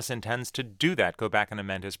that Thomas intends to do that, go back and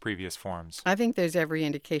amend his previous forms? I think there's every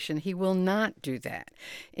indication he will not do that.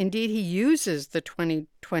 Indeed, he uses the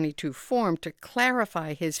 2022 form to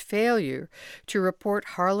clarify his failure to report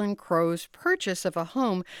Harlan Crow's purchase of a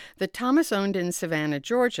home that Thomas owned in Savannah,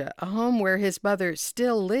 Georgia, a home where his mother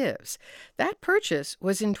still lives. That purchase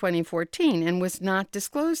was in 2014 and was not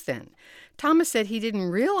disclosed then. Thomas said he didn't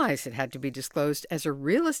realize it had to be disclosed as a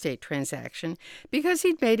real estate transaction because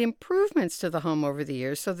he'd made improvements to the home over the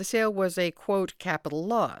years, so the sale was a, quote, capital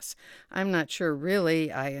loss. I'm not sure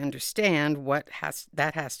really I understand what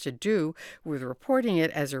that has to do with reporting it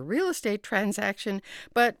as a real estate transaction,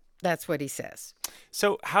 but that's what he says.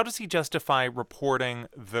 So how does he justify reporting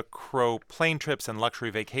the Crow plane trips and luxury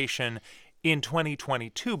vacation in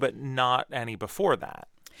 2022, but not any before that?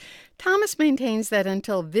 Thomas maintains that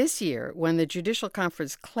until this year, when the Judicial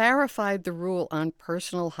Conference clarified the rule on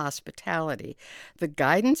personal hospitality, the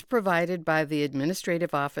guidance provided by the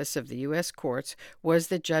Administrative Office of the U.S. Courts was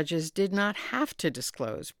that judges did not have to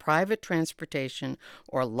disclose private transportation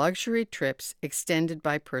or luxury trips extended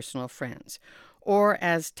by personal friends. Or,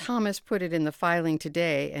 as Thomas put it in the filing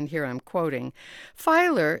today, and here I'm quoting,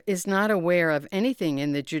 "Filer is not aware of anything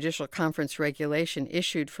in the Judicial Conference regulation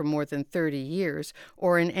issued for more than 30 years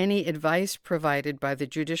or in any advice provided by the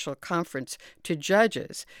Judicial Conference to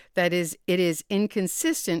judges that it is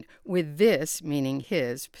inconsistent with this," meaning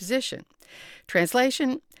his, "position."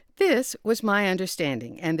 Translation, this was my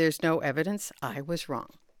understanding, and there's no evidence I was wrong.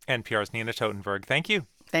 NPR's Nina Totenberg. Thank you.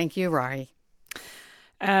 Thank you, Rari.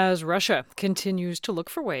 As Russia continues to look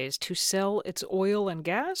for ways to sell its oil and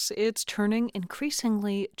gas, it's turning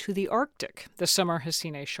increasingly to the Arctic. The summer has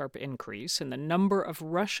seen a sharp increase in the number of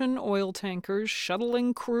Russian oil tankers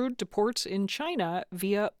shuttling crude to ports in China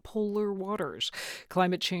via polar waters.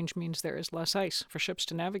 Climate change means there is less ice for ships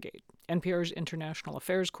to navigate. NPR's international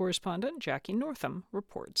affairs correspondent Jackie Northam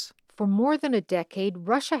reports. For more than a decade,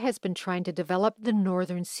 Russia has been trying to develop the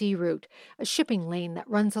Northern Sea Route, a shipping lane that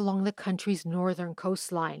runs along the country's northern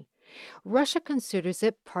coastline. Russia considers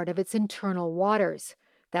it part of its internal waters.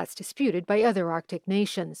 That's disputed by other Arctic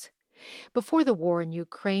nations. Before the war in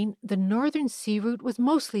Ukraine, the Northern Sea Route was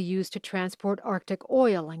mostly used to transport Arctic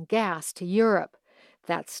oil and gas to Europe.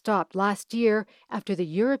 That stopped last year after the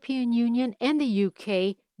European Union and the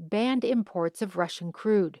UK banned imports of Russian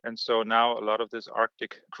crude. And so now a lot of this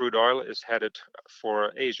Arctic crude oil is headed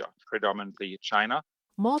for Asia, predominantly China.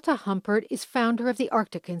 Malte Humpert is founder of the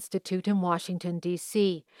Arctic Institute in Washington,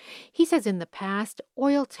 D.C. He says in the past,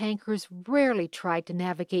 oil tankers rarely tried to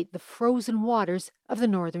navigate the frozen waters of the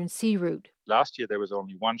Northern Sea Route. Last year, there was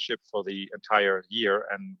only one ship for the entire year,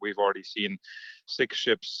 and we've already seen 6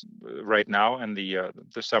 ships right now, and the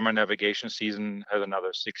summer navigation season has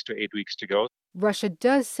another 6 to 8 weeks to go. Russia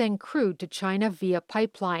does send crude to China via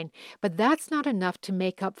pipeline, but that's not enough to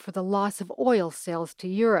make up for the loss of oil sales to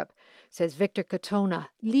Europe, says Victor Katona,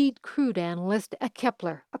 lead crude analyst at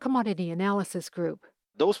Kepler, a commodity analysis group.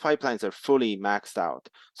 Those pipelines are fully maxed out,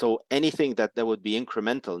 so anything that would be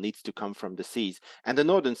incremental needs to come from the seas, and the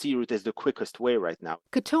Northern Sea Route is the quickest way right now.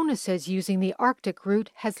 Katona says using the Arctic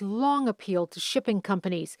route has long appealed to shipping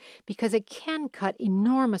companies because it can cut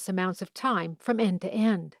enormous amounts of time from end to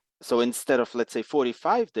end. So instead of, let's say,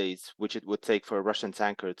 45 days, which it would take for a Russian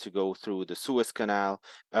tanker to go through the Suez Canal,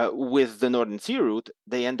 with the Northern Sea Route,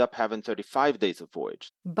 they end up having 35 days of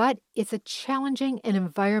voyage. But it's a challenging and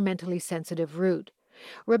environmentally sensitive route.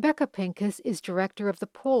 Rebecca Pincus is director of the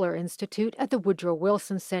Polar Institute at the Woodrow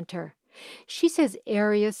Wilson Center. She says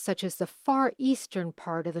areas such as the far eastern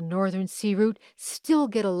part of the Northern Sea Route still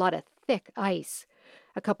get a lot of thick ice.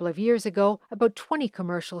 A couple of years ago, about 20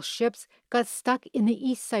 commercial ships got stuck in the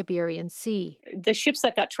East Siberian Sea. The ships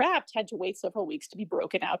that got trapped had to wait several weeks to be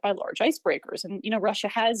broken out by large icebreakers. And, Russia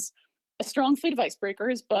has a strong fleet of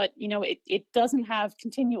icebreakers, but, it doesn't have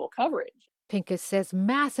continual coverage. Pincus says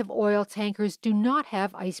massive oil tankers do not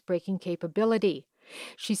have icebreaking capability.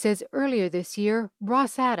 She says earlier this year,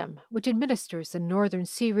 Rosatom, which administers the Northern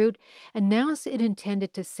Sea Route, announced it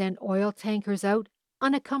intended to send oil tankers out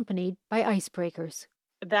unaccompanied by icebreakers.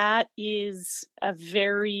 That is a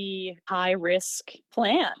very high-risk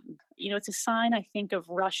plan. It's a sign, I think, of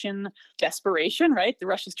Russian desperation, right? The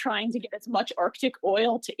Russia's trying to get as much Arctic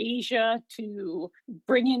oil to Asia to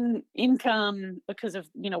bring in income because of,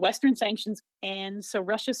 Western sanctions. And so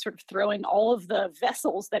Russia's sort of throwing all of the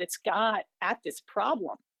vessels that it's got at this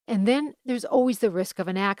problem. And then there's always the risk of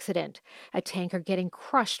an accident, a tanker getting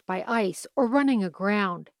crushed by ice or running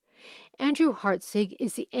aground. Andrew Hartzig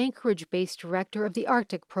is the Anchorage-based director of the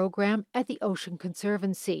Arctic program at the Ocean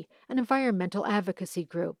Conservancy, an environmental advocacy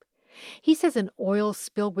group. He says an oil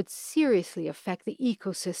spill would seriously affect the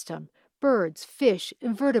ecosystem, birds, fish,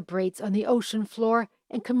 invertebrates on the ocean floor,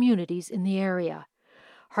 and communities in the area.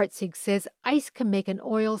 Hartzig says ice can make an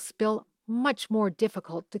oil spill much more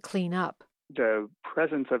difficult to clean up. The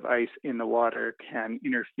presence of ice in the water can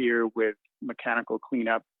interfere with mechanical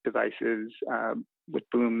cleanup devices, with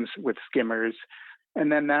booms, with skimmers. And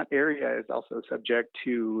then that area is also subject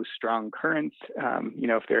to strong currents.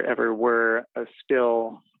 If there ever were a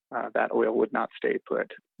spill, that oil would not stay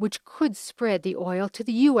put. Which could spread the oil to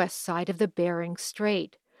the U.S. side of the Bering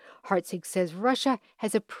Strait. Hartzig says Russia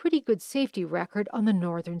has a pretty good safety record on the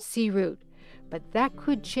Northern Sea Route. But that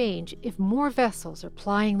could change if more vessels are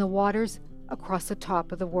plying the waters across the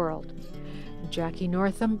top of the world. Jackie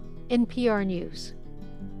Northam, NPR News.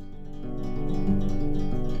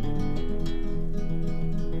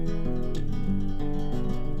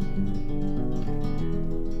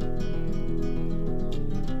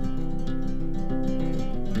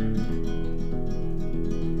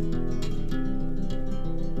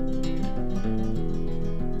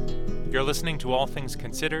 You're listening to All Things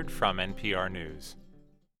Considered from NPR News.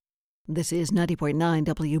 This is 90.9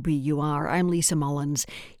 WBUR. I'm Lisa Mullins.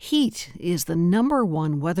 Heat is the number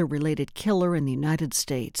one weather-related killer in the United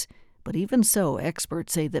States. But even so,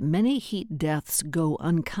 experts say that many heat deaths go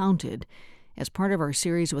uncounted. As part of our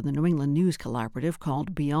series with the New England News Collaborative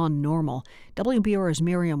called Beyond Normal, WBUR's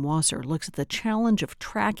Miriam Wasser looks at the challenge of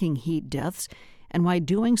tracking heat deaths and why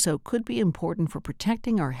doing so could be important for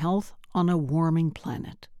protecting our health on a warming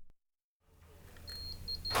planet.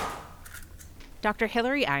 Dr.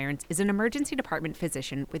 Hillary Irons is an emergency department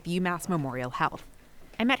physician with UMass Memorial Health.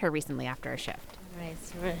 I met her recently after a shift. All right,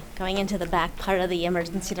 so we're going into the back part of the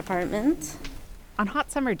emergency department. On hot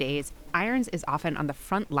summer days, Irons is often on the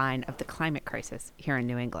front line of the climate crisis here in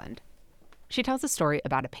New England. She tells a story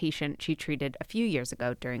about a patient she treated a few years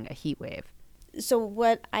ago during a heat wave. So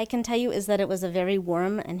what I can tell you is that it was a very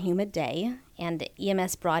warm and humid day, and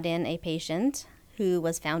EMS brought in a patient who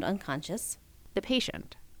was found unconscious. The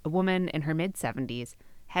patient, a woman in her mid-70s,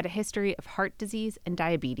 had a history of heart disease and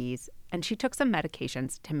diabetes, and she took some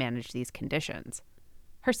medications to manage these conditions.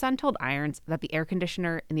 Her son told Irons that the air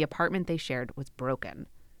conditioner in the apartment they shared was broken,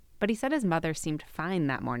 but he said his mother seemed fine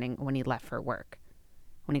that morning when he left for work.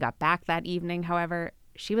 When he got back that evening, however,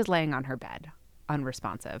 she was laying on her bed,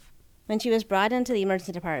 unresponsive. When she was brought into the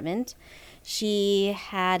emergency department, she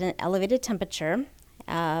had an elevated temperature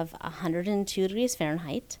of 102 degrees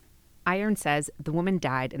Fahrenheit. Irons says the woman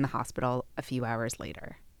died in the hospital a few hours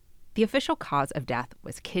later. The official cause of death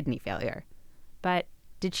was kidney failure. But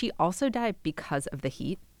did she also die because of the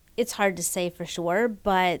heat? It's hard to say for sure,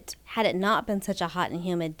 but had it not been such a hot and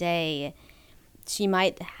humid day, she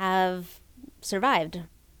might have survived.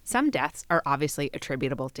 Some deaths are obviously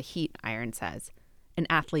attributable to heat, Irons says. An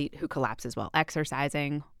athlete who collapses while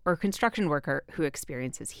exercising, or a construction worker who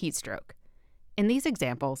experiences heat stroke. In these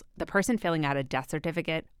examples, the person filling out a death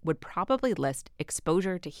certificate would probably list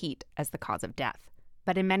exposure to heat as the cause of death.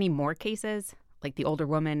 But in many more cases, like the older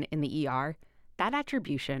woman in the ER, that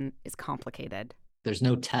attribution is complicated. There's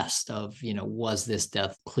no test of, was this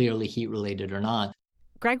death clearly heat-related or not?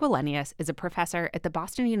 Greg Wallenius is a professor at the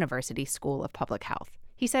Boston University School of Public Health.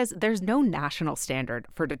 He says there's no national standard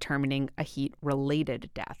for determining a heat-related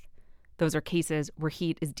death. Those are cases where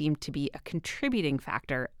heat is deemed to be a contributing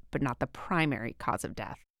factor, but not the primary cause of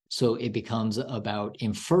death. So it becomes about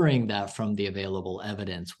inferring that from the available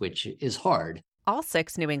evidence, which is hard. All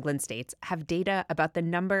 6 New England states have data about the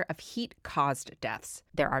number of heat-caused deaths.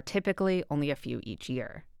 There are typically only a few each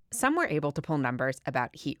year. Some were able to pull numbers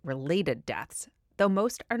about heat-related deaths, though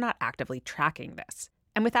most are not actively tracking this.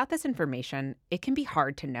 And without this information, it can be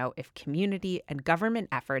hard to know if community and government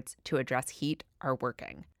efforts to address heat are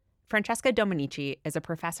working. Francesca Dominici is a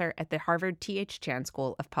professor at the Harvard T.H. Chan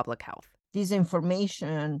School of Public Health. This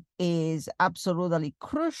information is absolutely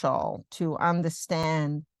crucial to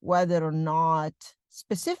understand whether or not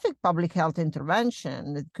specific public health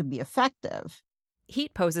intervention that could be effective.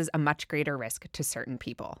 Heat poses a much greater risk to certain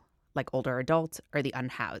people, like older adults or the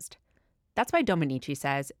unhoused. That's why Dominici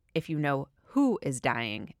says if you know who is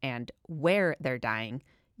dying and where they're dying,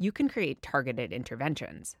 you can create targeted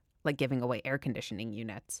interventions, like giving away air conditioning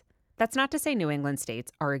units. That's not to say New England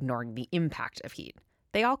states are ignoring the impact of heat.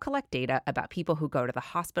 They all collect data about people who go to the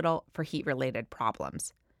hospital for heat-related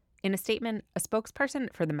problems. In a statement, a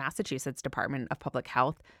spokesperson for the Massachusetts Department of Public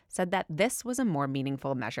Health said that this was a more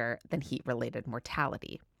meaningful measure than heat-related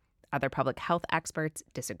mortality. Other public health experts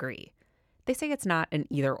disagree. They say it's not an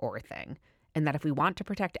either-or thing, and that if we want to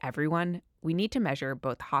protect everyone, we need to measure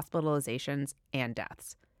both hospitalizations and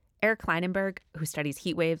deaths. Eric Kleinenberg, who studies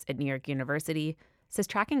heat waves at New York University, says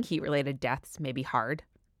tracking heat-related deaths may be hard,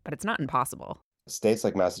 but it's not impossible. States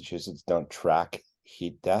like Massachusetts don't track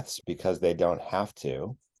heat deaths because they don't have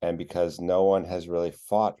to, and because no one has really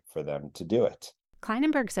fought for them to do it.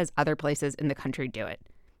 Kleinenberg says other places in the country do it,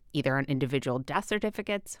 either on individual death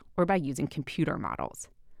certificates or by using computer models.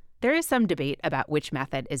 There is some debate about which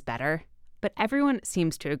method is better, but everyone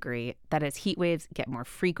seems to agree that as heat waves get more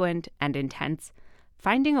frequent and intense,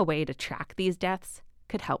 finding a way to track these deaths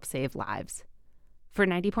could help save lives. For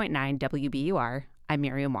 90.9 WBUR, I'm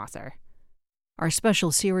Miriam Wasser. Our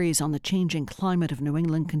special series on the changing climate of New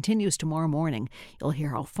England continues tomorrow morning. You'll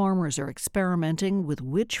hear how farmers are experimenting with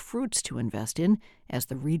which fruits to invest in as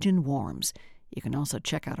the region warms. You can also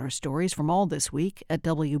check out our stories from all this week at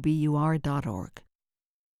WBUR.org.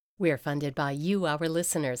 We're funded by you, our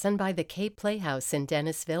listeners, and by the Cape Playhouse in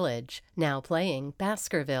Dennis Village. Now playing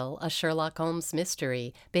Baskerville, a Sherlock Holmes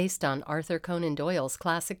mystery based on Arthur Conan Doyle's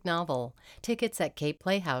classic novel. Tickets at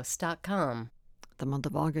capeplayhouse.com. The month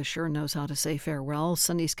of August sure knows how to say farewell.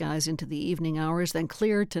 Sunny skies into the evening hours, then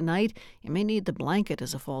clear tonight. You may need the blanket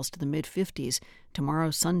as it falls to the mid-50s.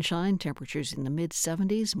 Tomorrow, sunshine, temperatures in the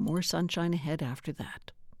mid-70s. More sunshine ahead after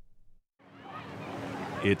that.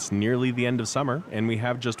 It's nearly the end of summer, and we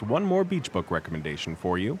have just one more beach book recommendation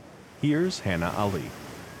for you. Here's Hannah Ali.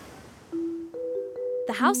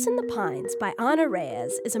 The House in the Pines by Ana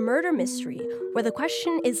Reyes is a murder mystery where the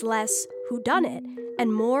question is less who done it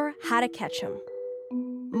and more how to catch him.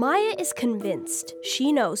 Maya is convinced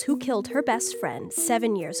she knows who killed her best friend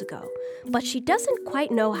 7 years ago, but she doesn't quite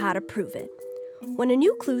know how to prove it. When a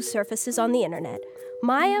new clue surfaces on the internet,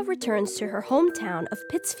 Maya returns to her hometown of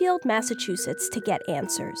Pittsfield, Massachusetts to get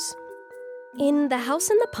answers. In The House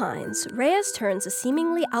in the Pines, Reyes turns a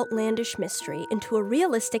seemingly outlandish mystery into a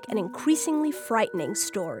realistic and increasingly frightening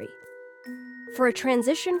story. For a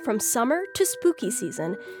transition from summer to spooky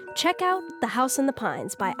season, check out The House in the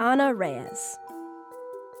Pines by Ana Reyes.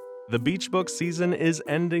 The beach book season is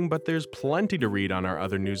ending, but there's plenty to read on our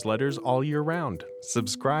other newsletters all year round.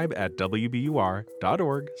 Subscribe at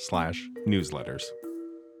wbur.org/newsletters.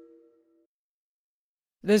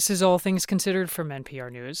 This is All Things Considered from NPR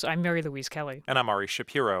News. I'm Mary Louise Kelly. And I'm Ari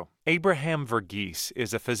Shapiro. Abraham Verghese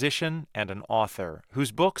is a physician and an author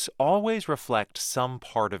whose books always reflect some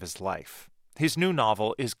part of his life. His new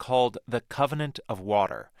novel is called The Covenant of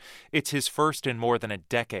Water. It's his first in more than a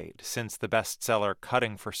decade since the bestseller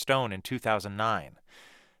Cutting for Stone in 2009.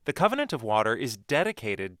 The Covenant of Water is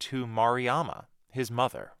dedicated to Mariama, his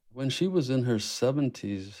mother. When she was in her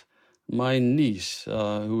 70s, my niece,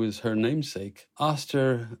 who is her namesake, asked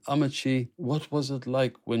her, Amachi, what was it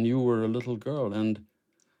like when you were a little girl? And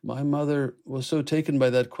my mother was so taken by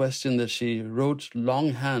that question that she wrote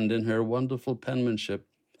longhand in her wonderful penmanship,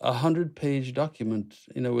 100-page document,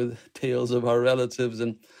 with tales of our relatives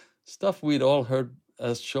and stuff we'd all heard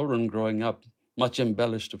as children growing up, much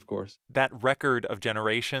embellished, of course. That record of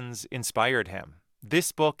generations inspired him.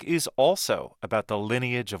 This book is also about the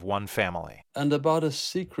lineage of one family. And about a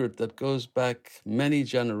secret that goes back many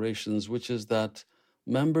generations, which is that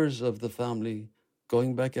members of the family,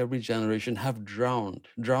 going back every generation, have drowned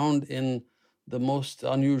in the most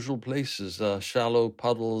unusual places, shallow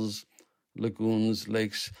puddles, lagoons,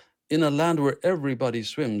 lakes, in a land where everybody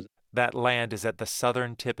swims. That land is at the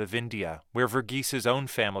southern tip of India, where Verghese's own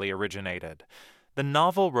family originated. The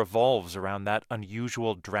novel revolves around that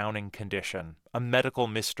unusual drowning condition, a medical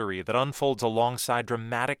mystery that unfolds alongside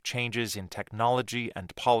dramatic changes in technology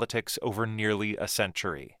and politics over nearly a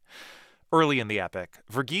century. Early in the epic,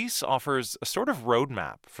 Verghese offers a sort of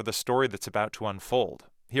roadmap for the story that's about to unfold.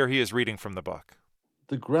 Here he is reading from the book.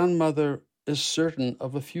 The grandmother is certain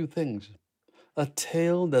of a few things. A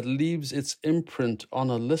tale that leaves its imprint on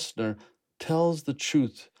a listener tells the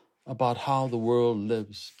truth about how the world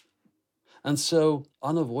lives. And so,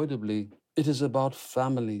 unavoidably, it is about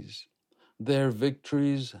families, their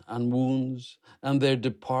victories and wounds, and their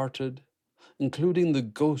departed, including the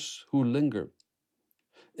ghosts who linger.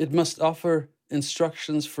 It must offer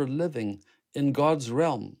instructions for living in God's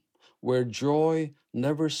realm, where joy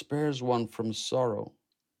never spares one from sorrow.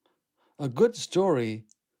 A good story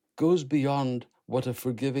goes beyond what a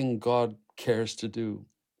forgiving God cares to do.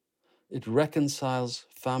 It reconciles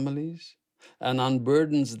families and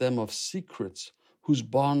unburdens them of secrets whose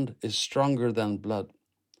bond is stronger than blood.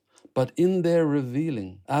 But in their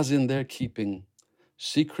revealing, as in their keeping,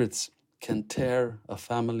 secrets can tear a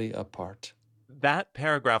family apart. That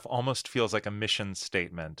paragraph almost feels like a mission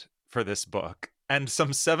statement for this book. And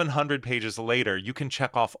some 700 pages later, you can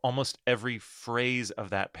check off almost every phrase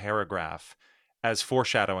of that paragraph as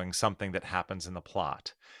foreshadowing something that happens in the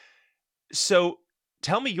plot. So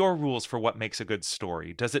tell me your rules for what makes a good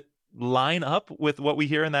story. Does it line up with what we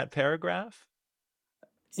hear in that paragraph?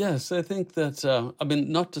 Yes, I think that,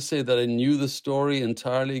 not to say that I knew the story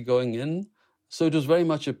entirely going in, so it was very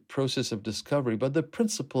much a process of discovery, but the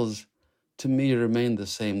principles to me remain the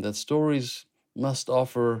same, that stories must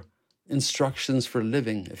offer instructions for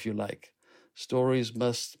living, if you like. Stories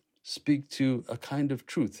must speak to a kind of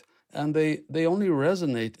truth, and they only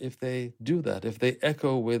resonate if they do that, if they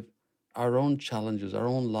echo with our own challenges, our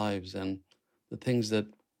own lives, and the things that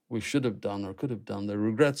we should have done or could have done, the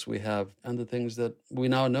regrets we have, and the things that we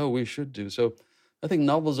now know we should do. So I think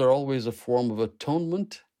novels are always a form of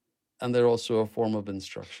atonement, and they're also a form of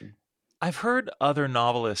instruction. I've heard other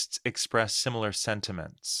novelists express similar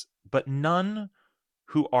sentiments, but none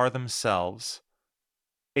who are themselves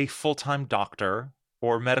a full-time doctor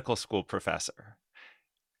or medical school professor.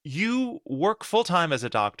 You work full-time as a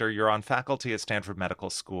doctor, you're on faculty at Stanford Medical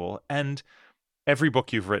School, and every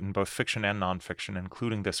book you've written, both fiction and nonfiction,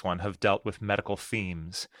 including this one, have dealt with medical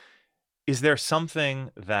themes. Is there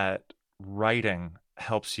something that writing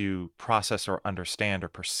helps you process or understand or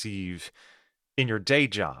perceive in your day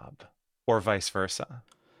job, or vice versa?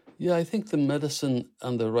 Yeah, I think the medicine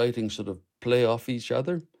and the writing sort of play off each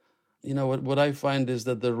other. You know, what I find is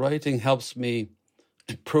that the writing helps me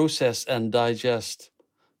process and digest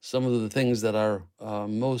some of the things that are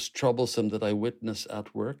most troublesome that I witness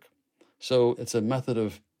at work. So it's a method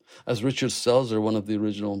of, as Richard Selzer, one of the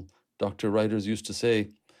original doctor writers, used to say,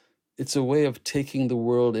 it's a way of taking the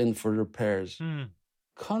world in for repairs.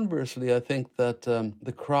 Conversely, I think that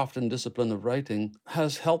the craft and discipline of writing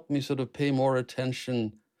has helped me sort of pay more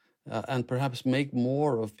attention and perhaps make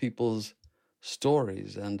more of people's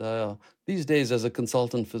stories. And these days, as a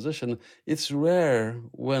consultant physician, it's rare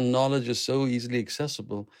when knowledge is so easily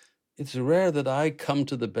accessible. It's rare that I come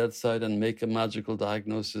to the bedside and make a magical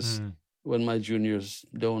diagnosis when my juniors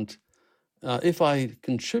don't. If I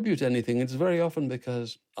contribute anything, it's very often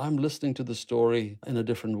because I'm listening to the story in a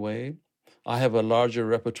different way. I have a larger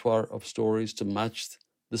repertoire of stories to match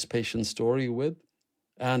this patient's story with,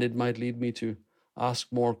 and it might lead me to ask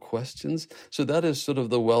more questions. So that is sort of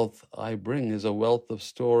the wealth I bring, is a wealth of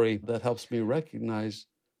story that helps me recognize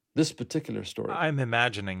this particular story. I'm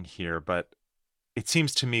imagining here, but it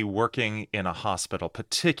seems to me working in a hospital,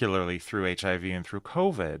 particularly through HIV and through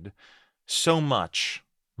COVID, so much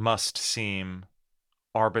must seem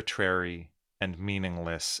arbitrary and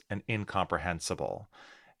meaningless and incomprehensible.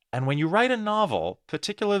 And when you write a novel,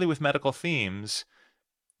 particularly with medical themes,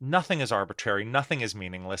 nothing is arbitrary, nothing is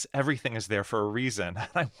meaningless, everything is there for a reason. And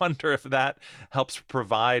I wonder if that helps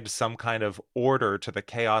provide some kind of order to the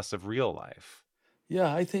chaos of real life.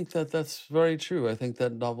 Yeah, I think that that's very true. I think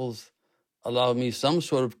that novels allow me some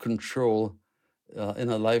sort of control in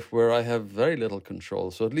a life where I have very little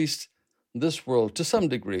control. So at least this world, to some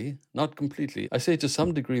degree, not completely. I say to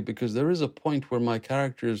some degree because there is a point where my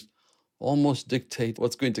characters almost dictate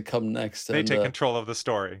what's going to come next. They take control of the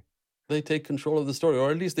story. They take control of the story,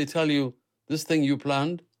 or at least they tell you, this thing you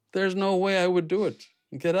planned, there's no way I would do it.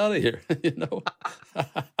 Get out of here, you know?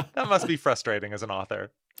 That must be frustrating as an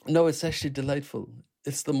author. No, it's actually delightful.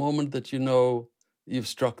 It's the moment that you know you've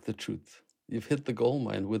struck the truth. You've hit the gold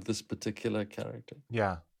mine with this particular character.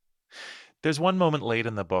 Yeah. There's one moment late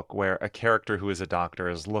in the book where a character who is a doctor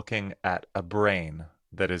is looking at a brain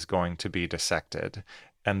that is going to be dissected,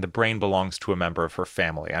 and the brain belongs to a member of her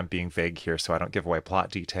family. I'm being vague here, so I don't give away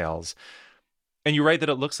plot details. And you write that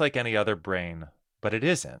it looks like any other brain, but it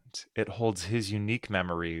isn't. It holds his unique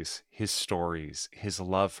memories, his stories, his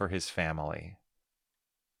love for his family.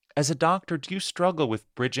 As a doctor, do you struggle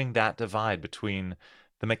with bridging that divide between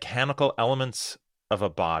the mechanical elements of a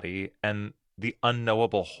body and the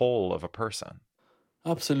unknowable whole of a person?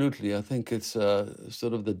 Absolutely. I think it's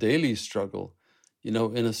sort of the daily struggle. You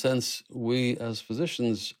know, in a sense, we as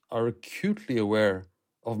physicians are acutely aware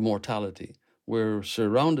of mortality. We're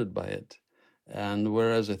surrounded by it. And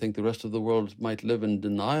whereas I think the rest of the world might live in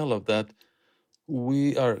denial of that,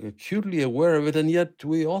 we are acutely aware of it. And yet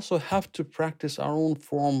we also have to practice our own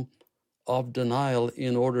form of denial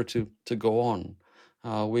in order to go on.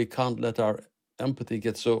 We can't let our empathy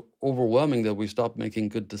get so overwhelming that we stop making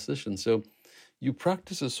good decisions. So you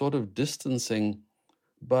practice a sort of distancing,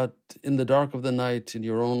 but in the dark of the night, in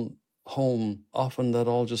your own home, often that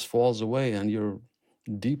all just falls away and you're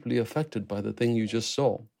deeply affected by the thing you just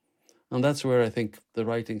saw. And that's where I think the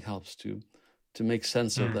writing helps to make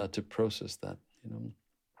sense of that, to process that. You know,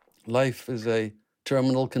 life is a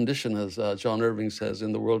terminal condition, as John Irving says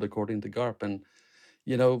in The World According to Garp. And,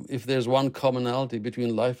 you know, if there's one commonality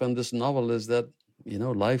between life and this novel is that, you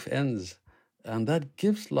know, life ends. And that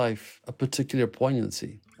gives life a particular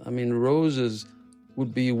poignancy. I mean, roses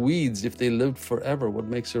would be weeds if they lived forever. What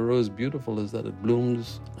makes a rose beautiful is that it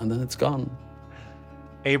blooms and then it's gone.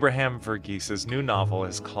 Abraham Verghese's new novel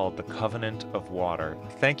is called The Covenant of Water.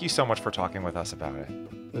 Thank you so much for talking with us about it.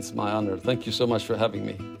 It's my honor. Thank you so much for having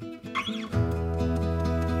me.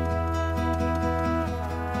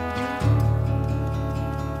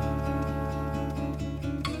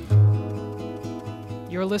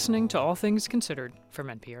 You're listening to All Things Considered from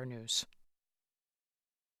NPR News.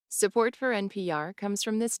 Support for NPR comes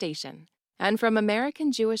from this station and from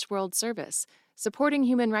American Jewish World Service, supporting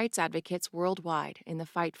human rights advocates worldwide in the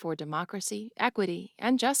fight for democracy, equity,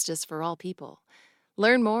 and justice for all people.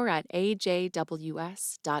 Learn more at ajws.org.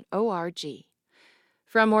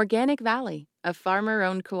 From Organic Valley, a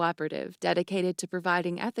farmer-owned cooperative dedicated to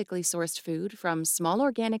providing ethically sourced food from small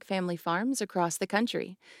organic family farms across the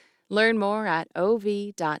country. Learn more at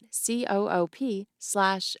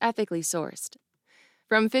ov.coop/ethically sourced.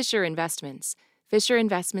 From Fisher Investments, Fisher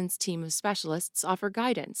Investments' team of specialists offer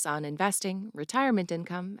guidance on investing, retirement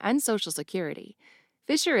income, and Social Security.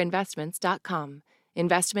 FisherInvestments.com.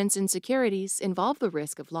 Investments in securities involve the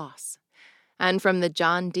risk of loss. And from the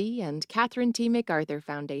John D. and Catherine T. MacArthur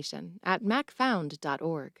Foundation at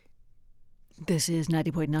macfound.org. This is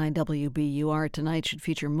 90.9 WBUR. Tonight should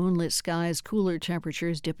feature moonlit skies, cooler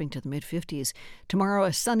temperatures dipping to the mid-50s. Tomorrow,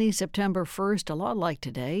 a sunny September 1st, a lot like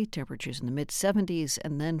today, temperatures in the mid-70s.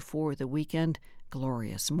 And then for the weekend,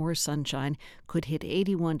 glorious. More sunshine, could hit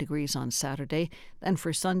 81 degrees on Saturday. Then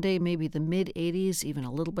for Sunday, maybe the mid-80s, even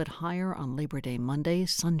a little bit higher on Labor Day Monday.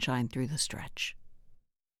 Sunshine through the stretch.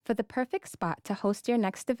 For the perfect spot to host your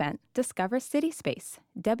next event, discover City Space,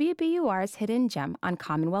 WBUR's hidden gem on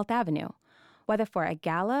Commonwealth Avenue. Whether for a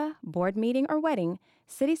gala, board meeting, or wedding,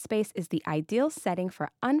 City Space is the ideal setting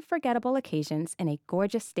for unforgettable occasions in a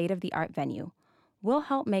gorgeous state-of-the-art venue. We'll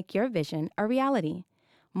help make your vision a reality.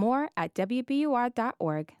 More at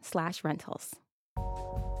wbur.org/rentals.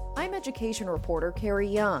 I'm education reporter Carrie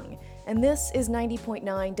Young, and this is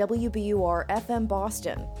 90.9 WBUR FM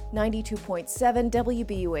Boston, 92.7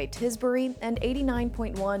 WBUA Tisbury, and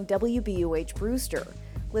 89.1 WBUH Brewster.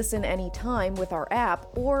 Listen anytime with our app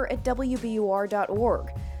or at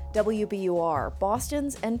WBUR.org. WBUR,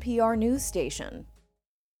 Boston's NPR news station.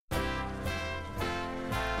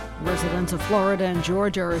 Residents of Florida and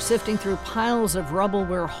Georgia are sifting through piles of rubble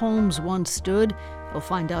where homes once stood. We'll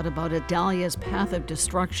find out about Idalia's path of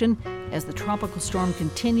destruction as the tropical storm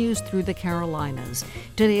continues through the Carolinas.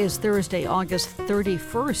 Today is Thursday, August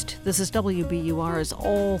 31st. This is WBUR's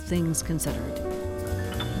All Things Considered.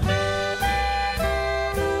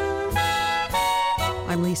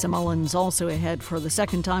 I'm Lisa Mullins. Also ahead, for the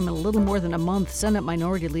second time in a little more than a month, Senate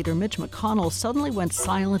Minority Leader Mitch McConnell suddenly went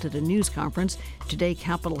silent at a news conference. Today,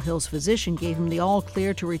 Capitol Hill's physician gave him the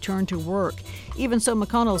all-clear to return to work. Even so,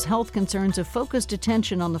 McConnell's health concerns have focused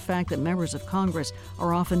attention on the fact that members of Congress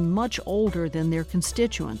are often much older than their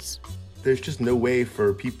constituents. There's just no way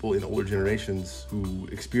for people in older generations who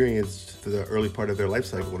experienced the early part of their life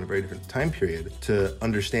cycle in a very different time period to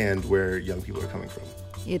understand where young people are coming from.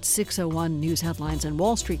 It's 6:01. News headlines and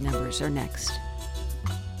Wall Street numbers are next.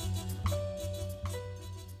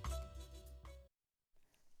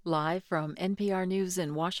 Live from NPR News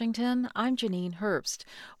in Washington, I'm Janine Herbst.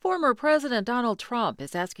 Former President Donald Trump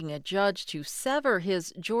is asking a judge to sever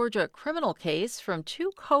his Georgia criminal case from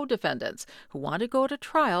two co-defendants who want to go to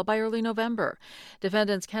trial by early November.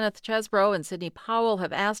 Defendants Kenneth Chesbrough and Sidney Powell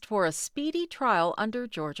have asked for a speedy trial under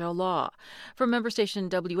Georgia law. From member station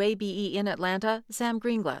WABE in Atlanta, Sam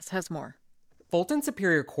Greenglass has more. Fulton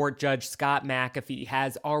Superior Court Judge Scott McAfee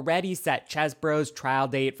has already set Chesbrough's trial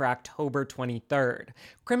date for October 23rd.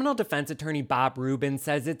 Criminal defense attorney Bob Rubin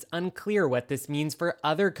says it's unclear what this means for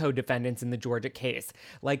other co-defendants in the Georgia case,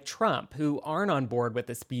 like Trump, who aren't on board with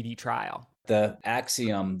a speedy trial. The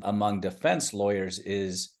axiom among defense lawyers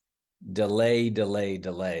is delay, delay,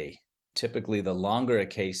 delay. Typically, the longer a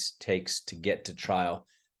case takes to get to trial,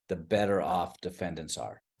 the better off defendants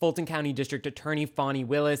are. Fulton County District Attorney Fani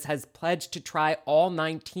Willis has pledged to try all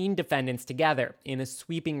 19 defendants together in a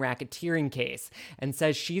sweeping racketeering case and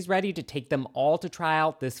says she's ready to take them all to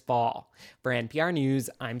trial this fall. For NPR News,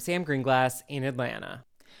 I'm Sam Greenglass in Atlanta.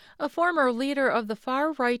 A former leader of the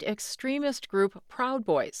far-right extremist group Proud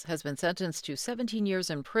Boys has been sentenced to 17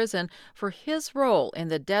 years in prison for his role in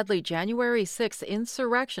the deadly January 6th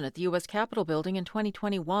insurrection at the U.S. Capitol building in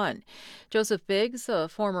 2021. Joseph Biggs, a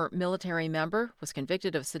former military member, was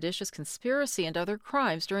convicted of seditious conspiracy and other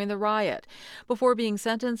crimes during the riot. Before being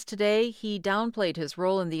sentenced today, he downplayed his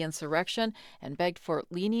role in the insurrection and begged for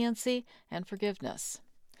leniency and forgiveness.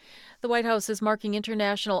 The White House is marking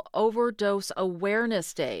International Overdose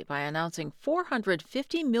Awareness Day by announcing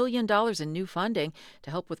 $450 million in new funding to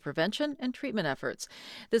help with prevention and treatment efforts.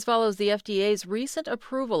 This follows the FDA's recent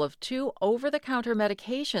approval of two over-the-counter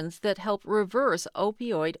medications that help reverse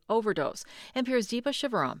opioid overdose. NPR's Deepa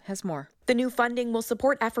Shivaram has more. The new funding will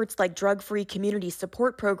support efforts like drug-free community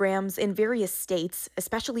support programs in various states,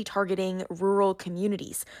 especially targeting rural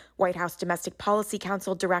communities. White House Domestic Policy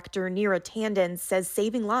Council Director Neera Tanden says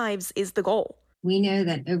saving lives is the goal. We know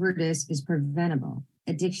that overdose is preventable,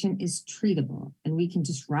 addiction is treatable, and we can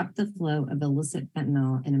disrupt the flow of illicit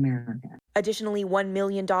fentanyl in America. Additionally, $1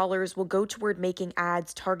 million will go toward making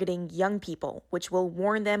ads targeting young people, which will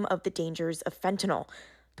warn them of the dangers of fentanyl.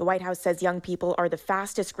 The White House says young people are the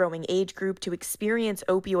fastest growing age group to experience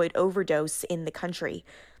opioid overdose in the country.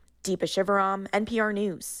 Deepa Shivaram, NPR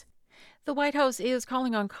News. The White House is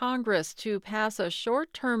calling on Congress to pass a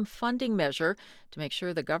short-term funding measure to make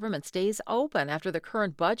sure the government stays open after the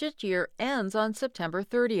current budget year ends on September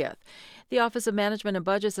 30th. The Office of Management and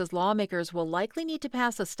Budget says lawmakers will likely need to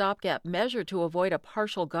pass a stopgap measure to avoid a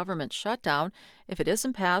partial government shutdown. If it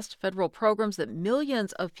isn't passed, federal programs that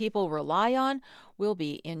millions of people rely on will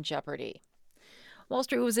be in jeopardy. Wall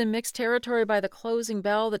Street was in mixed territory by the closing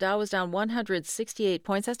bell. The Dow was down 168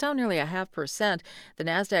 points. That's down nearly 0.5%. The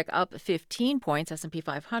Nasdaq up 15 points. S&P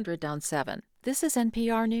 500 down 7. This is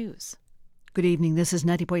NPR News. Good evening. This is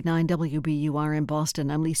 90.9 WBUR in Boston.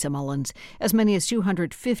 I'm Lisa Mullins. As many as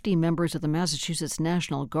 250 members of the Massachusetts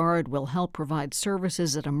National Guard will help provide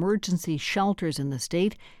services at emergency shelters in the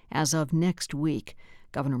state as of next week.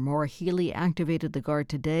 Governor Maura Healey activated the Guard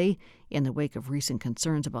today in the wake of recent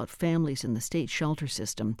concerns about families in the state shelter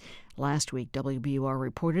system. Last week, WBUR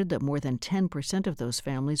reported that more than 10% of those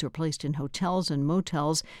families were placed in hotels and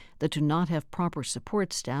motels that do not have proper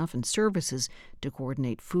support staff and services to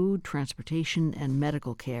coordinate food, transportation, and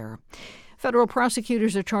medical care. Federal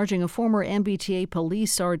prosecutors are charging a former MBTA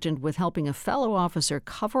police sergeant with helping a fellow officer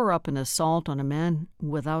cover up an assault on a man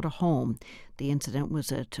without a home. The incident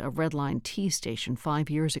was at a Red Line T station 5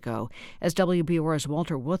 years ago. As WBUR's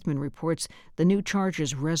Walter Wuthman reports, the new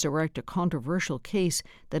charges resurrect a controversial case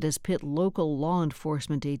that has pit local law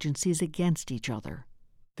enforcement agencies against each other.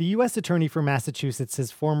 The U.S. Attorney for Massachusetts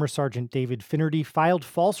says former Sergeant David Finnerty filed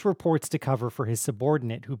false reports to cover for his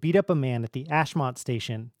subordinate who beat up a man at the Ashmont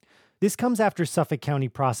station. This comes after Suffolk County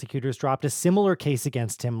prosecutors dropped a similar case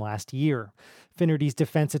against him last year. Finnerty's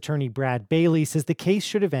defense attorney Brad Bailey says the case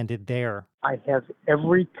should have ended there. I have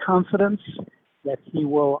every confidence that he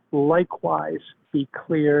will likewise be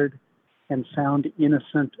cleared and found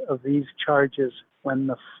innocent of these charges when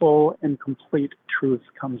the full and complete truth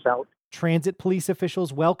comes out. Transit police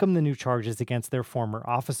officials welcome the new charges against their former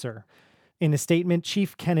officer. In a statement,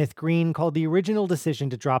 Chief Kenneth Green called the original decision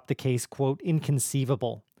to drop the case, quote,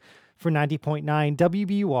 inconceivable. For 90.9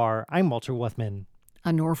 WBUR, I'm Walter Wuthman.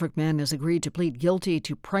 A Norfolk man has agreed to plead guilty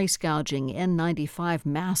to price gouging N95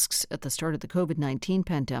 masks at the start of the COVID-19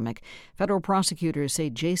 pandemic. Federal prosecutors say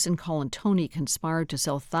Jason Colantoni conspired to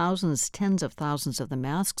sell tens of thousands of the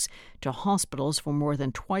masks to hospitals for more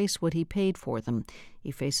than twice what he paid for them. He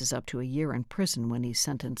faces up to a year in prison when he's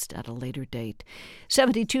sentenced at a later date.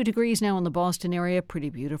 72 degrees now in the Boston area. Pretty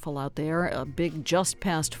beautiful out there. A big just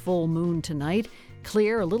past full moon tonight.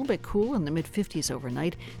 Clear, a little bit cool in the mid-50s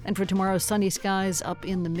overnight. And for tomorrow, sunny skies up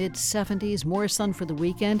in the mid-70s. More sun for the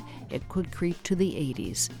weekend. It could creep to the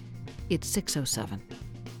 80s. It's 6:07.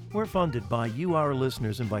 We're funded by you, our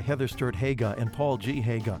listeners, and by Heather Sturt Haga and Paul G.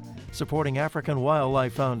 Haga, supporting African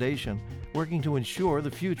Wildlife Foundation, working to ensure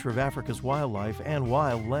the future of Africa's wildlife and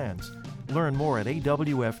wild lands. Learn more at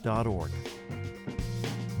awf.org.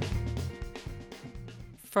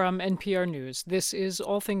 From NPR News, this is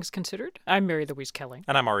All Things Considered. I'm Mary Louise Kelly.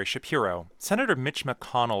 And I'm Ari Shapiro. Senator Mitch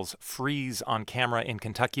McConnell's freeze on camera in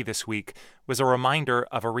Kentucky this week was a reminder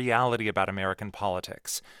of a reality about American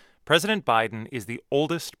politics. President Biden is the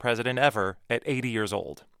oldest president ever at 80 years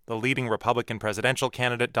old. The leading Republican presidential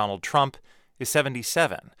candidate, Donald Trump, is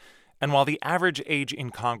 77. And while the average age in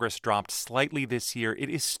Congress dropped slightly this year, it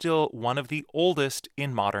is still one of the oldest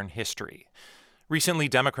in modern history. Recently,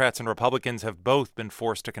 Democrats and Republicans have both been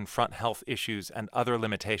forced to confront health issues and other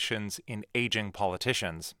limitations in aging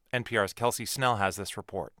politicians. NPR's Kelsey Snell has this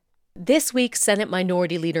report. This week, Senate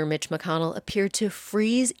Minority Leader Mitch McConnell appeared to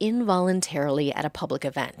freeze involuntarily at a public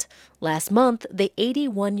event. Last month, the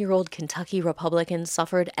 81-year-old Kentucky Republican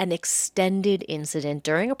suffered an extended incident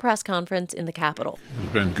during a press conference in the Capitol.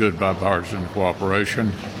 There's been good bipartisan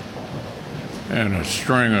cooperation and a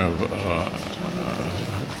string of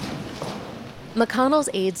McConnell's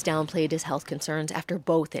aides downplayed his health concerns after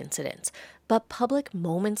both incidents. But public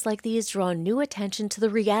moments like these draw new attention to the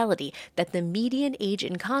reality that the median age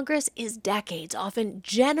in Congress is decades, often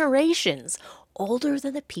generations, older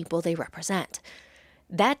than the people they represent.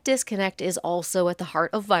 That disconnect is also at the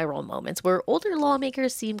heart of viral moments where older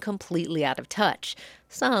lawmakers seem completely out of touch.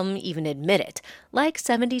 Some even admit it, like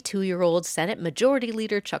 72-year-old Senate Majority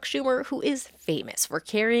Leader Chuck Schumer, who is famous for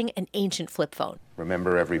carrying an ancient flip phone.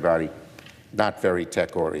 Remember, everybody, not very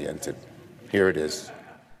tech-oriented. Here it is.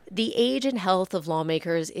 The age and health of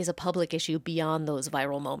lawmakers is a public issue beyond those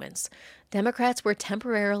viral moments. Democrats were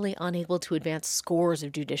temporarily unable to advance scores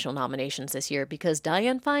of judicial nominations this year because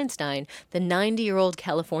Dianne Feinstein, the 90-year-old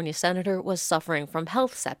California senator, was suffering from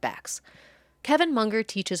health setbacks. Kevin Munger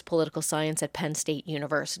teaches political science at Penn State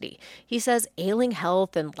University. He says ailing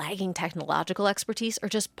health and lagging technological expertise are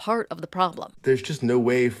just part of the problem. There's just no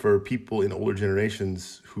way for people in older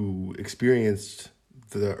generations who experienced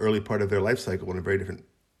the early part of their life cycle in a very different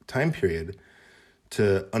time period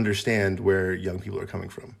to understand where young people are coming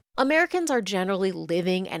from. Americans are generally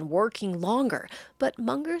living and working longer, but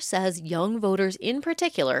Munger says young voters in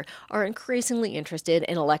particular are increasingly interested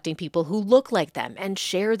in electing people who look like them and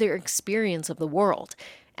share their experience of the world.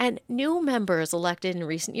 And new members elected in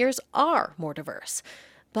recent years are more diverse.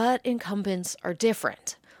 But incumbents are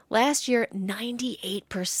different. Last year,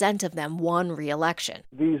 98% of them won re-election.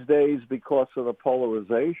 These days, because of the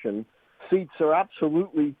polarization, seats are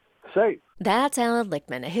absolutely safe. That's Alan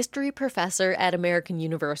Lichtman, a history professor at American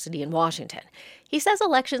University in Washington. He says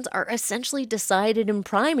elections are essentially decided in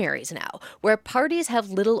primaries now, where parties have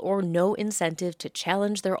little or no incentive to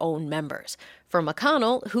challenge their own members. For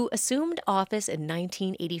McConnell, who assumed office in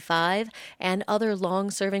 1985, and other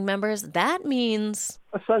long-serving members, that means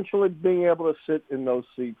essentially being able to sit in those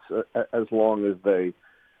seats as long as they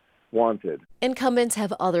wanted. Incumbents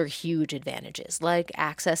have other huge advantages, like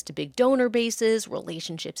access to big donor bases,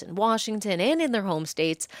 relationships in Washington and in their home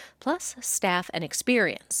states, plus staff and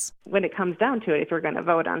experience. When it comes down to it, if you're going to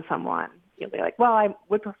vote on someone, you'll be like, well, I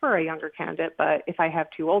would prefer a younger candidate, but if I have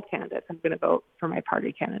two old candidates, I'm going to vote for my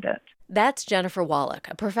party candidate. That's Jennifer Wallach,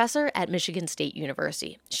 a professor at Michigan State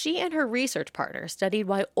University. She and her research partner studied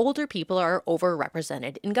why older people are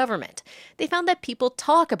overrepresented in government. They found that people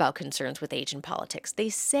talk about concerns with age in politics. They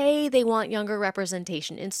say they want younger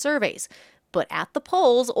representation in surveys. But at the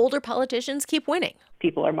polls, older politicians keep winning.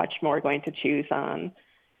 People are much more going to choose on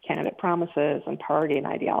candidate promises and party and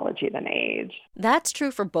ideology than age. That's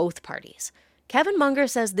true for both parties. Kevin Munger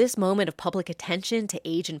says this moment of public attention to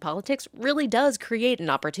age in politics really does create an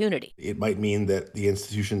opportunity. It might mean that the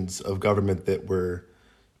institutions of government that were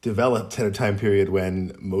developed at a time period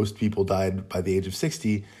when most people died by the age of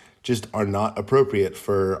 60 just are not appropriate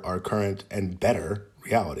for our current and better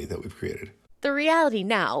reality that we've created. The reality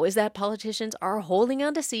now is that politicians are holding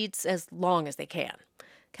on to seats as long as they can.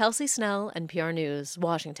 Kelsey Snell, NPR News,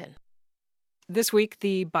 Washington. This week,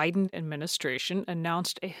 the Biden administration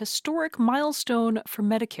announced a historic milestone for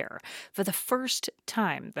Medicare. For the first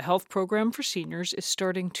time, the health program for seniors is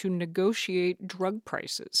starting to negotiate drug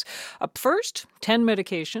prices. Up first, 10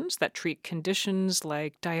 medications that treat conditions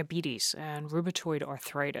like diabetes and rheumatoid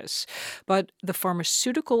arthritis. But the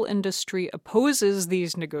pharmaceutical industry opposes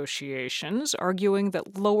these negotiations, arguing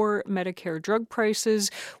that lower Medicare drug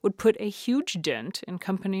prices would put a huge dent in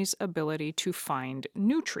companies' ability to find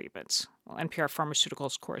new treatments. Well, NPR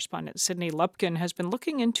Pharmaceuticals correspondent Sydney Lupkin has been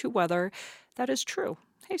looking into whether that is true.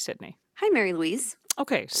 Hey, Sydney. Hi, Mary Louise.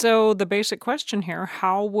 Okay, so the basic question here,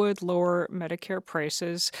 how would lower Medicare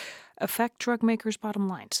prices affect drug makers' bottom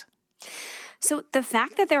lines? So the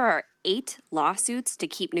fact that there are 8 lawsuits to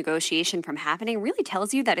keep negotiation from happening really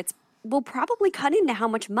tells you that it's will probably cut into how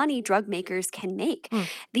much money drug makers can make.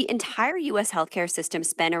 The entire U.S. healthcare system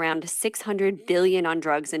spent around $600 billion on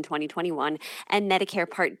drugs in 2021, and Medicare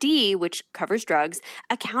Part D, which covers drugs,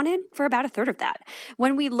 accounted for about a third of that.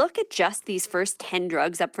 When we look at just these first 10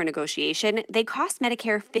 drugs up for negotiation, they cost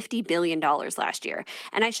Medicare $50 billion last year.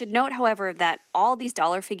 And I should note, however, that all these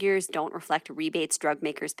dollar figures don't reflect rebates drug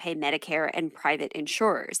makers pay Medicare and private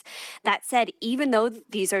insurers. That said, even though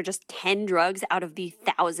these are just 10 drugs out of the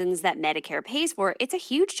thousands that Medicare pays for, it's a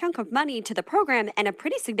huge chunk of money to the program and a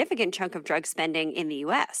pretty significant chunk of drug spending in the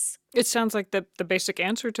U.S. It sounds like the basic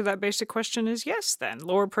answer to that basic question is yes, then.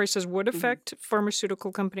 Lower prices would affect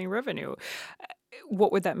pharmaceutical company revenue.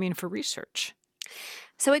 What would that mean for research?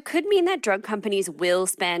 So it could mean that drug companies will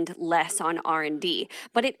spend less on R&D,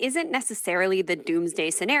 but it isn't necessarily the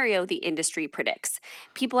doomsday scenario the industry predicts.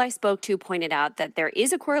 People I spoke to pointed out that there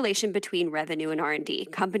is a correlation between revenue and R&D.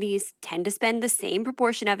 Companies tend to spend the same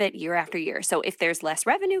proportion of it year after year. So if there's less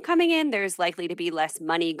revenue coming in, there's likely to be less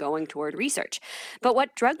money going toward research. But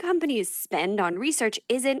what drug companies spend on research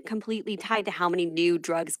isn't completely tied to how many new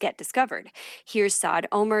drugs get discovered. Here's Saad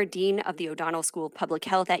Omer, Dean of the O'Donnell School of Public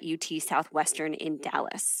Health at UT Southwestern in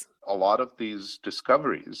Dallas. A lot of these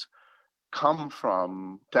discoveries come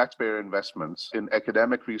from taxpayer investments in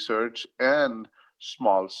academic research and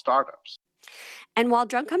small startups. And while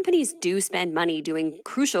drug companies do spend money doing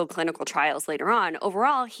crucial clinical trials later on,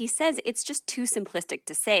 overall, he says it's just too simplistic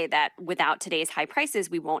to say that without today's high prices,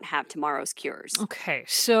 we won't have tomorrow's cures. Okay,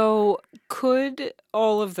 so could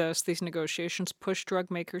all of these negotiations, push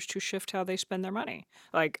drug makers to shift how they spend their money?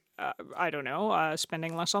 Like, I don't know,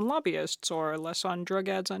 spending less on lobbyists or less on drug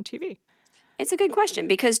ads on TV? It's a good question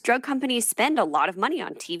because drug companies spend a lot of money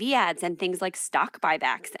on TV ads and things like stock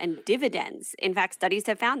buybacks and dividends. In fact, studies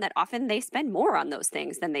have found that often they spend more on those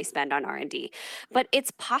things than they spend on R&D. But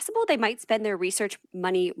it's possible they might spend their research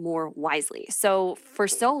money more wisely. So for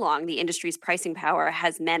so long, the industry's pricing power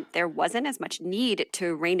has meant there wasn't as much need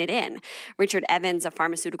to rein it in. Richard Evans, a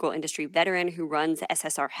pharmaceutical industry veteran who runs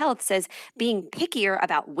SSR Health, says being pickier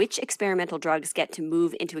about which experimental drugs get to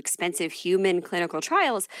move into expensive human clinical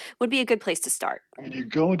trials would be a good place to start. When you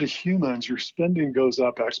go into humans, your spending goes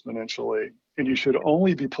up exponentially, and you should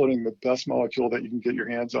only be putting the best molecule that you can get your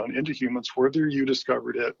hands on into humans, whether you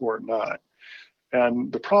discovered it or not.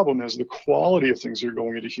 And the problem is the quality of things that are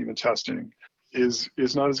going into human testing is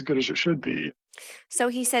not as good as it should be. So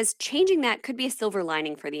he says changing that could be a silver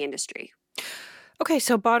lining for the industry. Okay,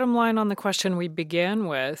 so bottom line on the question we began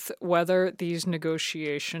with, whether these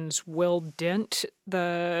negotiations will dent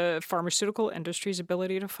the pharmaceutical industry's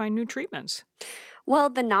ability to find new treatments.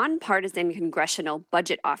 Well, the nonpartisan Congressional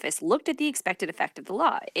Budget Office looked at the expected effect of the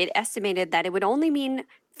law. It estimated that it would only mean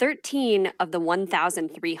 13 of the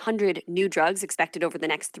 1,300 new drugs expected over the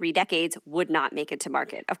next 3 decades would not make it to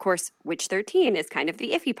market. Of course, which 13 is kind of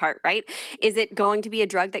the iffy part, right? Is it going to be a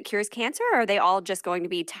drug that cures cancer, or are they all just going to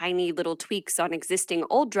be tiny little tweaks on existing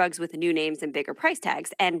old drugs with new names and bigger price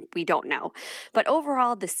tags? And we don't know. But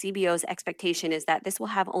overall, the CBO's expectation is that this will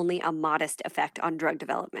have only a modest effect on drug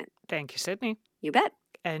development. Thank you, Sydney. You bet.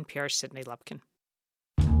 NPR's Sydney Lupkin.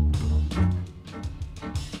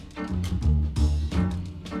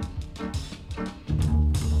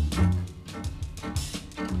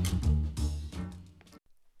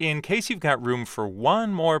 In case you've got room for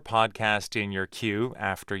one more podcast in your queue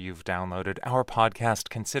after you've downloaded our podcast,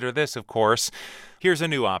 consider this, of course. Here's a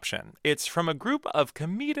new option. It's from a group of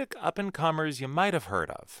comedic up-and-comers you might have heard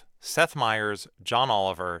of. Seth Meyers, John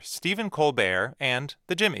Oliver, Stephen Colbert, and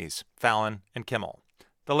the Jimmys, Fallon and Kimmel.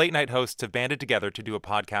 The late-night hosts have banded together to do a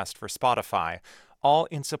podcast for Spotify, all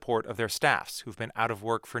in support of their staffs, who've been out of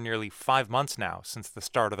work for nearly 5 months now since the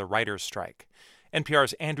start of the writers' strike.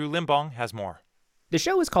 NPR's Andrew Limbong has more. The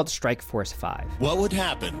show is called Strike Force 5. What would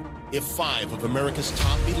happen if 5 of America's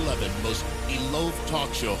top 11 most beloved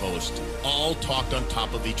talk show hosts all talked on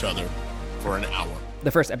top of each other for an hour?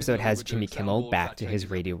 The first episode has Jimmy Kimmel back to his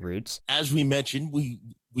radio roots. As we mentioned, we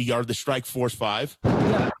are the Strike Force 5.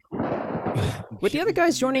 With the other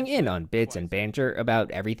guys joining in on bits and banter about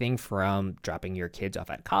everything from dropping your kids off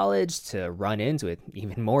at college to run-ins with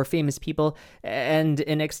even more famous people, and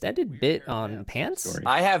an extended bit on pants.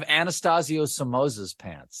 I have Anastasio Somoza's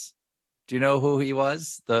pants. Do you know who he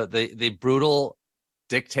was? The brutal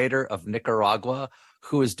dictator of Nicaragua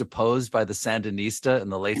who was deposed by the Sandinista in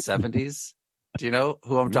the late 70s? Do you know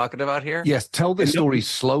who I'm talking about here? Yes, tell the story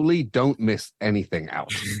slowly. Don't miss anything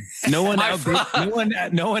out. No one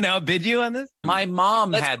outbid you on this? My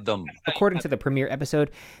mom had them. According to the premiere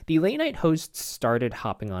episode, the late night hosts started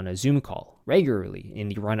hopping on a Zoom call regularly in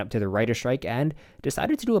the run-up to the writer's strike and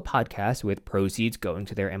decided to do a podcast with proceeds going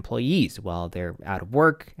to their employees while they're out of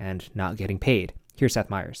work and not getting paid. Here's Seth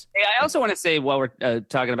Meyers. Hey, I also want to say, while we're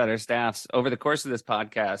talking about our staffs, over the course of this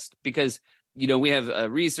podcast, because we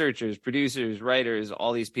have researchers, producers, writers,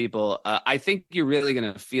 all these people. I think you're really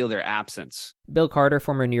going to feel their absence. Bill Carter,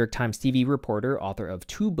 former New York Times TV reporter, author of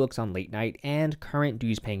 2 books on late night, and current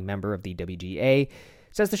dues-paying member of the WGA,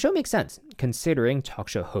 says the show makes sense, considering talk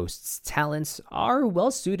show hosts' talents are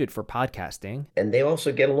well-suited for podcasting. And they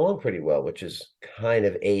also get along pretty well, which is kind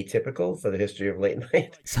of atypical for the history of late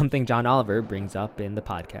night. Something John Oliver brings up in the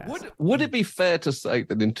podcast. Would it be fair to say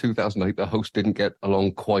that in 2008, the host didn't get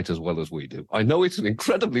along quite as well as we do? I know it's an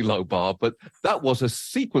incredibly low bar, but that was a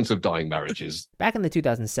sequence of dying marriages. Back in the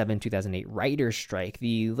 2007-2008 writer's strike,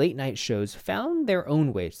 the late night shows found their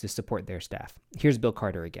own ways to support their staff. Here's Bill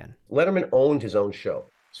Carter again. Letterman owned his own show.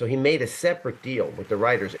 So he made a separate deal with the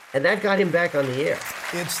writers, and that got him back on the air.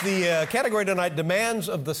 It's the category tonight, demands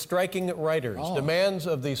of the striking writers, demands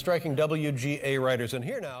of the striking WGA writers. And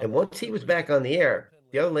here now. And once he was back on the air,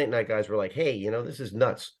 the other late night guys were like, hey, this is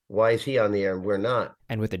nuts. Why is he on the air and we're not?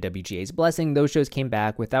 And with the WGA's blessing, those shows came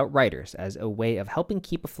back without writers as a way of helping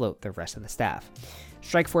keep afloat the rest of the staff.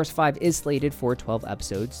 Strike Force 5 is slated for 12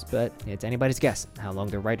 episodes, but it's anybody's guess how long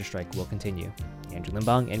the writer's strike will continue. Andrew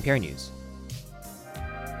Limbong, NPR News.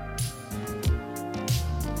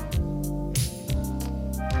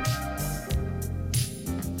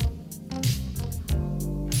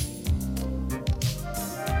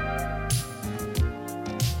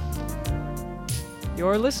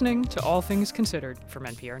 You're listening to All Things Considered from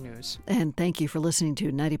NPR News. And thank you for listening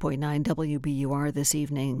to 90.9 WBUR this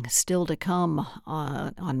evening. Still to come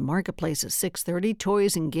on Marketplace at 6:30,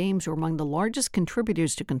 toys and games were among the largest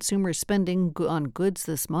contributors to consumer spending on goods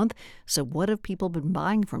this month. So what have people been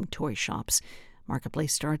buying from toy shops?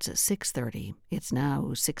 Marketplace starts at 6:30. It's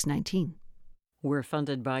now 6:19. We're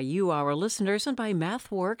funded by you, our listeners, and by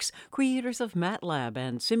MathWorks, creators of MATLAB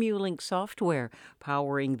and Simulink software,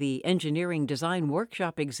 powering the Engineering Design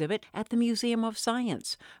Workshop exhibit at the Museum of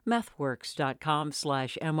Science.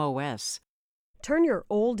 MathWorks.com/MOS. Turn your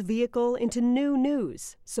old vehicle into new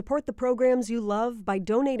news. Support the programs you love by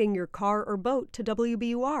donating your car or boat to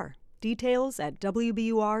WBUR. Details at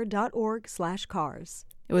wbur.org/cars.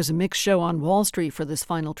 It was a mixed show on Wall Street for this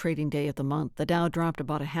final trading day of the month. The Dow dropped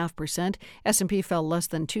about 0.5%. S&P fell less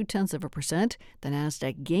than 0.2%. The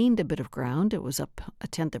Nasdaq gained a bit of ground. It was up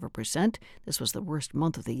 0.1%. This was the worst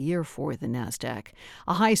month of the year for the Nasdaq.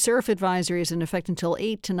 A high surf advisory is in effect until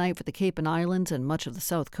 8 tonight for the Cape and Islands and much of the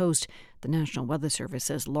South Coast. The National Weather Service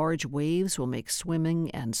says large waves will make swimming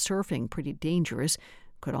and surfing pretty dangerous.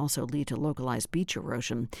 Could also lead to localized beach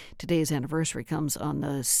erosion. Today's anniversary comes on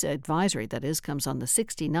the advisory, comes on the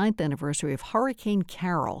 69th anniversary of Hurricane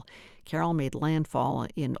Carol. Carol made landfall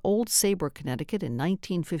in Old Saybrook, Connecticut in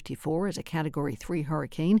 1954 as a Category 3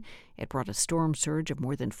 hurricane. It brought a storm surge of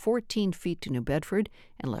more than 14 feet to New Bedford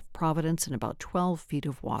and left Providence in about 12 feet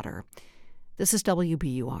of water. This is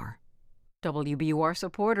WBUR. WBUR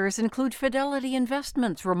supporters include Fidelity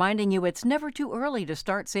Investments, reminding you it's never too early to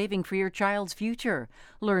start saving for your child's future.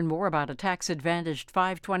 Learn more about a tax-advantaged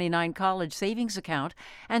 529 college savings account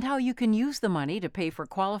and how you can use the money to pay for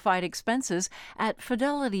qualified expenses at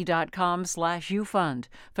fidelity.com/ufund.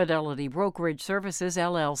 Fidelity Brokerage Services,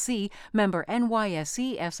 LLC, member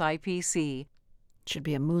NYSE SIPC. Should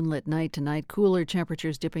be a moonlit night tonight, cooler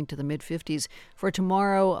temperatures dipping to the mid-50s. For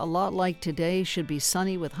tomorrow, a lot like today, should be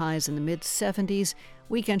sunny with highs in the mid-70s.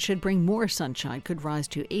 Weekend should bring more sunshine, could rise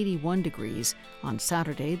to 81 degrees on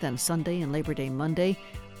Saturday, then Sunday and Labor Day Monday,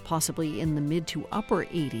 possibly in the mid to upper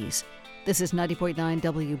 80s. This is 90.9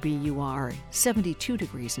 WBUR, 72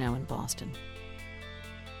 degrees now in Boston.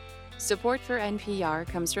 Support for NPR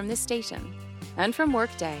comes from this station and from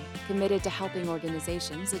Workday, committed to helping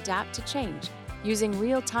organizations adapt to change, using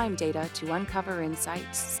real-time data to uncover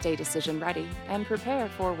insights, stay decision-ready, and prepare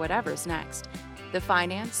for whatever's next. The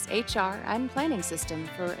finance, HR, and planning system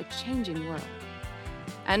for a changing world.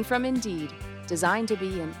 And from Indeed, designed to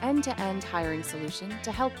be an end-to-end hiring solution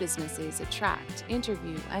to help businesses attract,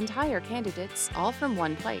 interview, and hire candidates all from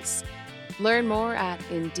one place. Learn more at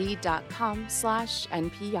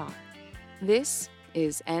Indeed.com/NPR. This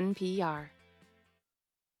is NPR.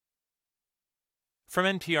 From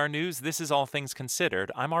NPR News, this is All Things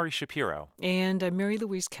Considered. I'm Ari Shapiro. And I'm Mary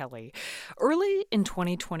Louise Kelly. Early in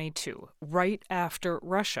 2022, right after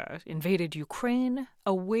Russia invaded Ukraine,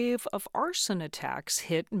 a wave of arson attacks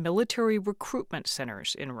hit military recruitment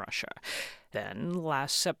centers in Russia. Then,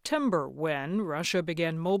 last September, when Russia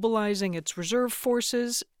began mobilizing its reserve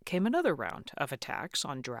forces, came another round of attacks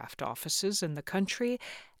on draft offices in the country.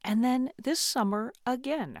 And then this summer,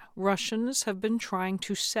 again, Russians have been trying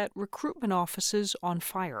to set recruitment offices on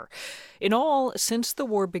fire. In all, since the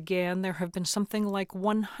war began, there have been something like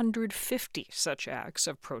 150 such acts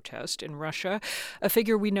of protest in Russia, a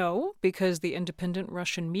figure we know because the independent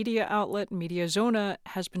Russian media outlet Mediazona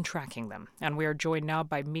has been tracking them. And we are joined now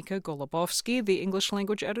by Mika Golubovsky, the English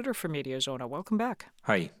language editor for Mediazona. Welcome back.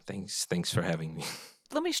 Hi, thanks for having me.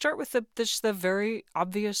 Let me start with the very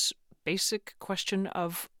obvious basic question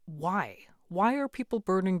of why? Why are people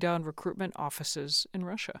burning down recruitment offices in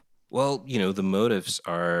Russia? Well, the motives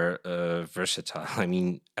are versatile. I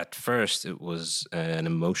mean, at first, it was an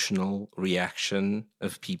emotional reaction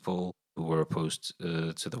of people who were opposed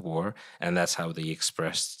to the war, and that's how they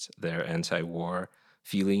expressed their anti-war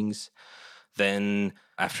feelings. Then,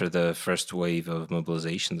 after the first wave of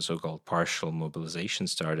mobilization, the so-called partial mobilization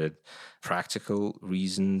started, practical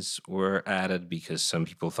reasons were added because some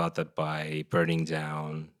people thought that by burning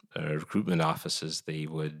down recruitment offices, they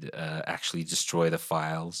would actually destroy the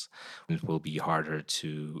files. It will be harder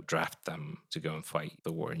to draft them to go and fight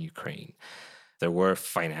the war in Ukraine. There were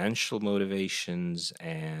financial motivations,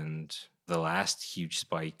 and the last huge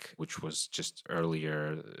spike, which was just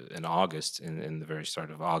earlier in August, in the very start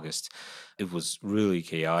of August, it was really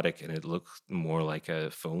chaotic and it looked more like a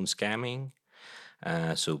phone scamming.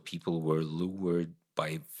 So people were lured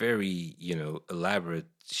by very, elaborate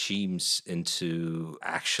schemes into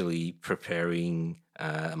actually preparing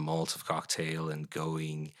a Molotov cocktail and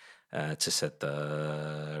going to set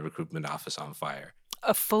the recruitment office on fire.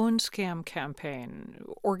 A phone scam campaign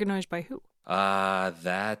organized by who?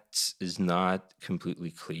 That is not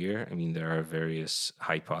completely clear. I mean, there are various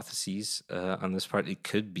hypotheses on this part. It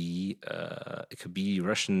could be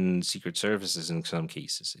Russian secret services in some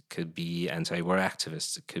cases. It could be anti-war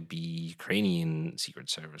activists. It could be Ukrainian secret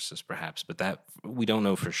services, perhaps. But that we don't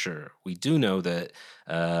know for sure. We do know that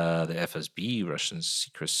the FSB, Russian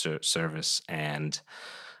secret service, and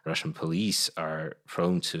Russian police are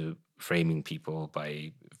prone to framing people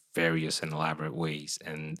by various and elaborate ways,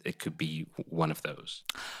 and it could be one of those.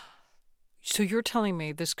 So you're telling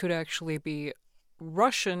me this could actually be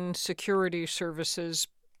Russian security services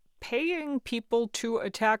paying people to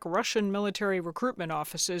attack Russian military recruitment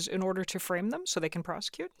offices in order to frame them so they can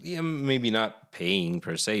prosecute? Yeah, maybe not paying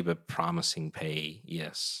per se, but promising pay.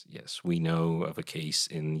 Yes. We know of a case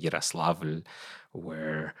in Yaroslavl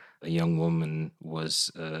where a young woman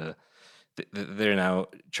was they're now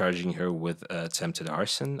charging her with attempted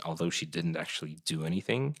arson, although she didn't actually do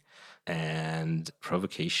anything. And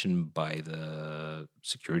provocation by the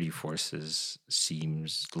security forces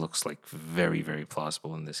looks like very, very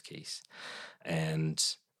plausible in this case. And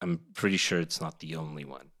I'm pretty sure it's not the only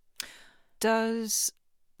one. Does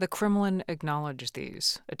the Kremlin acknowledge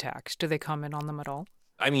these attacks? Do they comment on them at all?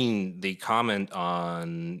 I mean, they comment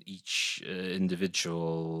on each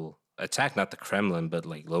individual attack, not the Kremlin, but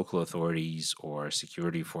like local authorities or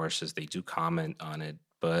security forces. They do comment on it,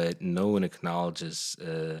 but no one acknowledges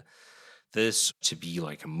this to be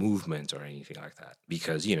like a movement or anything like that.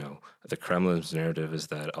 Because, the Kremlin's narrative is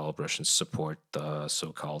that all Russians support the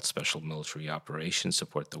so-called special military operation,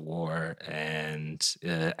 support the war, and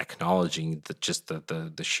acknowledging that just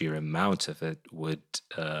the sheer amount of it would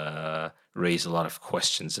raise a lot of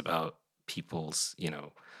questions about people's,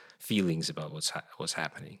 feelings about what's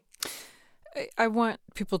happening. I want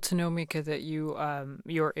people to know, Mika, that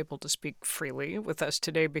you're able to speak freely with us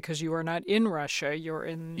today because you are not in Russia. You're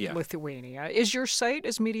in Lithuania. Is your site,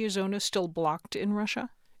 is Mediazona, still blocked in Russia?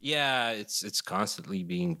 Yeah, it's constantly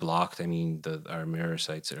being blocked. I mean, our mirror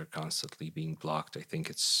sites are constantly being blocked. I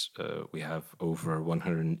think we have over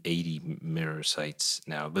 180 mirror sites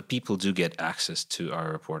now, but people do get access to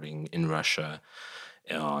our reporting in Russia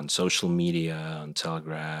on social media, on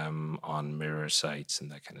Telegram, on mirror sites,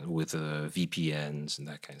 and that kind of, with VPNs and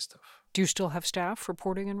that kind of stuff. Do you still have staff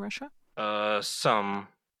reporting in Russia? Some,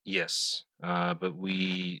 yes, but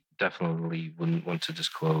we definitely wouldn't want to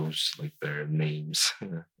disclose like their names,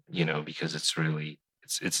 because it's really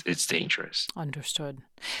it's dangerous. Understood.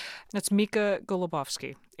 That's Mika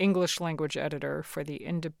Golubovsky, English language editor for the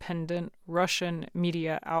independent Russian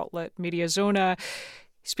media outlet Mediazona,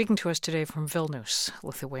 speaking to us today from Vilnius,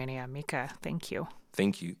 Lithuania. Mika, thank you.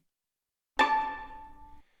 Thank you.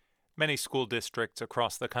 Many school districts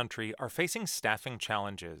across the country are facing staffing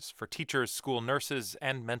challenges for teachers, school nurses,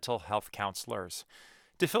 and mental health counselors.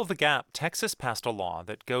 To fill the gap, Texas passed a law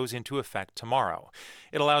that goes into effect tomorrow.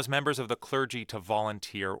 It allows members of the clergy to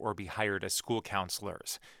volunteer or be hired as school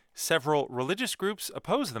counselors. Several religious groups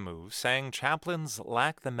oppose the move, saying chaplains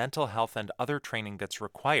lack the mental health and other training that's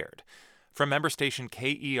required. From member station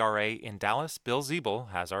KERA in Dallas, Bill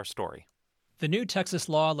Ziebel has our story. The new Texas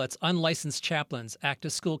law lets unlicensed chaplains act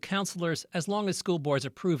as school counselors as long as school boards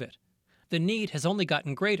approve it. The need has only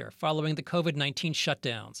gotten greater following the COVID-19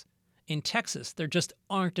 shutdowns. In Texas, there just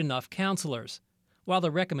aren't enough counselors. While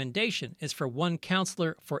the recommendation is for one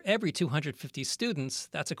counselor for every 250 students,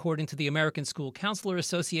 that's according to the American School Counselor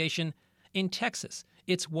Association, in Texas,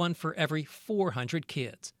 it's one for every 400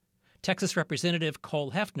 kids. Texas Representative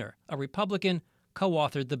Cole Hefner, a Republican,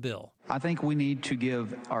 co-authored the bill. I think we need to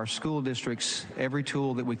give our school districts every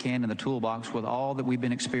tool that we can in the toolbox with all that we've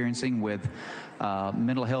been experiencing with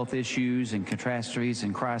mental health issues and catastrophes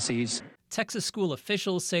and crises. Texas school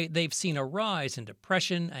officials say they've seen a rise in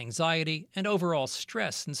depression, anxiety, and overall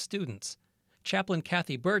stress in students. Chaplain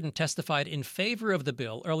Kathy Burden testified in favor of the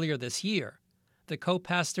bill earlier this year. The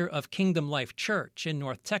co-pastor of Kingdom Life Church in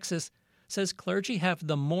North Texas says clergy have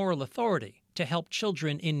the moral authority to help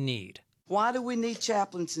children in need. Why do we need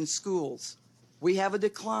chaplains in schools? We have a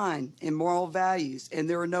decline in moral values, and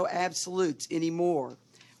there are no absolutes anymore.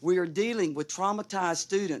 We are dealing with traumatized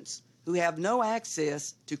students who have no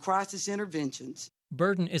access to crisis interventions.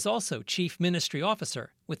 Burden is also Chief Ministry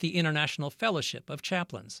Officer with the International Fellowship of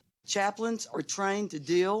Chaplains. Chaplains are trained to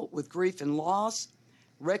deal with grief and loss,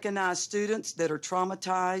 recognize students that are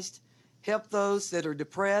traumatized, help those that are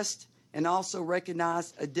depressed, and also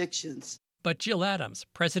recognize addictions. But Jill Adams,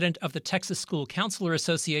 president of the Texas School Counselor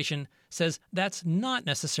Association, says that's not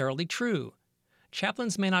necessarily true.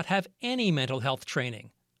 Chaplains may not have any mental health training.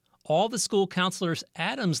 All the school counselors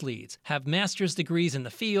Adams leads have master's degrees in the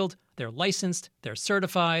field, they're licensed, they're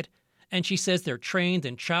certified, And she says they're trained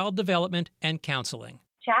in child development and counseling.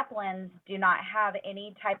 Chaplains do not have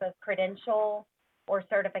any type of credential or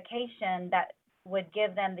certification that would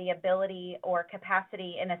give them the ability or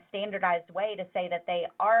capacity in a standardized way to say that they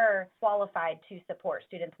are qualified to support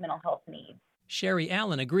students' mental health needs. Sherry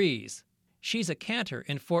Allen agrees. She's a cantor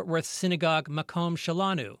in Fort Worth Synagogue Makom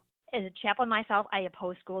Shalanu. As a chaplain myself, I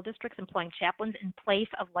oppose school districts employing chaplains in place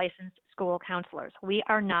of licensed school counselors. We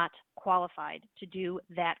are not qualified to do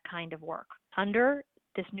that kind of work. Under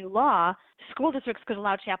this new law, school districts could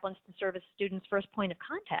allow chaplains to serve as students' first point of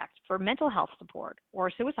contact for mental health support or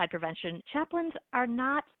suicide prevention. Chaplains are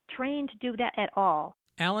not trained to do that at all.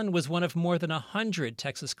 Allen was one of more than 100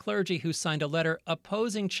 Texas clergy who signed a letter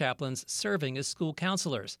opposing chaplains serving as school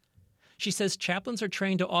counselors. She says chaplains are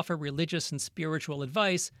trained to offer religious and spiritual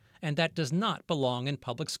advice, and that does not belong in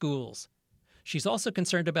public schools. She's also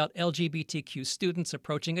concerned about LGBTQ students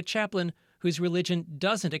approaching a chaplain whose religion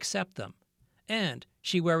doesn't accept them. And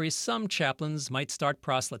she worries some chaplains might start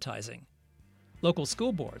proselytizing. Local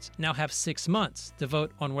school boards now have 6 months to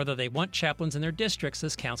vote on whether they want chaplains in their districts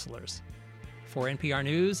as counselors. For NPR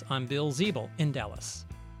News, I'm Bill Ziebel in Dallas.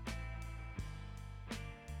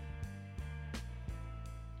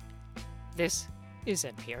 This is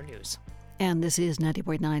NPR News. And this is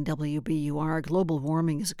 90.9 WBUR. Global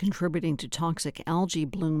warming is contributing to toxic algae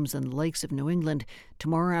blooms in the lakes of New England.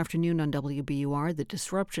 Tomorrow afternoon on WBUR, the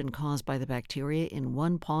disruption caused by the bacteria in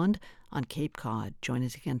one pond on Cape Cod. Join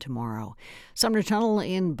us again tomorrow. Sumner Tunnel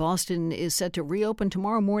in Boston is set to reopen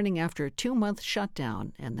tomorrow morning after a 2-month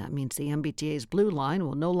shutdown, and that means the MBTA's Blue Line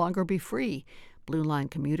will no longer be free. Blue Line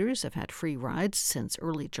commuters have had free rides since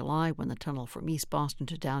early July when the tunnel from East Boston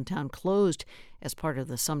to downtown closed as part of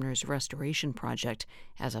the Sumner's restoration project.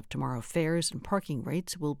 As of tomorrow, fares and parking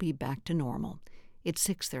rates will be back to normal. It's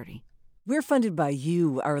 6:30. We're funded by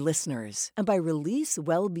you, our listeners, and by Release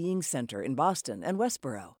Wellbeing Center in Boston and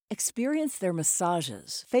Westboro. Experience their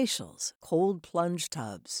massages, facials, cold plunge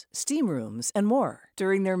tubs, steam rooms, and more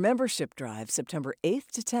during their membership drive September 8th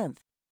to 10th.